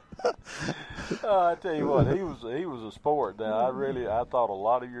 I tell you what, he was a sport. Now I thought a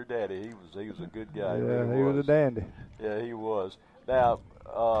lot of your daddy. He was a good guy. Yeah, he was a dandy. Yeah, he was. Now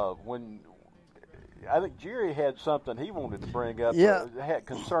when I think Jerry had something he wanted to bring up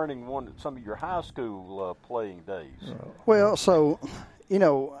concerning some of your high school playing days. Well, so,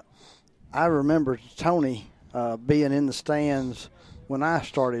 I remember Tony being in the stands when I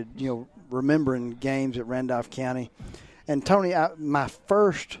started, remembering games at Randolph County. And Tony, my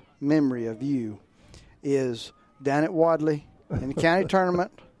first memory of you is down at Wadley in the county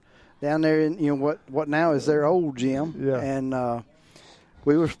tournament, down there in what now is their old gym. Yeah. And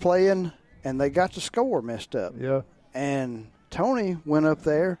we was playing, and they got the score messed up. Yeah. And Tony went up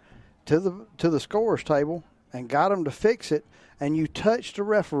there to the scorer's table and got them to fix it. And you touched the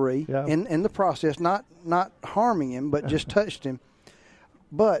referee in the process, not harming him, but just touched him.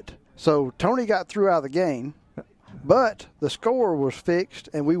 But so Tony got through out of the game, but the score was fixed,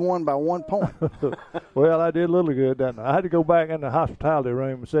 and we won by 1 point. Well, I did a little good, didn't I? I had to go back in the hospitality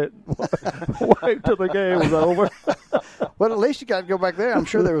room and sit wait till the game was over. Well, at least you got to go back there. I'm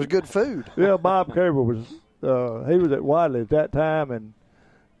sure there was good food. Yeah, Bob Caber was he was at Wadley at that time, and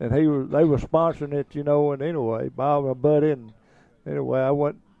they were sponsoring it, and anyway, Bob and Buddy, and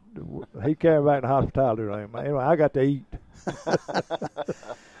anyway, he came back in the hospitality room. Anyway, I got to eat.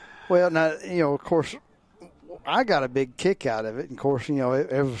 Well, now, of course, I got a big kick out of it. And, of course,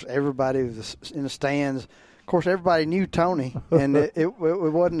 everybody was in the stands. Of course, everybody knew Tony, and it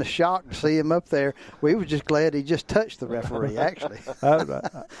wasn't a shock to see him up there. We were just glad he just touched the referee, actually.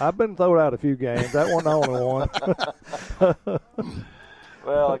 I've been thrown out a few games. That wasn't the only one.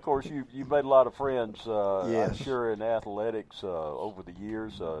 Well, of course, you've made a lot of friends, yes. I'm sure, in athletics over the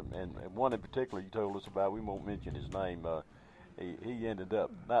years. And one in particular you told us about, we won't mention his name. He ended up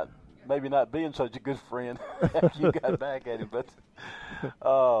maybe not being such a good friend after you got back at him, but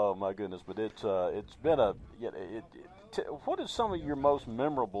oh my goodness! But it's been what is some of your most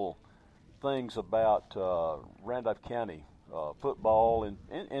memorable things about Randolph County football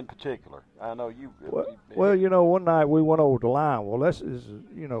in particular? I know you. Well, one night we went over to line. Well, this is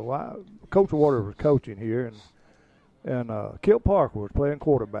Coach Waters was coaching here, and Kilt Parker was playing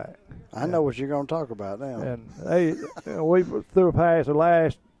quarterback. I know what you're going to talk about now. And we threw a pass the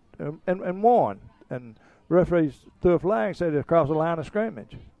last. And won. And the referee threw a flag and said it's across the line of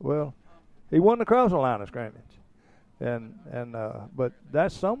scrimmage. Well, he wasn't across the line of scrimmage. But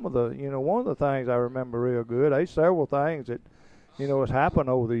that's some of the, one of the things I remember real good. There's several things that, has happened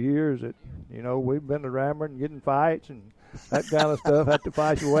over the years that, we've been around and getting fights and that kind of stuff. Had to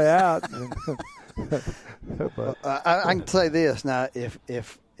fight your way out. But, I can say this now, if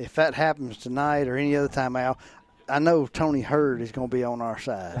that happens tonight or any other time, Al, I know Tony Hurd is going to be on our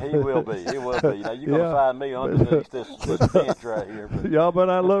side. He will be. He will be. Now, you're going to find me underneath this bench right here. But. Y'all better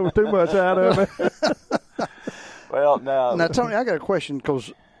not look too much out of me. Well, now, Tony, I got a question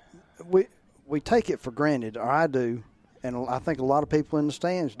because we take it for granted, or I do, and I think a lot of people in the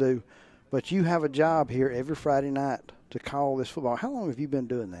stands do, but you have a job here every Friday night to call this football. How long have you been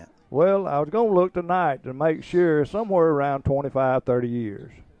doing that? Well, I was going to look tonight to make sure somewhere around 25, 30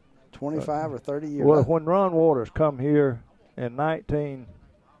 years. 25 or 30 years. Well, when Ron Waters come here in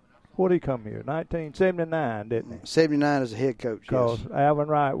 1979, didn't he? 79 as a head coach, because Alvin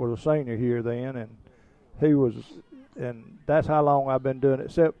Wright was a senior here then, and that's how long I've been doing it,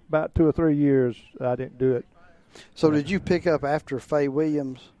 except about 2 or 3 years I didn't do it So did you pick up after Faye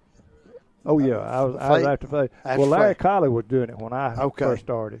Williams? Oh, yeah. I was after Faye. Well, Larry Colley was doing it when I first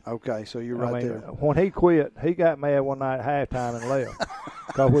started. Okay, so you're right there. When he quit, he got mad one night at halftime and left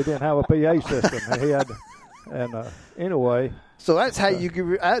because we didn't have a PA system. And he had to, anyway. So that's how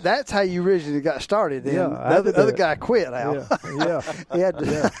that's how you originally got started. Then. Yeah, the other guy quit, Al. Yeah. He had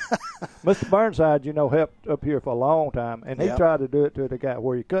to. Mr. Burnside, helped up here for a long time, and he tried to do it till the guy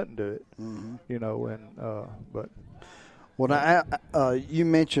where he couldn't do it. Mm-hmm. But. Well, now you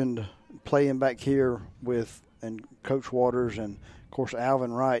mentioned playing back here with Coach Waters and of course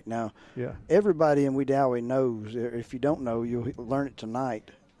Alvin Wright. Now, everybody in Wedowee knows. If you don't know, you'll learn it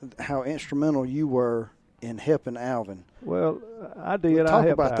tonight. How instrumental you were in helping Alvin. Well, I did. We'll talk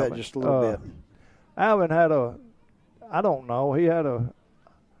about Alvin. that just a little bit. Alvin had I don't know. He had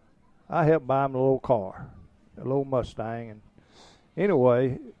I helped buy him a little car, a little Mustang, and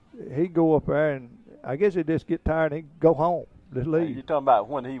anyway, he'd go up there and I guess he'd just get tired and he'd go home. Just leave. You're talking about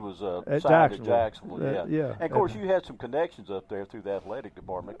when he was signed at Jacksonville. Yeah. And of course, you had some connections up there through the athletic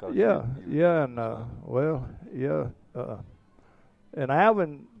department. And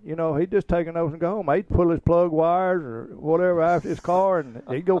Alvin, he'd just take a nose and go home. He'd pull his plug wires or whatever out of his car, and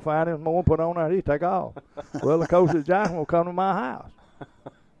he'd go find him more and put on there, and he'd take off. Well, the coach at Jackson will come to my house,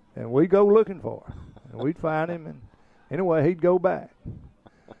 and we'd go looking for him. And we'd find him, and anyway, he'd go back.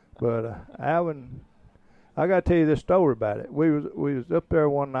 But Alvin, I got to tell you this story about it. We was up there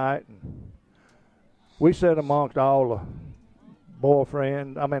one night, and we sat amongst all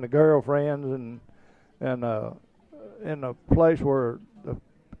the girlfriends, and in a place where the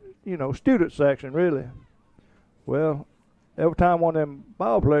student section really. Well, every time one of them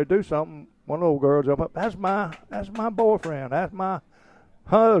ball players do something, one of those girls jump up. That's my boyfriend. That's my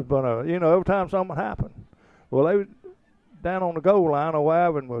husband. Every time something happened. Well, they was down on the goal line.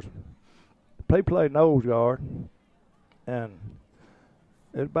 Alvin was. He played nose guard, and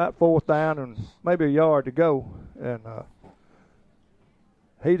it's about fourth down and maybe a yard to go, and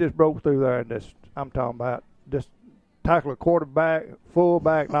he just broke through there and just tackled a quarterback,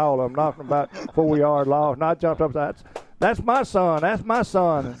 fullback, and all of them, knocked them about 4 yards lost. And I jumped up and said, "That's my son. That's my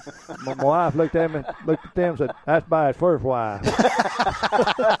son." And my wife looked at them and said, "That's by his first wife."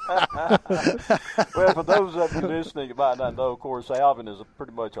 Well, for those of you listening, you might not know, of course, Alvin is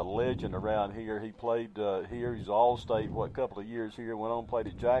pretty much a legend around here. He played here. He's All-State, a couple of years here, went on, played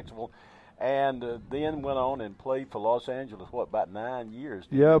at Jacksonville, and then went on and played for Los Angeles, about 9 years?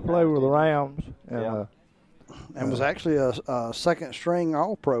 Yeah, played with the Rams. And was actually a second-string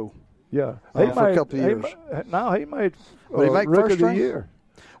All-Pro. Yeah, for a couple of years. He made Rookie of the Year.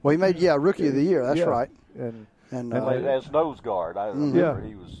 Well, he made Rookie of the Year. That's right. And as nose guard, I remember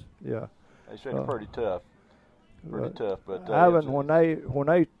he was. Yeah, they said he's pretty tough. But Alvin, when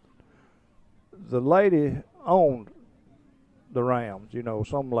they, the lady owned the Rams.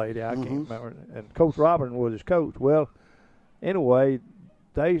 Some lady I can't remember, and Coach Robin was his coach. Well, anyway,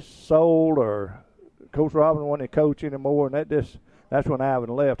 they sold or. Coach Robin wasn't a coach anymore, and that's when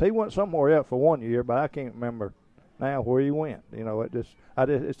Alvin left. He went somewhere else for 1 year, but I can't remember now where he went.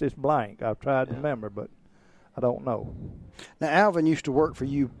 It's just blank. I've tried to remember, but I don't know. Now Alvin used to work for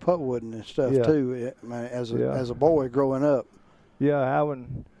you, Putwood and stuff too, as a boy growing up. Yeah,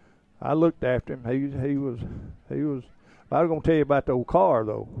 Alvin. I looked after him. He was. I was going to tell you about the old car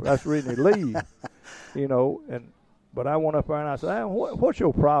though. That's the reason he leave. But I went up there and I said, Alvin, what's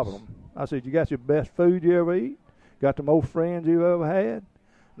your problem? I said, you got your best food you ever eat, got the most friends you ever had,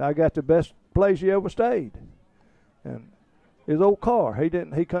 and I got the best place you ever stayed. And his old car, he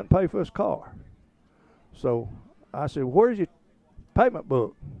couldn't pay for his car. So I said, where's your payment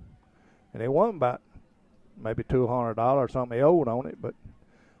book? And it wasn't about maybe $200 or something he owed on it, but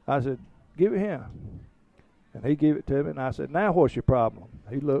I said, give it him. And he gave it to me, and I said, now what's your problem?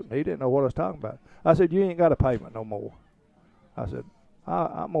 He looked, he didn't know what I was talking about. I said, you ain't got a payment no more. I said,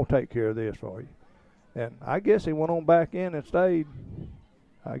 I'm going to take care of this for you. And I guess he went on back in and stayed.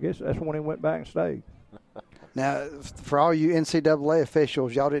 I guess that's when he went back and stayed. Now, for all you NCAA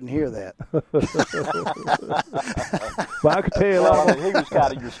officials, y'all didn't hear that. But I could tell you he was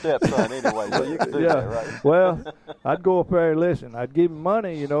kind of your stepson anyway, so you could do that, right? Well, I'd go up there and listen. I'd give him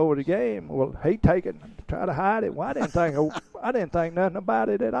money, over the game. Well, he'd take it and try to hide it. Well, I didn't think nothing about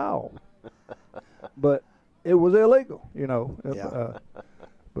it at all. But it was illegal,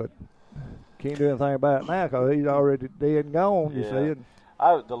 but can't do anything about it now because he's already dead and gone, you see.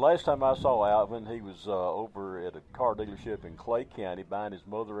 The last time I saw Alvin, he was over at a car dealership in Clay County buying his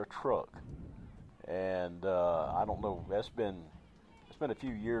mother a truck. And I don't know, it's been a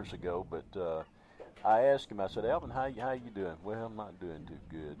few years ago, but I asked him. I said, Alvin, how you doing? Well, I'm not doing too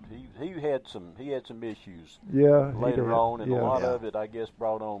good. He had some issues. Yeah. Later on, and yeah. a lot of it, I guess,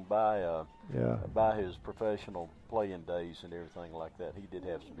 brought on by his professional playing days and everything like that. He did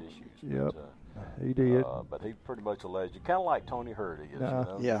have some issues. Yep. But, he did. But he's pretty much a legend, kind of like Tony Hurd is. You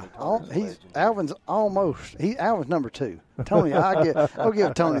know? Yeah. He's Alvin's almost. Alvin's number 2. Tony, I'll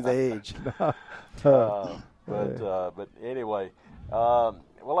give Tony the edge. But anyway.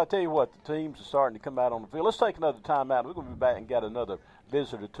 Well, I tell you what, the teams are starting to come out on the field. Let's take another time out. We're going to be back and get another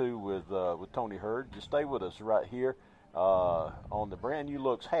visit or two with Tony Hurd. Just stay with us right here on the Brand New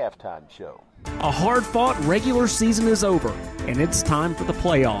Looks halftime show. A hard-fought regular season is over, and it's time for the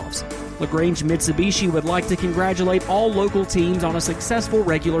playoffs. LaGrange Mitsubishi would like to congratulate all local teams on a successful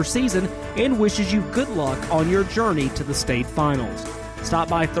regular season and wishes you good luck on your journey to the state finals. Stop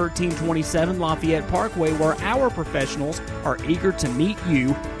by 1327 Lafayette Parkway, where our professionals are eager to meet you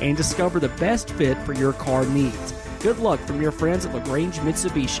and discover the best fit for your car needs. Good luck from your friends at LaGrange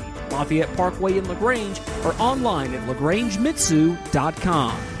Mitsubishi, Lafayette Parkway in LaGrange, or online at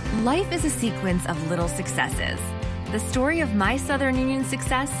LaGrangeMitsu.com. Life is a sequence of little successes. The story of my Southern Union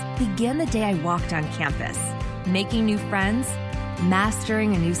success began the day I walked on campus. Making new friends,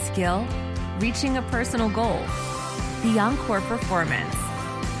 mastering a new skill, reaching a personal goal. The encore performance,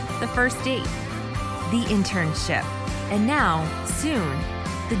 the first date, the internship, and now, soon,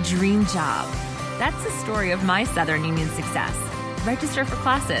 the dream job. That's the story of my Southern Union success. Register for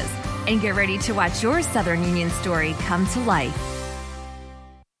classes and get ready to watch your Southern Union story come to life.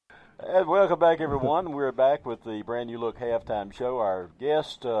 And welcome back, everyone. We're back with the Brand New Look halftime show. Our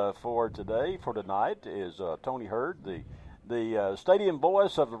guest for tonight, is Tony Hurd, the stadium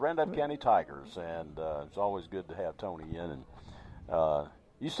voice of the Randolph County Tigers, and it's always good to have Tony in. And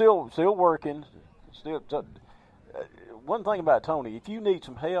you still working. One thing about Tony, if you need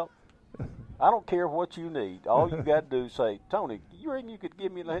some help, I don't care what you need. All you got to do is say, Tony, you reckon you could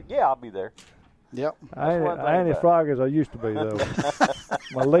give me the? Yeah, I'll be there. Yep. I ain't as frog as I used to be, though.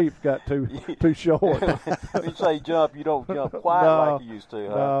 My leap got too short. When you say jump, you don't jump quite like you used to,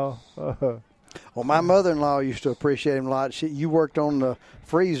 huh? No. Well, my mother-in-law used to appreciate him a lot. You worked on the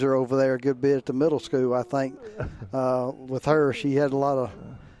freezer over there a good bit at the middle school, I think. With her, she had a lot of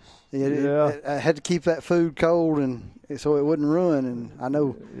I had to keep that food cold and so it wouldn't ruin. And I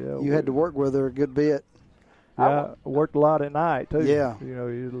know you had to work with her a good bit. Yeah, I worked a lot at night, too. Yeah. You know,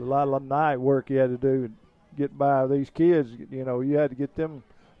 a lot of night work you had to do to get by these kids. You know, you had to get them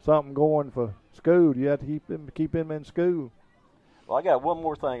something going for school. You had to keep them in school. Well, I got one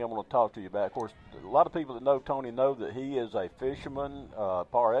more thing I want to talk to you about. Of course, a lot of people that know Tony know that he is a fisherman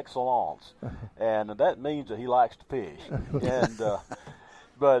par excellence, and that means that he likes to fish. And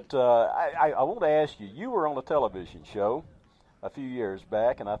but I want to ask you, you were on a television show a few years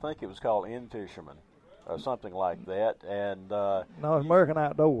back, and I think it was called In Fisherman or something like that. And no, it's American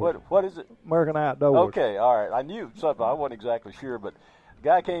Outdoors. What is it? American Outdoors. Okay, all right. I knew something. I wasn't exactly sure, but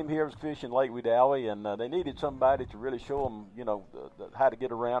guy came here, was fishing Lake Wedowee, and they needed somebody to really show them, you know, how to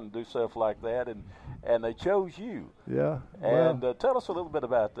get around and do stuff like that, and they chose you. Yeah. And tell us a little bit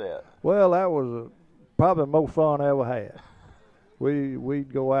about that. Well, that was probably the most fun I ever had.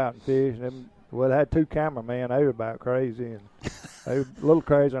 We'd go out and fish, and I had 2 cameramen. They were about crazy, and they were a little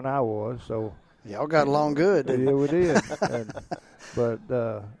crazier than I was. So y'all got along good. Yeah, we did. But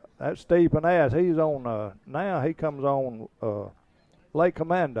that Steve Panaz, he's on now. He comes on Lake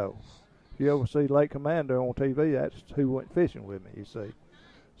Commando. If you ever see Lake Commando on TV, that's who went fishing with me, you see.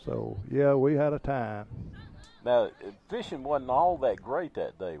 So, yeah, we had a time. Now, fishing wasn't all that great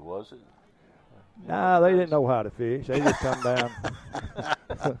that day, was it? Nah, they didn't know how to fish. They just come down.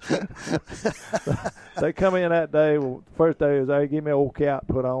 They come in that day. Well, first day was they give me an old cap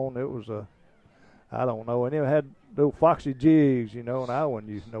put on. It was I don't know. And it had little foxy jigs, you know, and I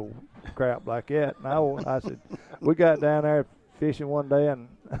wouldn't use no crap like that. And I said, we got down there fishing one day, and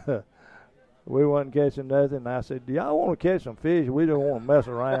we wasn't catching nothing. And I said, do y'all want to catch some fish? We don't want to mess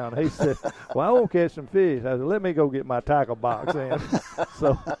around. He said, well, I want to catch some fish. I said, let me go get my tackle box in.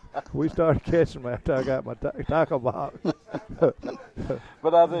 So we started catching them after I got my tackle box.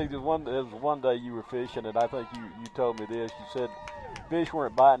 But I think it was one day you were fishing, and I think you told me this. You said fish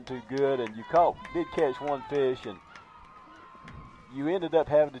weren't biting too good, and you did catch one fish, and you ended up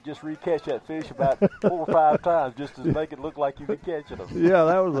having to just recatch that fish about 4 or 5 times just to make it look like you could catch them. Yeah,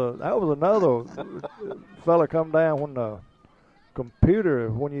 that was another fella come down when the computer,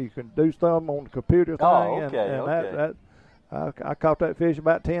 when you can do something on the computer thing. Oh, okay, I caught that fish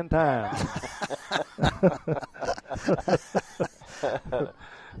about 10 times.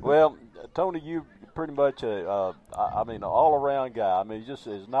 Well, Tony, you pretty much I mean, an all-around guy. I mean, just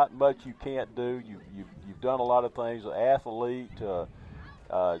there's not much you can't do. You've done a lot of things, an athlete,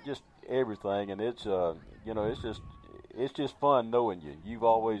 just everything, and it's it's just fun knowing you. You've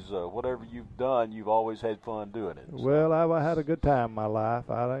always whatever you've done, you've always had fun doing it. So. Well, I've had a good time in my life.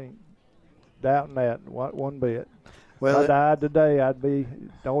 I ain't doubting that one bit. Well, if I died today, I'd be,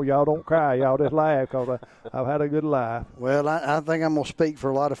 y'all don't cry. Y'all just laugh because I've had a good life. Well, I think I'm going to speak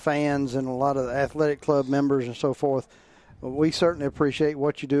for a lot of fans and a lot of athletic club members and so forth. We certainly appreciate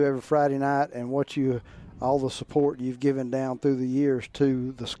what you do every Friday night and all the support you've given down through the years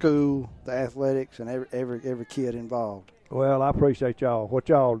to the school, the athletics, and every kid involved. Well, I appreciate y'all, what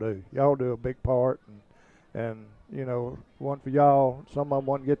y'all do. Y'all do a big part. And one for y'all, some of them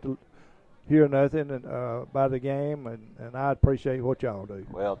wouldn't get to hear nothing about the game, and I appreciate what y'all do.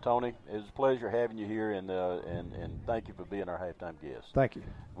 Well, Tony, it was a pleasure having you here, and thank you for being our halftime guest. Thank you.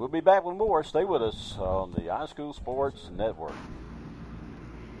 We'll be back with more. Stay with us on the iSchool Sports Network.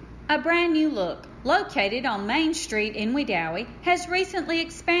 A brand new look, located on Main Street in Wedowee, has recently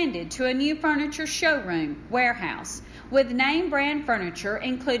expanded to a new furniture showroom warehouse with name brand furniture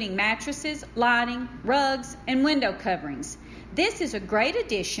including mattresses, lighting, rugs, and window coverings. This is a great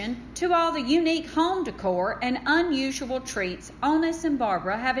addition to all the unique home decor and unusual treats Onis and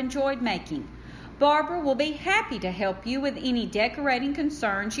Barbara have enjoyed making. Barbara will be happy to help you with any decorating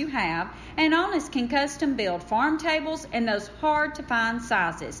concerns you have, and Onis can custom build farm tables in those hard-to-find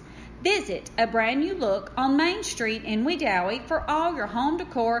sizes. Visit A Brand New Look on Main Street in Wedowee for all your home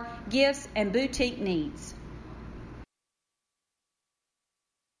decor, gifts, and boutique needs.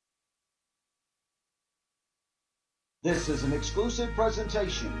 This is an exclusive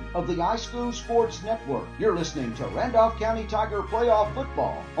presentation of the iSchool Sports Network. You're listening to Randolph County Tiger Playoff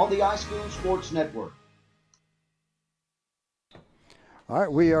Football on the iSchool Sports Network. All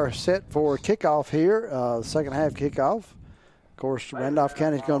right, we are set for kickoff here, second half kickoff. Of course, Randolph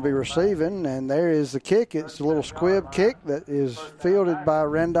County is going to be receiving, and there is the kick. It's a little squib kick that is fielded by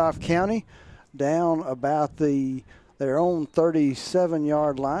Randolph County down about their own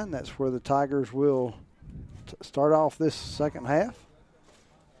 37-yard line. That's where the Tigers will start off this second half.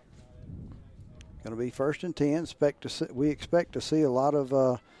 Going to be 1st and 10. We expect to see a lot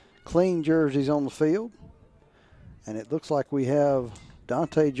of clean jerseys on the field. And it looks like we have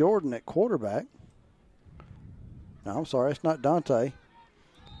Dante Jordan at quarterback. No, I'm sorry, it's not Dante.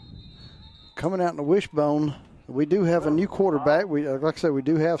 Coming out in the wishbone, we do have a new quarterback. Like I said, we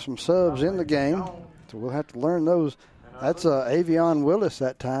do have some subs in the game, so we'll have to learn those. That's Avion Willis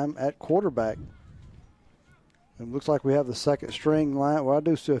that time at quarterback. It looks like we have the second string line. Well, I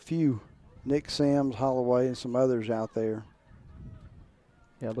do see a few Nick Sims, Holloway, and some others out there.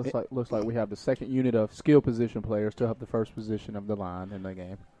 Yeah, looks like we have the second unit of skill position players to help the first position of the line in the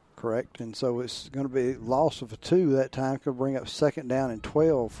game. Correct, and so it's going to be loss of a 2 that time. Could bring up 2nd down and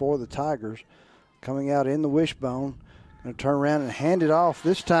 12 for the Tigers. Coming out in the wishbone. Going to turn around and hand it off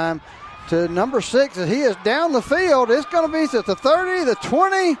this time to number 6. And he is down the field. It's going to be at the 30, the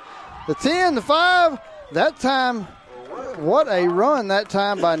 20, the 10, the 5. That time, what a run that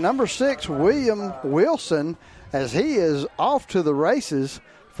time by number 6, William Wilson, as he is off to the races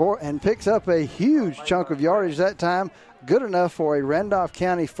and picks up a huge chunk of yardage that time. Good enough for a Randolph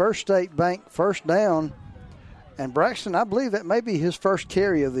County First State Bank first down. And Braxton, I believe that may be his first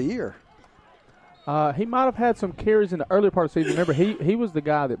carry of the year. He might have had some carries in the earlier part of the season. Remember, he was the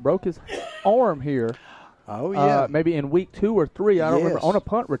guy that broke his arm here. Oh, yeah. Maybe in week 2 or 3, I don't remember, on a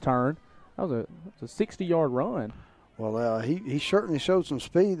punt return. That was a 60-yard run. Well, he certainly showed some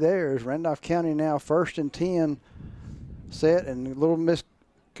speed there. As Randolph County now 1st and 10 set, and a little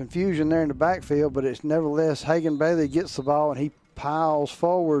confusion there in the backfield, but it's nevertheless Hagan Bailey gets the ball and he piles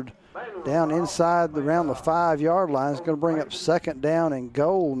forward down inside around the 5-yard line. It's going to bring up 2nd down and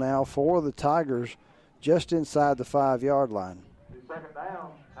goal now for the Tigers just inside the 5-yard line. 2nd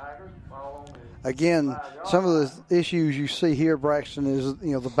down, Tigers. Again, some of the issues you see here, Braxton, is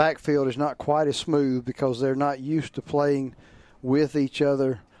the backfield is not quite as smooth because they're not used to playing with each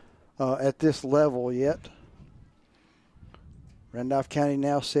other at this level yet. Randolph County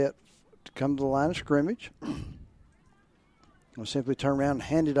now set to come to the line of scrimmage. We'll simply turn around and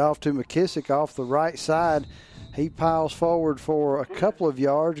hand it off to McKissick off the right side. He piles forward for a couple of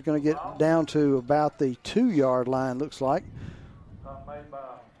yards, going to get down to about the 2-yard line, looks like.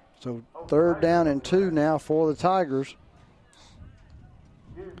 So 3rd down and 2 now for the Tigers.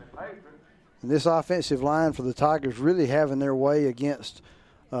 And this offensive line for the Tigers really having their way against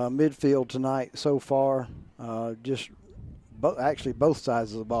midfield tonight so far. Both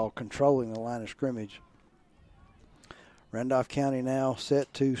sides of the ball controlling the line of scrimmage. Randolph County now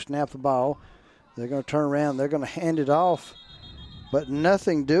set to snap the ball. They're going to turn around. They're going to hand it off, but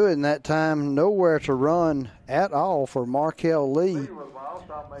nothing doing that time. Nowhere to run at all for Markel Lee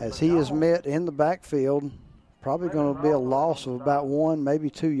as he is met in the backfield. Probably going to be a loss of about 1, maybe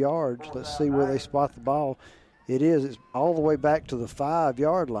 2 yards. Let's see where they spot the ball. It's all the way back to the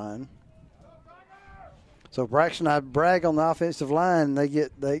 5-yard line. So Braxton, I brag on the offensive line.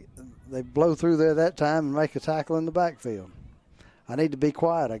 They blow through there that time and make a tackle in the backfield. I need to be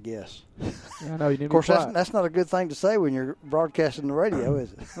quiet, I guess. Yeah, no, you need of course, to be quiet. That's not a good thing to say when you're broadcasting the radio,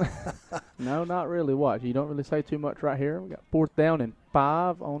 is it? No, not really. Watch, you don't really say too much right here. We got 4th down and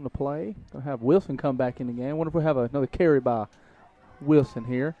 5 on the play. Going to have Wilson come back in the game. Wonder if we have another carry by Wilson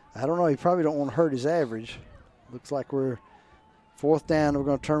here. I don't know. He probably don't want to hurt his average. Looks like we're 4th down. We're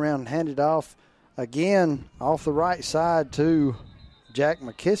going to turn around and hand it off again off the right side to Jack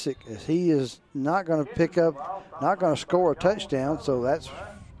McKissick, as he is not going to pick up, not going to score a touchdown. So that's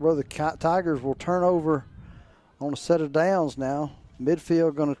where the Tigers will turn over on a set of downs now.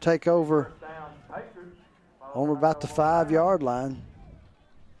 Midfield going to take over on about the 5-yard line.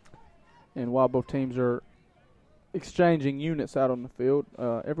 And while both teams are exchanging units out on the field,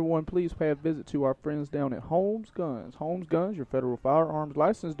 everyone please pay a visit to our friends down at Holmes Guns. Holmes Guns, your federal firearms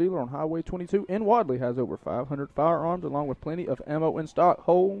license dealer on Highway 22 in Wadley, has over 500 firearms along with plenty of ammo in stock.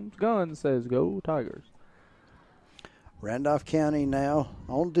 Holmes Guns says go Tigers. Randolph County now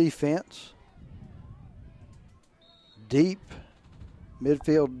on defense. Deep.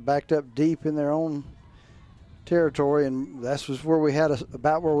 Midfield backed up deep in their own territory, and that was where we had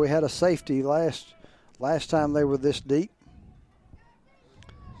a safety last time they were this deep.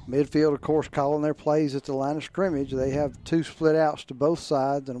 Midfield, of course, calling their plays at the line of scrimmage. They have 2 split outs to both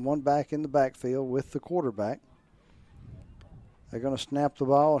sides and 1 back in the backfield with the quarterback. They're going to snap the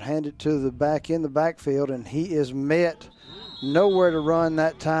ball and hand it to the back in the backfield, and he is met. Nowhere to run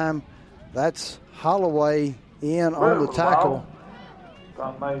that time. That's Holloway in on the tackle.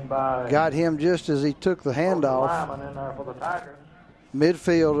 Got him just as he took the handoff.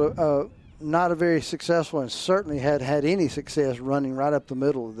 Midfield, not a very successful, and certainly had any success running right up the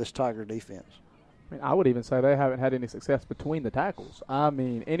middle of this Tiger defense. I mean, I would even say they haven't had any success between the tackles. I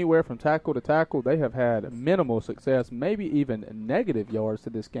mean, anywhere from tackle to tackle, they have had minimal success, maybe even negative yards to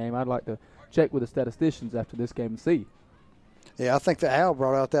this game. I'd like to check with the statisticians after this game and see. Yeah, I think the Al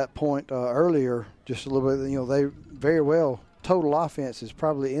brought out that point earlier just a little bit. They very well, total offense is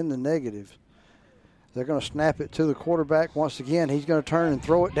probably in the negative. They're going to snap it to the quarterback once again. He's going to turn and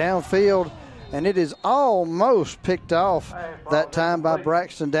throw it downfield, and it is almost picked off that time by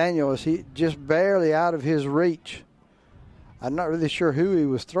Braxton Daniel as he just barely out of his reach. I'm not really sure who he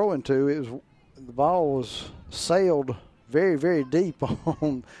was throwing to. The ball was sailed very, very deep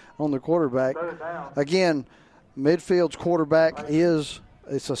on the quarterback. Again, midfield's quarterback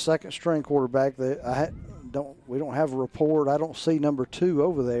it's a second-string quarterback. We don't have a report. I don't see number 2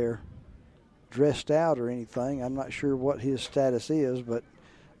 over there dressed out or anything. I'm not sure what his status is, but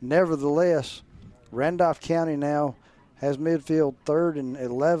nevertheless, Randolph County now has midfield 3rd and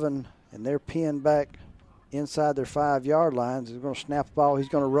 11, and they're pinned back inside their 5-yard lines. He's going to snap the ball. He's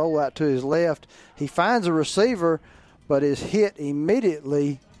going to roll out to his left. He finds a receiver, but is hit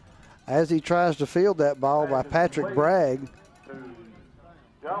immediately as he tries to field that ball by Patrick Bragg.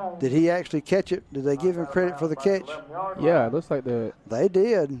 Did he actually catch it? Did they give him credit for the catch? Yeah, it looks like they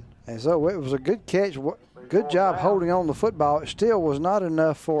did. And so it was a good catch. Good job holding on the football. It still was not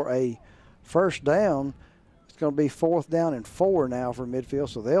enough for a first down. It's going to be 4th down and 4 now for midfield,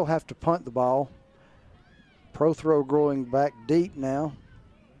 so they'll have to punt the ball. Pro throw growing back deep now.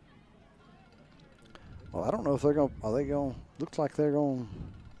 Well, I don't know if they're going to, looks like they're going,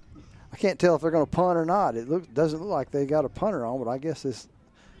 I can't tell if they're going to punt or not. It doesn't look like they got a punter on, but I guess this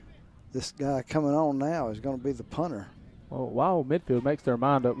guy coming on now is going to be the punter. Well, while midfield makes their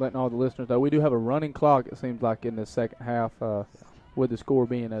mind up, letting all the listeners know, we do have a running clock, it seems like, in the second half, with the score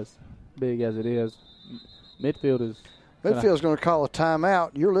being as big as it is. Midfield's going to call a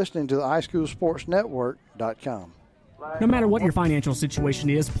timeout. You're listening to the iSchoolSportsNetwork.com. No matter what your financial situation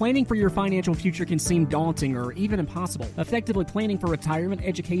is, planning for your financial future can seem daunting or even impossible. Effectively planning for retirement,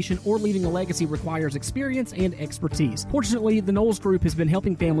 education, or leaving a legacy requires experience and expertise. Fortunately, the Knowles Group has been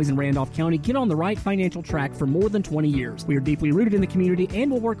helping families in Randolph County get on the right financial track for more than 20 years. We are deeply rooted in the community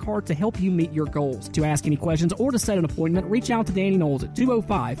and will work hard to help you meet your goals. To ask any questions or to set an appointment, reach out to Danny Knowles at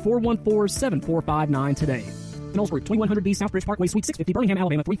 205-414-7459 today. Knowles Group, 2100B Southbridge Parkway, Suite 650, Birmingham,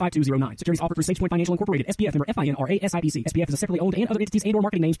 Alabama, 35209. Securities offered through SagePoint Financial Incorporated, SPF member FINRA SIPC. SPF is a separately owned and other entities and or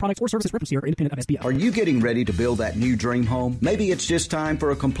marketing names, products, or services referenced here are independent of SPF. Are you getting ready to build that new dream home? Maybe it's just time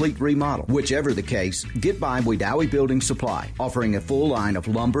for a complete remodel. Whichever the case, get by Wedowie Building Supply, offering a full line of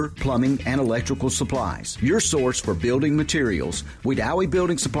lumber, plumbing, and electrical supplies. Your source for building materials. Wedowie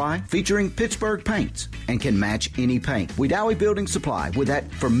Building Supply, featuring Pittsburgh paints and can match any paint. Wedowie Building Supply, with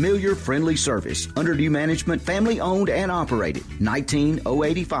that familiar, friendly service. Under new management, family owned and operated.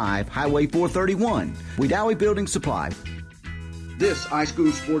 19085 Highway 431. Wedowie Building Supply. This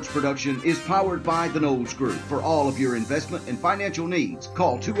iSchool Sports production is powered by the Knowles Group. For all of your investment and financial needs,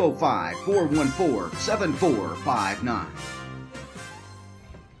 call 205-414-7459.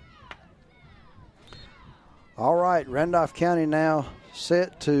 All right, Randolph County now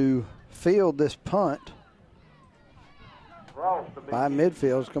set to field this punt by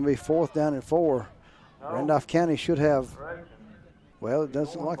midfield. It's going to be 4th down and 4. Randolph County should have, well, it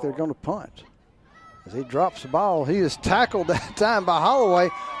doesn't look like they're going to punt. As he drops the ball, he is tackled that time by Holloway.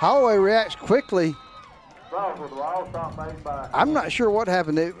 Holloway reacts quickly. I'm not sure what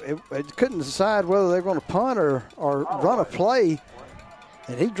happened. It couldn't decide whether they're going to punt or run a play.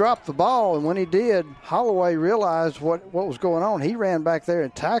 And he dropped the ball, and when he did, Holloway realized what was going on. He ran back there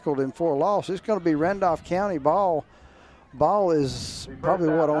and tackled him for a loss. It's going to be Randolph County ball. Ball is probably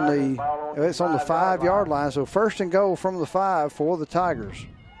it's on the 5-yard line. So 1st and goal from the 5 for the Tigers.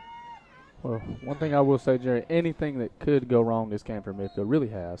 Well, one thing I will say, Jerry, anything that could go wrong this game for midfield really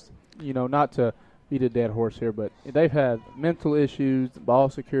has. You know, not to beat a dead horse here, but they've had mental issues, ball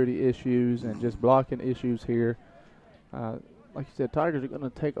security issues, and just blocking issues here. Like you said, Tigers are going to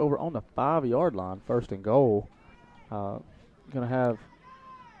take over on the 5-yard line, 1st and goal. Going to have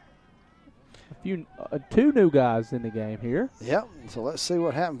two new guys in the game here. Yep, so let's see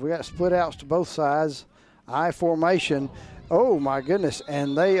what happens. We got split outs to both sides. I formation. Oh, my goodness,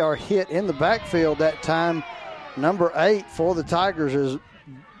 and they are hit in the backfield that time. Number 8 for the Tigers is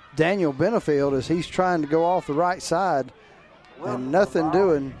Daniel Benefield as he's trying to go off the right side and nothing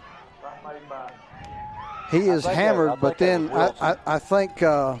doing. He is hammered, but then I think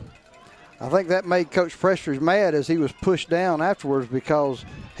that made Coach Prestridge mad as he was pushed down afterwards because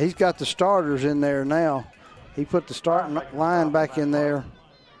he's got the starters in there now. He put the starting line back in there.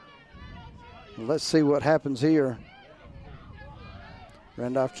 Let's see what happens here.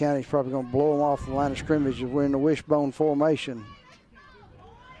 Randolph County's probably going to blow them off the line of scrimmage as we're in the wishbone formation.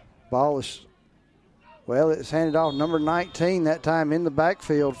 Ball is, well, it's handed off number 19 that time in the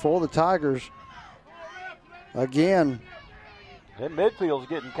backfield for the Tigers. Again. That midfield's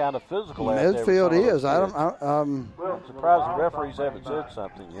getting kind of physical. Midfield is. I'm surprised the referees haven't said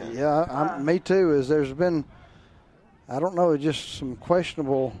something yet. Yeah, me too. As there's been, I don't know, just some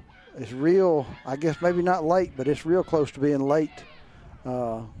questionable. It's real. I guess maybe not late, but it's real close to being late.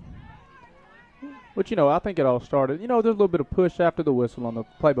 But, you know, I think it all started, you know, there's a little bit of push after the whistle on the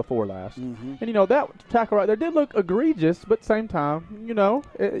play before last. Mm-hmm. And, you know, that tackle right there did look egregious, but at the same time, you know,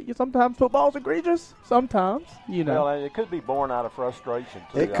 sometimes football's egregious. Sometimes, you know. Well, it could be born out of frustration,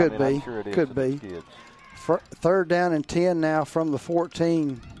 too. It could be. I'm sure it is could be. Kids. 3rd down and 10 now from the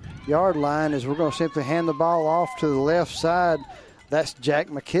 14-yard line as we're going to simply hand the ball off to the left side. That's Jack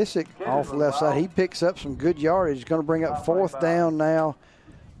McKissick off the left side. He picks up some good yardage. He's going to bring up 4th down now.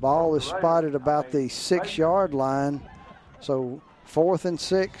 Ball is spotted about the 6-yard line. So 4th and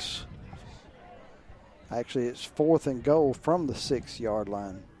 6. Actually, it's 4th and goal from the 6-yard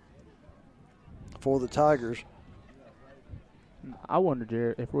line for the Tigers. I wonder,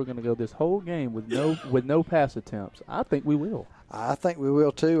 Jared, if we're going to go this whole game with no pass attempts. I think we will. I think we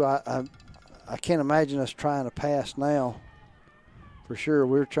will too. I can't imagine us trying to pass now. For sure,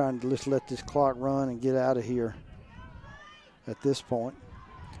 we're trying to just let this clock run and get out of here at this point.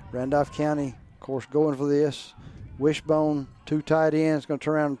 Randolph County, of course, going for this. Wishbone, 2 tight ends, going to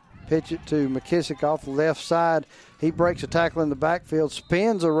turn around and pitch it to McKissick off the left side. He breaks a tackle in the backfield,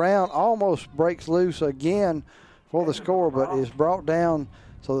 spins around, almost breaks loose again for the score, but is brought down.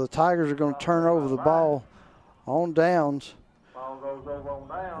 So the Tigers are going to turn over the ball on downs.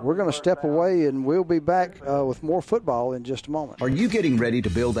 We're going to step away, and we'll be back with more football in just a moment. Are you getting ready to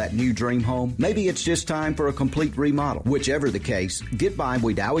build that new dream home? Maybe it's just time for a complete remodel. Whichever the case, get by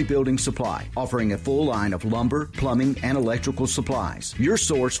Wedowie Building Supply, offering a full line of lumber, plumbing, and electrical supplies. Your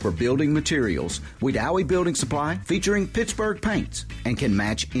source for building materials. Wedowie Building Supply, featuring Pittsburgh paints and can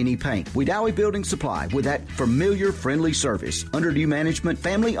match any paint. Wedowie Building Supply, with that familiar, friendly service. Under new management,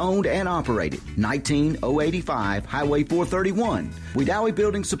 family owned and operated. 19085 Highway 431. Wedowie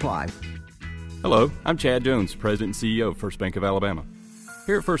Building Supply. Hello, I'm Chad Jones, President and CEO of First Bank of Alabama.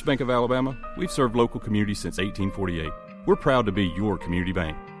 Here at First Bank of Alabama, we've served local communities since 1848. We're proud to be your community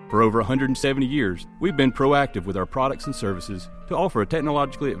bank. For over 170 years, we've been proactive with our products and services to offer a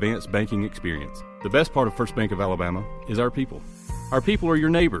technologically advanced banking experience. The best part of First Bank of Alabama is our people. Our people are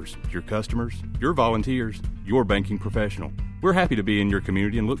your neighbors, your customers, your volunteers, your banking professional. We're happy to be in your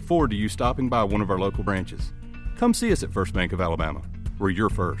community and look forward to you stopping by one of our local branches. Come see us at First Bank of Alabama. We're your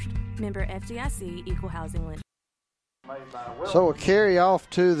first. Member FDIC, Equal Housing Lender. So a carry off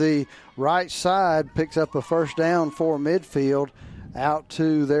to the right side picks up a first down for midfield out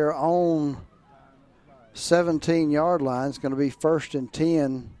to their own 17-yard line. It's going to be 1st and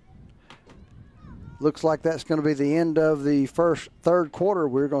 10. Looks like that's going to be the end of the third quarter.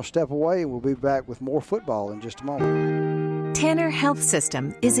 We're going to step away. We'll be back with more football in just a moment. Tanner Health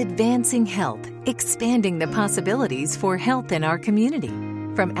System is advancing health, expanding the possibilities for health in our community.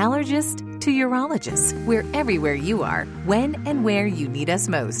 From allergists to urologists, we're everywhere you are, when and where you need us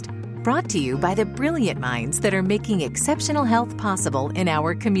most. Brought to you by the brilliant minds that are making exceptional health possible in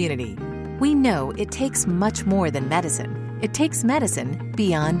our community. We know it takes much more than medicine. It takes medicine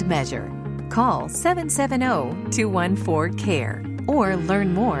beyond measure. Call 770-214-CARE or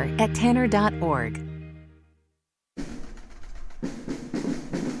learn more at tanner.org.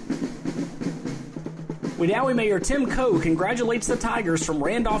 Wedowee Mayor Tim Coe congratulates the Tigers from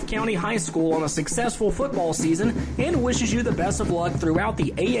Randolph County High School on a successful football season and wishes you the best of luck throughout the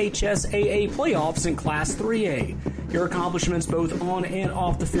AHSAA playoffs in Class 3A. Your accomplishments both on and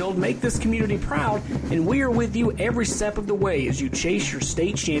off the field make this community proud, and we are with you every step of the way as you chase your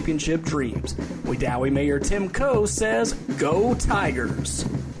state championship dreams. Wedowee Mayor Tim Coe says, "Go Tigers!"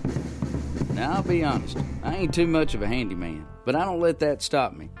 Now, I'll be honest, I ain't too much of a handyman, but I don't let that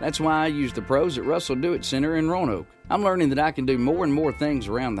stop me. That's why I use the pros at Russell Do-It Center in Roanoke. I'm learning that I can do more and more things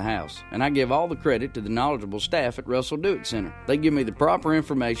around the house, and I give all the credit to the knowledgeable staff at Russell Do-It Center. They give me the proper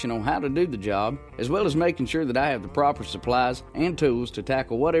information on how to do the job, as well as making sure that I have the proper supplies and tools to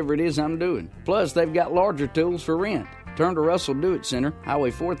tackle whatever it is I'm doing. Plus, they've got larger tools for rent. Turn to Russell Do-It Center, Highway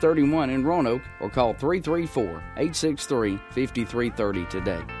 431 in Roanoke, or call 334-863-5330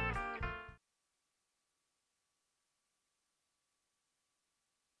 today.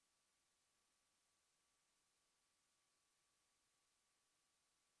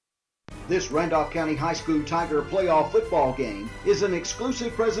 This Randolph County High School Tiger playoff football game is an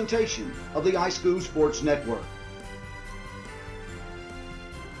exclusive presentation of the iSchool Sports Network.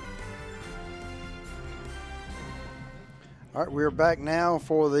 All right, we're back now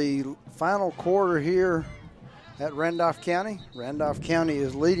for the final quarter here at Randolph County. Randolph County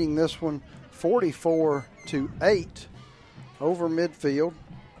is leading this one 44-8 over midfield.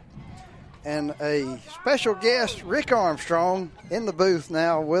 And a special guest, Rick Armstrong, in the booth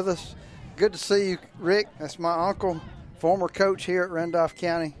now with us. Good to see you, Rick. That's my uncle, former coach here at Randolph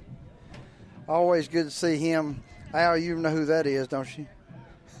County. Always good to see him. Al, you know who that is, don't you?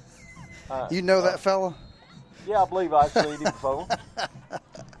 You know that fella? Yeah, I believe I've seen him before.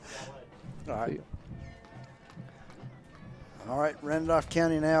 All right. All right, Randolph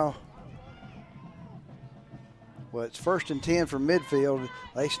County now. Well, it's 1st and 10 from midfield.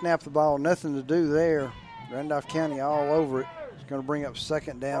 They snap the ball, nothing to do there. Randolph County all over it. It's going to bring up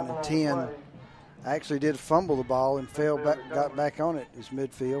 2nd down and 10. Actually did fumble the ball and got back on it. It's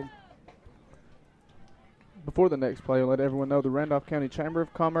midfield. Before the next play, I'll let everyone know the Randolph County Chamber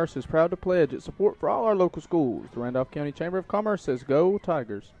of Commerce is proud to pledge its support for all our local schools. The Randolph County Chamber of Commerce says, "Go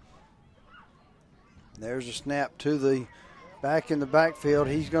Tigers." There's a snap to the back in the backfield.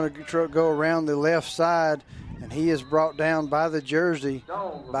 He's going to go around the left side, and he is brought down by the jersey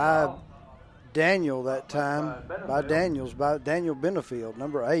by Daniel that time, by Daniel Benefield,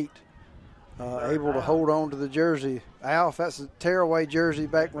 number 8, able to hold on to the jersey. Alf, that's a tearaway jersey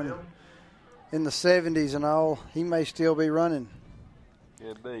back when in the 70s and all. He may still be running.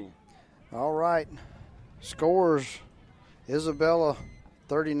 Could be. All right. Scores, Isabella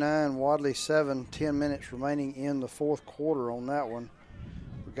 39, Wadley 7, 10 minutes remaining in the fourth quarter on that one.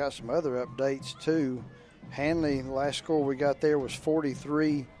 We got some other updates too. Hanley, the last score we got there was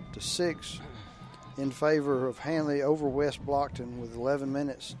 43-6 in favor of Hanley over West Blockton with 11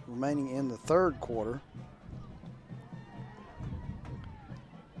 minutes remaining in the third quarter.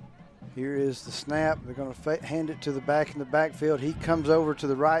 Here is the snap. They're going to hand it to the back in the backfield. He comes over to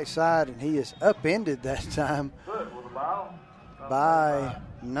the right side, and he is upended that time by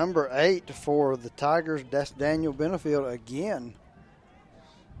number 8 for the Tigers. That's Daniel Benefield again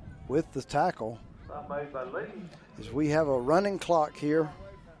with the tackle. As we have a running clock here.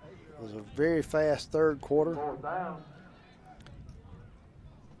 It was a very fast third quarter.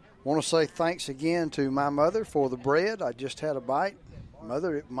 Want to say thanks again to my mother for the bread. I just had a bite.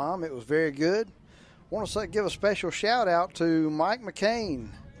 Mom, it was very good. Want to give a special shout out to Mike McCain.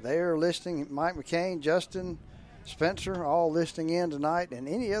 They're listening. Mike McCain, Justin, Spencer, all listening in tonight, and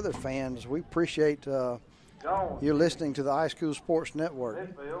any other fans. We appreciate you listening to the iSchool Sports Network.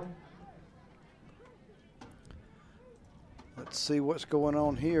 Let's see what's going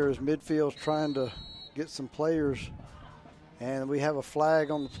on here as midfield's trying to get some players, and we have a flag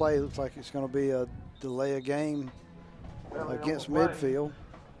on the play. Looks like it's going to be a delay of game against midfield.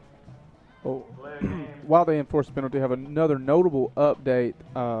 Well, while they enforce the penalty, have another notable update.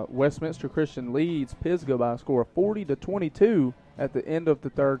 Westminster Christian leads Pisgah by a score of 40-22 at the end of the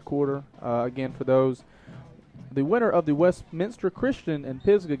third quarter. Again, for those, the winner of the Westminster Christian and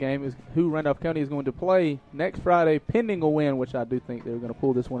Pisgah game is who Randolph County is going to play next Friday, pending a win, which I do think they're going to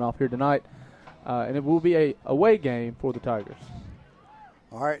pull this one off here tonight. And it will be a away game for the Tigers.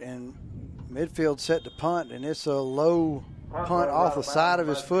 All right, and midfield set to punt, and it's a low punt off the side of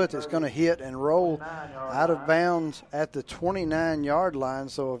his foot that's going to hit and roll out of bounds at the 29-yard line.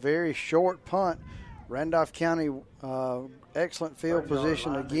 So a very short punt. Randolph County, excellent field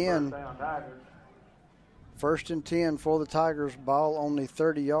position again. 1st and 10 for the Tigers, ball on the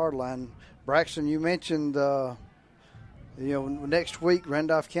 30-yard line. Braxton, you mentioned, next week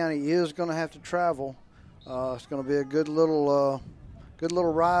Randolph County is going to have to travel. It's going to be a good little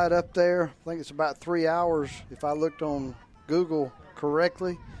ride up there. I think it's about 3 hours if I looked on Google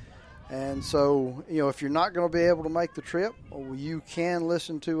correctly. And so, if you're not going to be able to make the trip, you can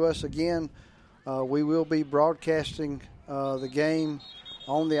listen to us again. We will be broadcasting the game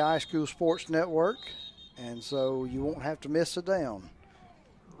on the iSchool Sports Network, and so you won't have to miss a down.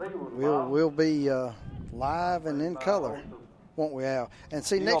 We'll be live and in color, won't we, Al? And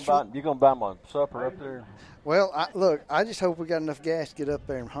see, you gonna buy my supper up there? Well, I just hope we got enough gas to get up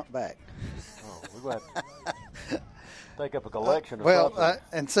there and hunt back. Oh, we're going to take up a collection or something.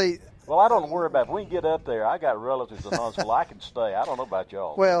 And see. Well, I don't worry about it. If we can get up there, I got relatives in Huntsville. I can stay. I don't know about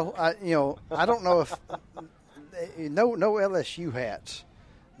y'all. Well, I don't know if no LSU hats.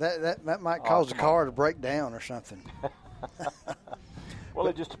 That might cause the car to break down or something. Well,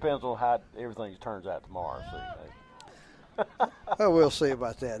 it just depends on how everything turns out tomorrow. Well, we'll see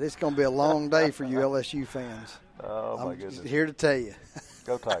about that. It's going to be a long day for you LSU fans. Oh, my goodness. I'm here to tell you.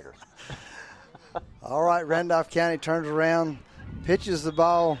 Go Tigers. All right, Randolph County turns around, pitches the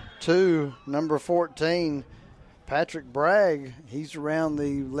ball to number 14, Patrick Bragg. He's around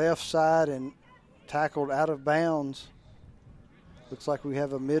the left side and tackled out of bounds. Looks like we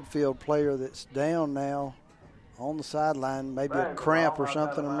have a midfield player that's down now on the sideline, maybe a cramp or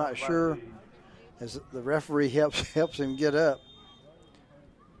something, I'm not sure, as the referee helps him get up.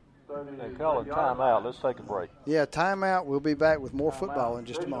 They call it timeout. Let's take a break. Yeah, timeout. We'll be back with more football in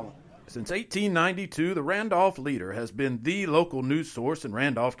just a moment. Since 1892, the Randolph Leader has been the local news source in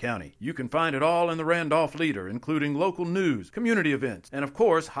Randolph County. You can find it all in the Randolph Leader, including local news, community events, and of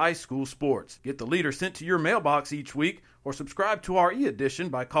course, high school sports. Get the Leader sent to your mailbox each week or subscribe to our e-edition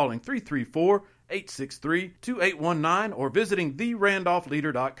by calling 334-863-2819 or visiting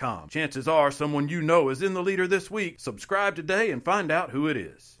therandolphleader.com. Chances are someone you know is in the Leader this week. Subscribe today and find out who it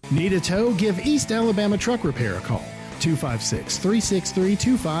is. Need a tow? Give East Alabama Truck Repair a call.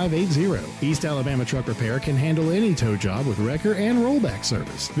 256-363-2580. East Alabama Truck Repair can handle any tow job with wrecker and rollback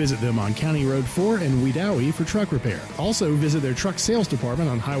service. Visit them on County Road 4 in Wedowee for truck repair. Also visit their truck sales department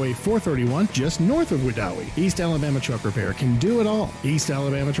on Highway 431 just north of Wedowee. East Alabama Truck Repair can do it all. East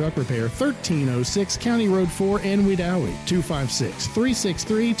Alabama Truck Repair, 1306 County Road 4 in Wedowee.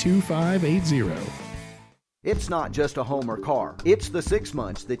 256-363-2580. It's not just a home or car. It's the 6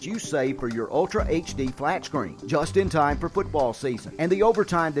 months that you save for your Ultra HD flat screen, just in time for football season, and the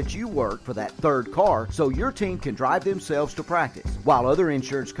overtime that you work for that third car so your team can drive themselves to practice. While other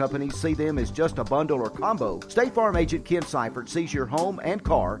insurance companies see them as just a bundle or combo, State Farm agent Ken Seifert sees your home and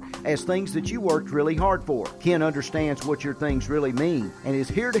car as things that you worked really hard for. Ken understands what your things really mean and is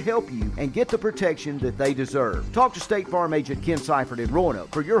here to help you and get the protection that they deserve. Talk to State Farm agent Ken Seifert in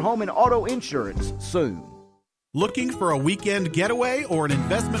Roanoke for your home and auto insurance soon. Looking for a weekend getaway or an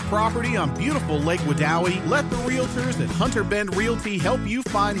investment property on beautiful Lake Wedowee? Let the realtors at Hunter Bend Realty help you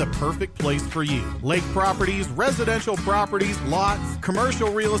find the perfect place for you. Lake properties, residential properties, lots, commercial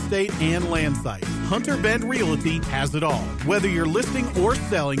real estate, and land sites. Hunter Bend Realty has it all. Whether you're listing or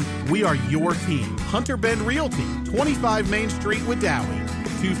selling, we are your team. Hunter Bend Realty, 25 Main Street, Wedowee,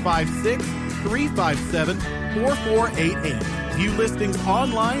 256-357-4488. View listings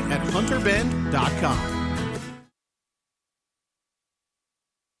online at hunterbend.com.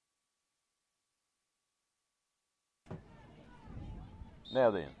 Now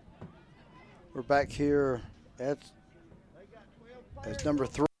then, we're back here at as number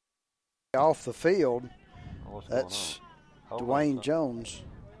 3 off the field. That's Dwayne Jones.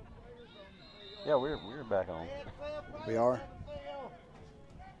 Yeah, we're back on. We are.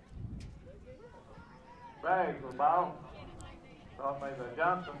 Bags for ball. Thought maybe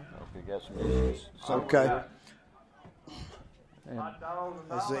Johnson. Okay, got some issues. Okay.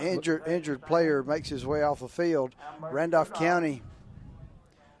 As the injured player makes his way off the field, Randolph County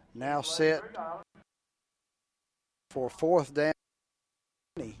now set for 4th down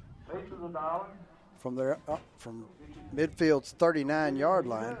from midfield's 39-yard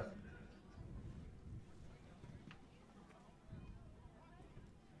line.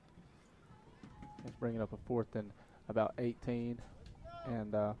 It's bringing up a 4th and about 18,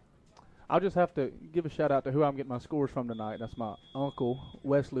 and I'll just have to give a shout out to who I'm getting my scores from tonight. That's my uncle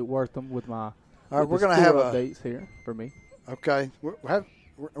Wesley Wortham with my. All right, we're going to have updates here for me. Okay, we're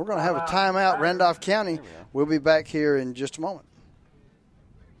going to have a timeout. Randolph County. We'll be back here in just a moment.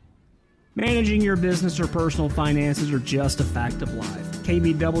 Managing your business or personal finances are just a fact of life.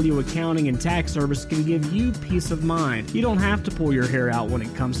 KBW Accounting and Tax Service can give you peace of mind. You don't have to pull your hair out when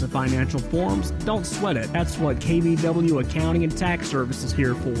it comes to financial forms. Don't sweat it. That's what KBW Accounting and Tax Service is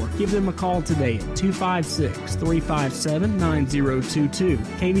here for. Give them a call today at 256-357-9022.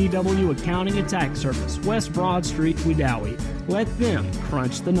 KBW Accounting and Tax Service, West Broad Street, Wedowee. Let them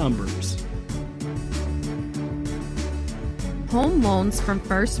crunch the numbers. Home loans from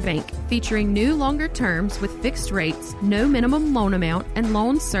First Bank, featuring new longer terms with fixed rates, no minimum loan amount, and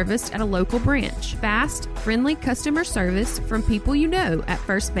loans serviced at a local branch. Fast, friendly customer service from people you know at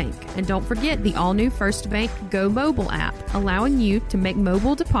First Bank. And don't forget the all-new First Bank Go mobile app, allowing you to make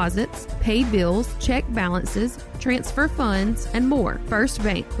mobile deposits, pay bills, check balances, transfer funds, and more. First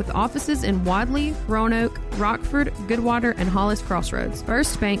Bank, with offices in Wadley, Roanoke, Rockford, Goodwater, and Hollis Crossroads.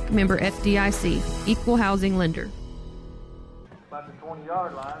 First Bank, member FDIC, equal housing lender.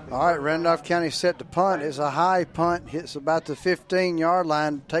 All right, Randolph County set to punt. It's a high punt, hits about the 15-yard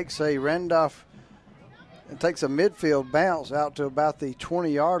line, takes a midfield bounce out to about the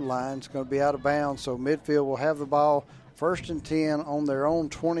 20-yard line. It's going to be out of bounds, so midfield will have the ball 1st and 10 on their own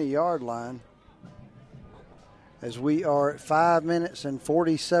 20-yard line. As we are at 5 minutes and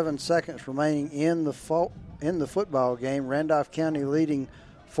 47 seconds remaining in the football game, Randolph County leading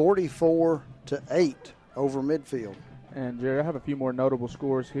 44-8 over midfield. And, Jerry, I have a few more notable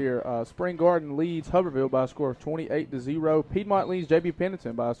scores here. Spring Garden leads Hubberville by a score of 28-0. Piedmont leads J.B.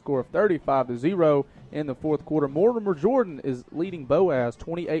 Pennington by a score of 35-0 in the 4th quarter. Mortimer Jordan is leading Boaz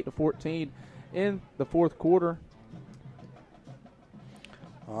 28-14 in the 4th quarter.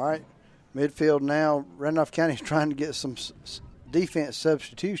 All right. Midfield now, Randolph County is trying to get some defense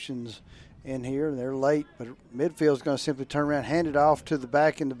substitutions in here. They're late, but midfield is going to simply turn around, hand it off to the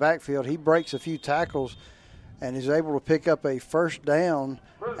back in the backfield. He breaks a few tackles and is able to pick up a 1st down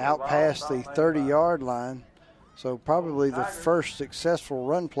out past the 30-yard line. So probably the first successful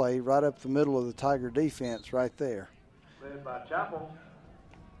run play right up the middle of the Tiger defense right there.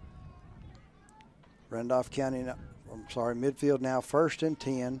 Randolph County, midfield now 1st and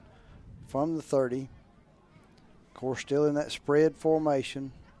 10 from the 30. Of course, still in that spread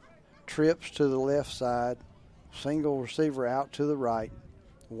formation. Trips to the left side. Single receiver out to the right.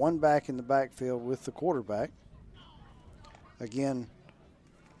 One back in the backfield with the quarterback. Again,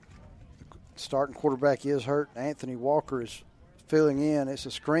 the starting quarterback is hurt. Anthony Walker is filling in. It's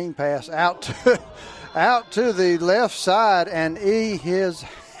a screen pass out to the left side, and he is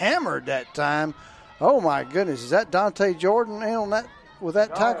hammered that time. Oh, my goodness. Is that Dante Jordan in on that with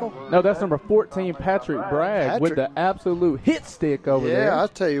that tackle? No, that's number 14, Patrick Bragg, with the absolute hit stick over there. Yeah, I'll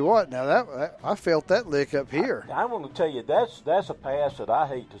tell you what. Now, that I felt that lick up here. I want to tell you, that's a pass that I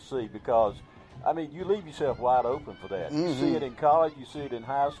hate to see because – I mean, you leave yourself wide open for that. You see it in college. You see it in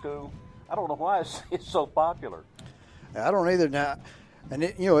high school. I don't know why it's so popular. I don't either now. And,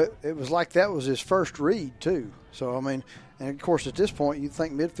 it was like that was his first read, too. So, I mean, and, of course, at this point, you'd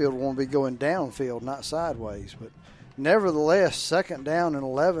think midfield would want to be going downfield, not sideways. But nevertheless, 2nd down and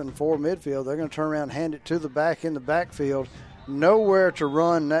 11 for midfield. They're going to turn around and hand it to the back in the backfield. Nowhere to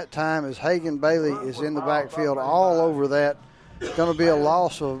run that time as Hagan Bailey is in the backfield all over that. It's going to be a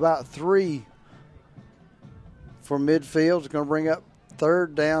loss of about 3 for midfield. It's going to bring up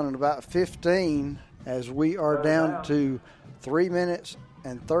 3rd down and about 15 as we are down to 3 minutes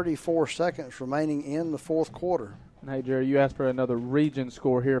and 34 seconds remaining in the 4th quarter. Hey, Jerry, you asked for another region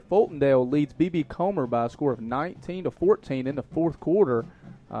score here. Fultondale leads B.B. Comer by a score of 19-14 in the 4th quarter.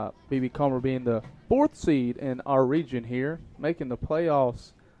 B.B. Comer being the 4th seed in our region here, making the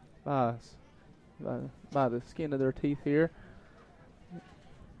playoffs by the skin of their teeth here.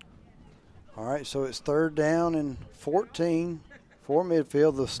 All right, so it's 3rd down and 14 for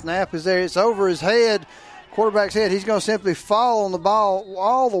midfield. The snap is there. It's over his head, quarterback's head. He's going to simply fall on the ball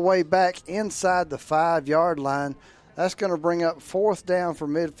all the way back inside the 5-yard line. That's going to bring up 4th down for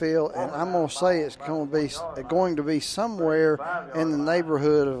midfield, and I'm going to say it's going to be somewhere in the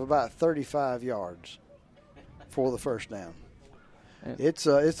neighborhood of about 35 yards for the first down. It's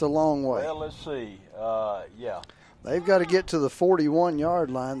a long way. Well, let's see. Yeah. They've got to get to the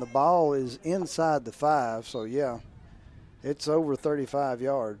 41-yard line. The ball is inside the 5, so, yeah, it's over 35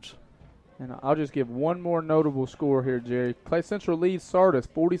 yards. And I'll just give one more notable score here, Jerry. Clay Central leads Sardis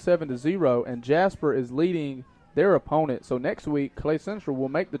 47-0, and Jasper is leading their opponent. So next week, Clay Central will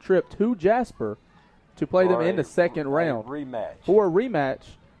make the trip to Jasper to play them in the second round. For a rematch.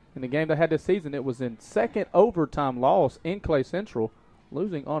 In the game they had this season, it was in second overtime loss in Clay Central,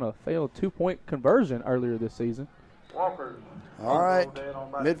 losing on a failed 2-point conversion earlier this season. All right,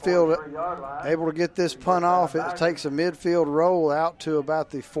 midfield able to get this punt off. It takes a midfield roll out to about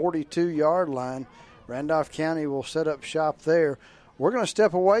the 42-yard line. Randolph County will set up shop there. We're going to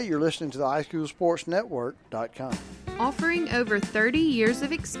step away. You're listening to the iSchoolSportsNetwork.com. Offering over 30 years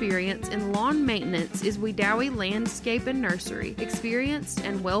of experience in lawn maintenance is Wedowee Landscape and Nursery. Experienced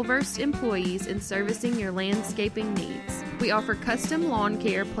and well-versed employees in servicing your landscaping needs. We offer custom lawn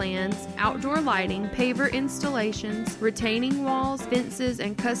care plans, outdoor lighting, paver installations, retaining walls, fences,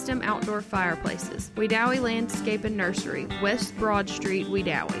 and custom outdoor fireplaces. Wedowee Landscape and Nursery, West Broad Street,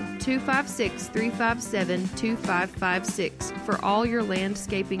 Wedowee. 256-357-2556 for all your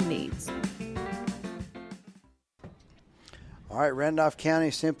landscaping needs. All right, Randolph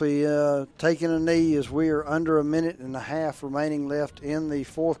County simply taking a knee as we are under a minute and a half remaining left in the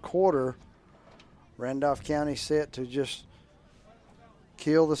fourth quarter. Randolph County set to just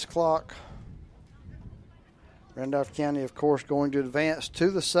kill this clock. Randolph County, of course, going to advance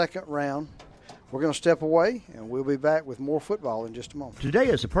to the second round. We're going to step away, and we'll be back with more football in just a moment. Today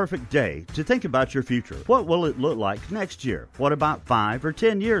is a perfect day to think about your future. What will it look like next year? What about 5 or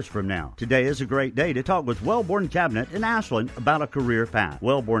 10 years from now? Today is a great day to talk with Wellborn Cabinet in Ashland about a career path.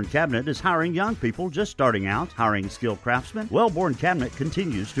 Wellborn Cabinet is hiring young people just starting out, hiring skilled craftsmen. Wellborn Cabinet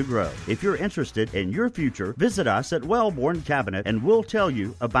continues to grow. If you're interested in your future, visit us at Wellborn Cabinet, and we'll tell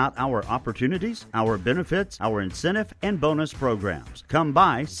you about our opportunities, our benefits, our incentive, and bonus programs. Come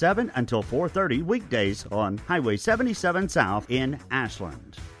by 7 until 4:30 weekdays on Highway 77 South in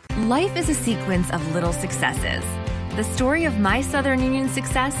Ashland. Life is a sequence of little successes. The story of my Southern Union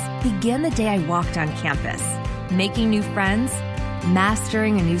success began the day I walked on campus. Making new friends,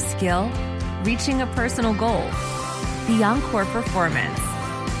 mastering a new skill, reaching a personal goal. The encore performance,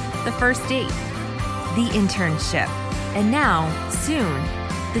 the first date, the internship, and now, soon,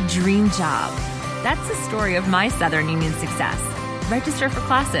 the dream job. That's the story of my Southern Union success. Register for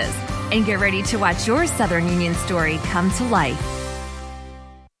classes and get ready to watch your Southern Union story come to life.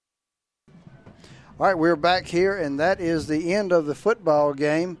 All right, we're back here, and that is the end of the football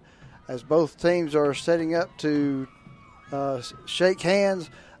game as both teams are setting up to shake hands.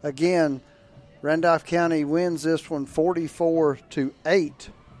 Again, Randolph County wins this one 44-8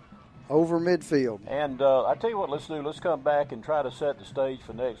 over midfield. And I tell you what, let's do. Let's come back and try to set the stage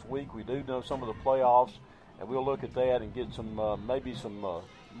for next week. We do know some of the playoffs, and we'll look at that and get some maybe some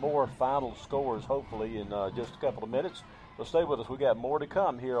more final scores, hopefully, in just a couple of minutes. So stay with us. We got more to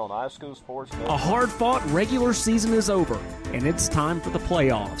come here on iSchool Sports Network. A hard-fought regular season is over, and it's time for the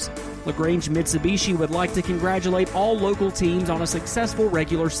playoffs. LaGrange Mitsubishi would like to congratulate all local teams on a successful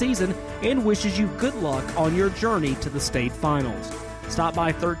regular season and wishes you good luck on your journey to the state finals. Stop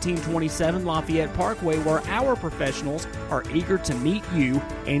by 1327 Lafayette Parkway, where our professionals are eager to meet you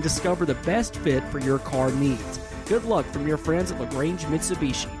and discover the best fit for your car needs. Good luck from your friends at LaGrange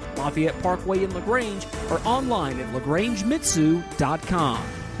Mitsubishi, Lafayette Parkway in LaGrange, or online at LaGrangeMitsu.com.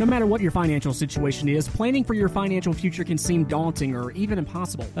 No matter what your financial situation is, planning for your financial future can seem daunting or even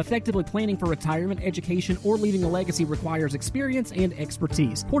impossible. Effectively planning for retirement, education, or leaving a legacy requires experience and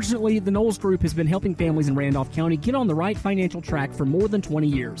expertise. Fortunately, the Knowles Group has been helping families in Randolph County get on the right financial track for more than 20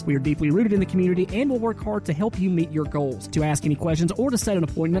 years. We are deeply rooted in the community and will work hard to help you meet your goals. To ask any questions or to set an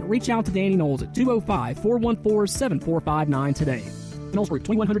appointment, reach out to Danny Knowles at 205-414-7459 today. Knowles Group,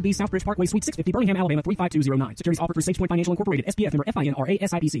 2100B Southbridge Parkway, Suite 650, Birmingham, Alabama, 35209. Securities offered through SagePoint Financial Incorporated, SPF member FINRA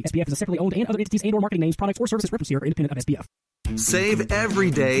SIPC. SPF is a separately owned and other entities and or marketing names, products, or services referenced here are independent of SPF. Save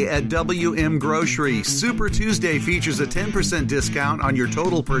every day at WM Grocery. Super Tuesday features a 10% discount on your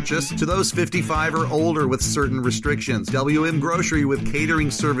total purchase to those 55 or older with certain restrictions. WM Grocery with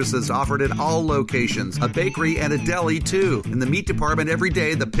catering services offered at all locations. A bakery and a deli too. In the meat department every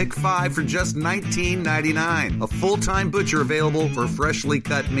day, the Pick 5 for just $19.99. A full-time butcher available for free freshly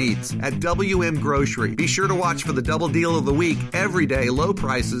cut meats at WM Grocery. Be sure to watch for the double deal of the week, everyday low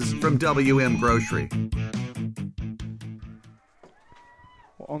prices from WM Grocery.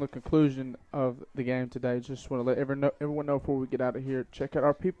 On the conclusion of the game today, just want to let everyone know before we get out of here, check out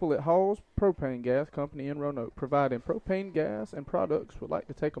our people at Hall's Propane Gas Company in Roanoke, providing propane gas and products. Would like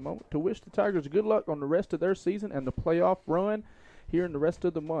to take a moment to wish the Tigers good luck on the rest of their season and the playoff run here in the rest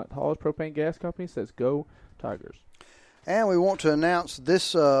of the month. Hall's Propane Gas Company says go Tigers. And we want to announce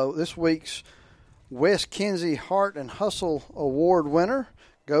this week's Wes Kinsey Heart and Hustle Award winner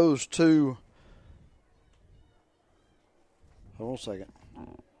goes to, hold on a second,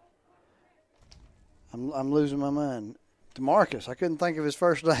 I'm losing my mind. DeMarcus, I couldn't think of his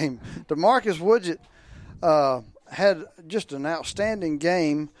first name. DeMarcus Woodgett had just an outstanding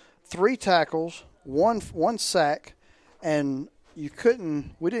game, 3 tackles, one sack, and we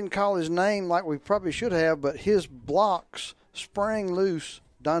didn't call his name like we probably should have, but his blocks sprang loose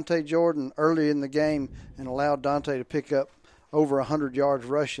Dante Jordan early in the game and allowed Dante to pick up over 100 yards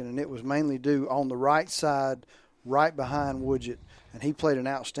rushing, and it was mainly due on the right side, right behind Woodgett, and he played an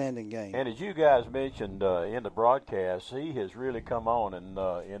outstanding game. And as you guys mentioned in the broadcast, he has really come on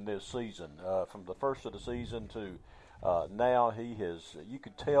in this season. From the first of the season to now, you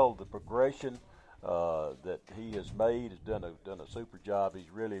could tell the progression that he has made. He's done a super job. He's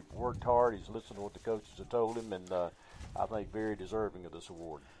really worked hard. He's listened to what the coaches have told him, and I think very deserving of this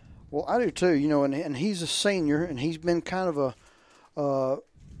award. Well, I do too. And he's a senior, and he's been kind of a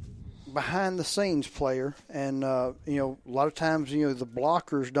behind-the-scenes player. And a lot of times, the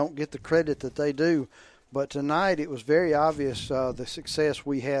blockers don't get the credit that they do. But tonight, it was very obvious the success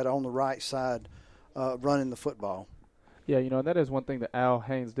we had on the right side running the football. Yeah, and that is one thing that Al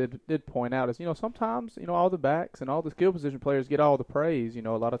Haynes did point out is, sometimes, all the backs and all the skill position players get all the praise. A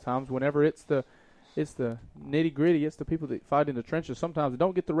lot of times whenever it's the nitty-gritty, it's the people that fight in the trenches, sometimes they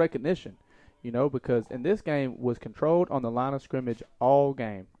don't get the recognition, because in this game was controlled on the line of scrimmage all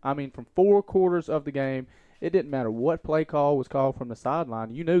game. I mean, from 4 quarters of the game, it didn't matter what play call was called from the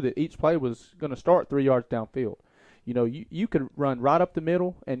sideline. You knew that each play was going to start 3 yards downfield. You could run right up the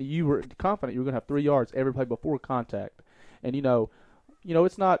middle, and you were confident you were going to have 3 yards every play before contact. And,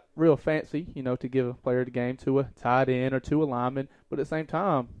 it's not real fancy, to give a player the game to a tight end or to a lineman. But at the same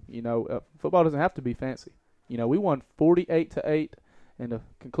time, football doesn't have to be fancy. We won 48-8 in the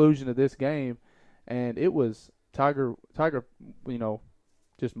conclusion of this game, and it was Tiger,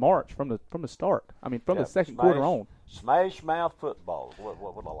 just march from the start. I mean, from the second quarter on. Smash mouth football.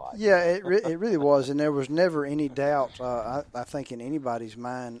 What would I like? Yeah, it really was, and there was never any doubt, I think, in anybody's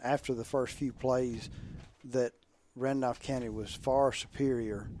mind after the first few plays that Randolph County was far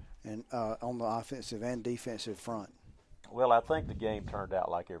superior and on the offensive and defensive front. Well, I think the game turned out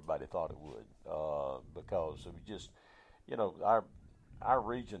like everybody thought it would because we just, our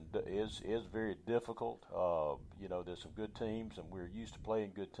region is very difficult. There's some good teams, and we're used to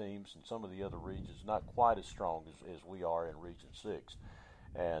playing good teams, and some of the other regions not quite as strong as we are in Region 6,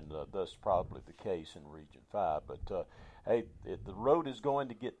 and thus probably the case in Region 5. But, hey, the road is going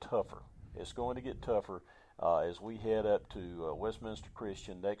to get tougher. It's going to get tougher. As we head up to Westminster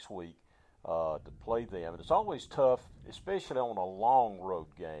Christian next week to play them. And it's always tough, especially on a long road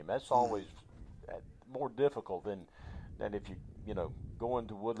game. That's always more difficult than if you go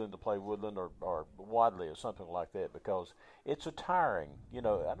into Woodland to play Woodland or Wadley or something like that, because it's a tiring.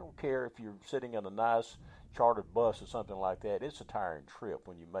 I don't care if you're sitting in a nice chartered bus or something like that. It's a tiring trip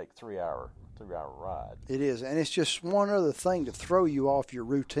when you make 3-hour ride. It is, and it's just one other thing to throw you off your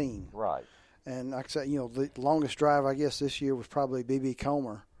routine. Right. And like I said, the longest drive, I guess, this year was probably B.B.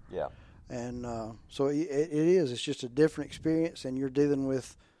 Comer. Yeah. And so it is. It's just a different experience, and you're dealing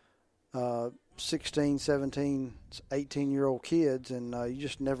with 16, 17, 18-year-old kids, and you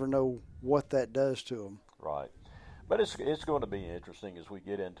just never know what that does to them. Right. But it's going to be interesting as we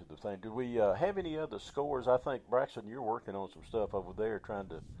get into the thing. Do we have any other scores? I think, Braxton, you're working on some stuff over there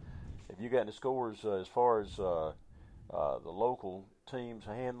have you got any scores as far as the local teams,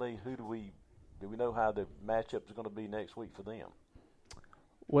 Hanley? Do we know how the matchup is going to be next week for them?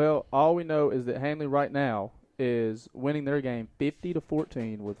 Well, all we know is that Hanley right now is winning their game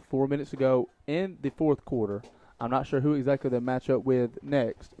 50-14 with 4 minutes to go in the fourth quarter. I'm not sure who exactly they match up with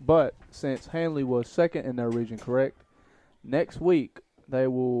next, but since Hanley was second in their region, correct, next week they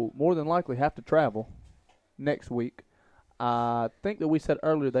will more than likely have to travel next week. I think that we said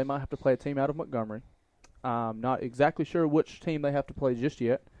earlier they might have to play a team out of Montgomery. I'm not exactly sure which team they have to play just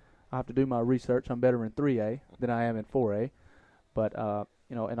yet. I have to do my research. I'm better in 3A than I am in 4A. But,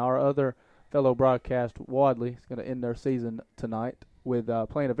 and our other fellow broadcast, Wadley, is going to end their season tonight with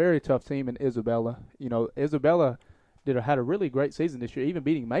playing a very tough team in Isabella. Isabella had a really great season this year, even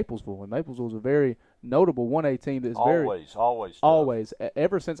beating Maplesville. And Maplesville was a very notable 1A team that's always.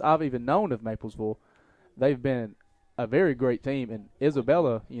 Ever since I've even known of Maplesville, they've been a very great team. And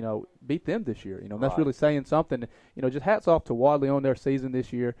Isabella, beat them this year. That's really saying something. Just hats off to Wadley on their season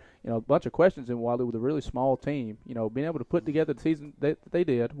this year. A bunch of questions in Wadley with a really small team. Being able to put together the season that they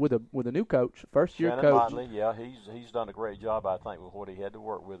did with a new coach, first-year coach. Motley, yeah, he's done a great job, I think, with what he had to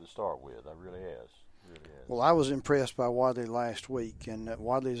work with to start with. I really has. Well, I was impressed by Wadley last week, and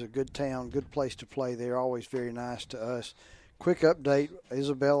Wadley is a good town, good place to play. They're always very nice to us. Quick update,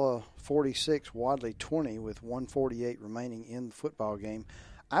 Isabella 46, Wadley 20 with 1:48 remaining in the football game.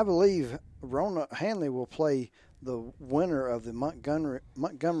 I believe Rona Hanley will play the winner of the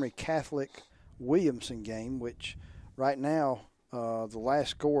Montgomery Catholic Williamson game, which right now the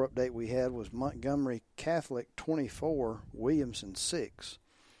last score update we had was Montgomery Catholic 24, Williamson 6.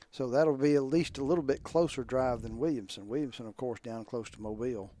 So that'll be at least a little bit closer drive than Williamson. Williamson, of course, down close to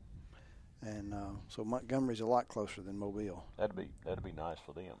Mobile. And so Montgomery's a lot closer than Mobile. That'd be nice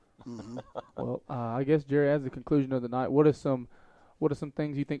for them. Mm-hmm. Well, I guess, Jerry, as the conclusion of the night, what are some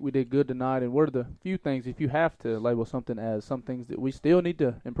things you think we did good tonight, and what are the few things, if you have to label something as some things that we still need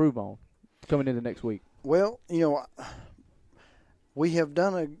to improve on coming into next week? Well, we have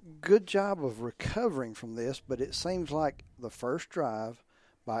done a good job of recovering from this, but it seems like the first drive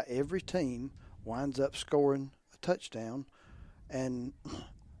by every team winds up scoring a touchdown. And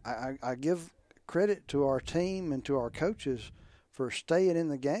I give credit to our team and to our coaches for staying in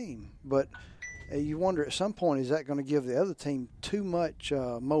the game. But you wonder at some point, is that going to give the other team too much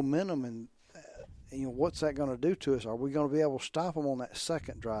momentum? And, what's that going to do to us? Are we going to be able to stop them on that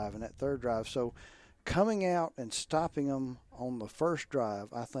second drive and that third drive? So coming out and stopping them on the first drive,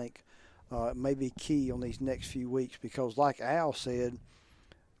 I think may be key on these next few weeks, because like Al said,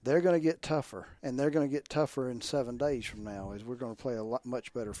 they're going to get tougher, and they're going to get tougher in 7 days from now, as we're going to play a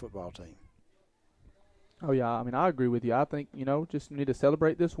much better football team. Oh, yeah. I mean, I agree with you. I think, just need to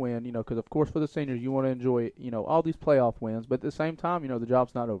celebrate this win, because, of course, for the seniors, you want to enjoy, all these playoff wins. But at the same time, the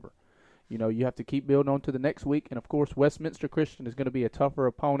job's not over. You have to keep building on to the next week. And, of course, Westminster Christian is going to be a tougher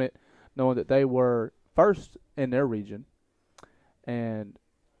opponent, knowing that they were first in their region. And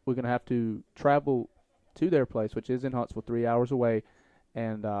we're going to have to travel to their place, which is in Huntsville, 3 hours away.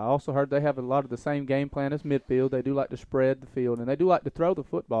 And I also heard they have a lot of the same game plan as Midfield. They do like to spread the field, and they do like to throw the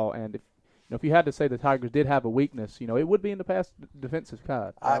football. And if you had to say the Tigers did have a weakness, it would be in the pass defensive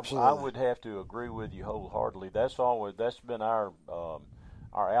side. I would have to agree with you wholeheartedly. That's been our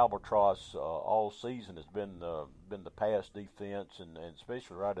albatross all season. Has been the pass defense, and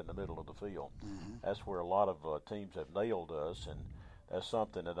especially right in the middle of the field. Mm-hmm. That's where a lot of teams have nailed us, and that's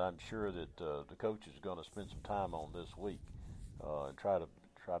something that I'm sure that the coach is going to spend some time on this week. And try to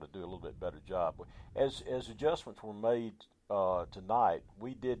do a little bbit better job. As adjustments were made tonight,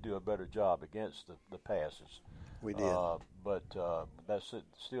 we did do a better job against the passes. We did. But that's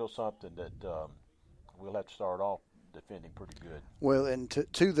still something that we'll have to start off defending pretty good. Well, and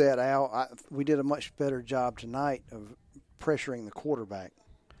to that, Al, we did a much better job tonight of pressuring the quarterback.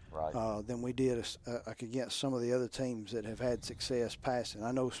 Right. Than we did against some of the other teams that have had success passing.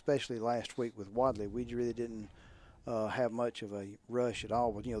 I know especially last week with Wadley, we really didn't have much of a rush at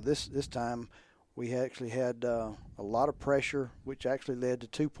all. But, this time we actually had a lot of pressure, which actually led to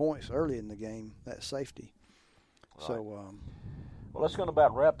 2 points early in the game, that safety. Right. So, well, that's going to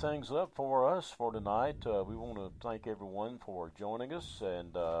about wrap things up for us for tonight. We want to thank everyone for joining us,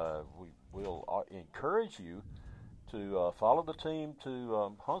 and we will encourage you to follow the team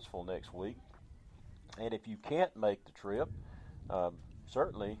to Huntsville next week. And if you can't make the trip,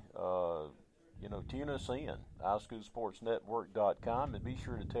 certainly tune us in, highschoolsportsnetwork.com, and be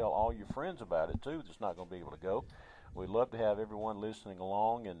sure to tell all your friends about it, too, that's not going to be able to go. We'd love to have everyone listening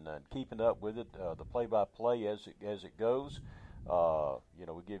along and keeping up with it, the play-by-play as it goes.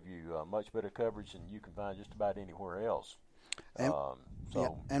 We give you much better coverage than you can find just about anywhere else.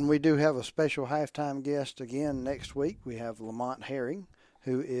 And we do have a special halftime guest again next week. We have Lamont Herring,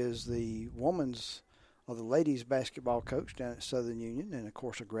 who is the ladies basketball coach down at Southern Union, and of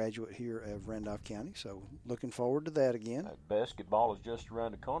course a graduate here of Randolph County. So looking forward to that again. Basketball is just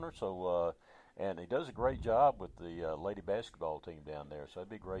around the corner, so and he does a great job with the lady basketball team down there. So it'd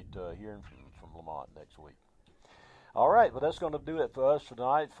be great hearing from Lamont next week. All right, well, that's going to do it for us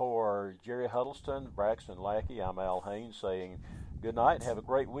tonight. For Jerry Huddleston, Braxton Lackey, I'm Al Haynes saying good night and have a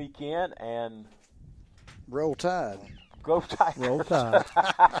great weekend, and Roll Tide. Go Tigers. Roll Tide.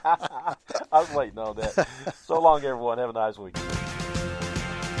 I was waiting on that. So long, everyone. Have a nice weekend.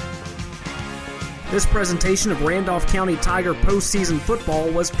 This presentation of Randolph County Tiger postseason football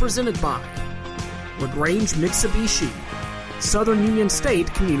was presented by LaGrange Mitsubishi, Southern Union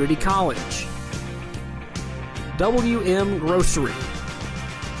State Community College, WM Grocery,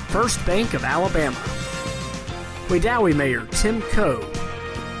 First Bank of Alabama, Wedowee Mayor Tim Coe,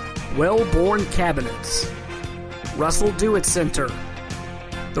 Wellborn Cabinets, Russell Dewitt Center,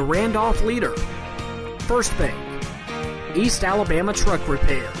 the Randolph Leader, First Bank, East Alabama Truck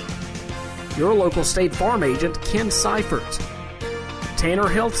Repair, your local State Farm agent Ken Seifert, Tanner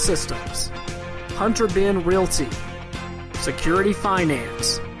Health Systems, Hunter Ben Realty, Security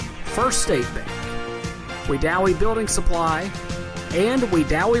Finance, First State Bank, Wedowee Building Supply, and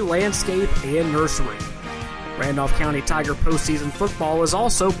Wedowee Landscape and Nursery. Randolph County Tiger postseason football is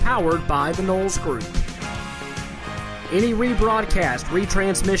also powered by the Knowles Group. Any rebroadcast,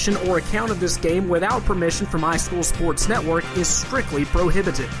 retransmission, or account of this game without permission from iSchool Sports Network is strictly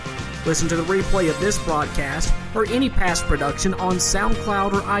prohibited. Listen to the replay of this broadcast or any past production on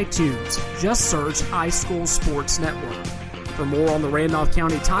SoundCloud or iTunes. Just search iSchool Sports Network. For more on the Randolph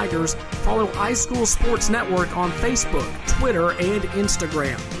County Tigers, follow iSchool Sports Network on Facebook, Twitter, and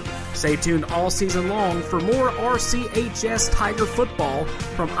Instagram. Stay tuned all season long for more RCHS Tiger football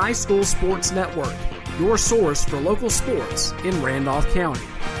from iSchool Sports Network, your source for local sports in Randolph County.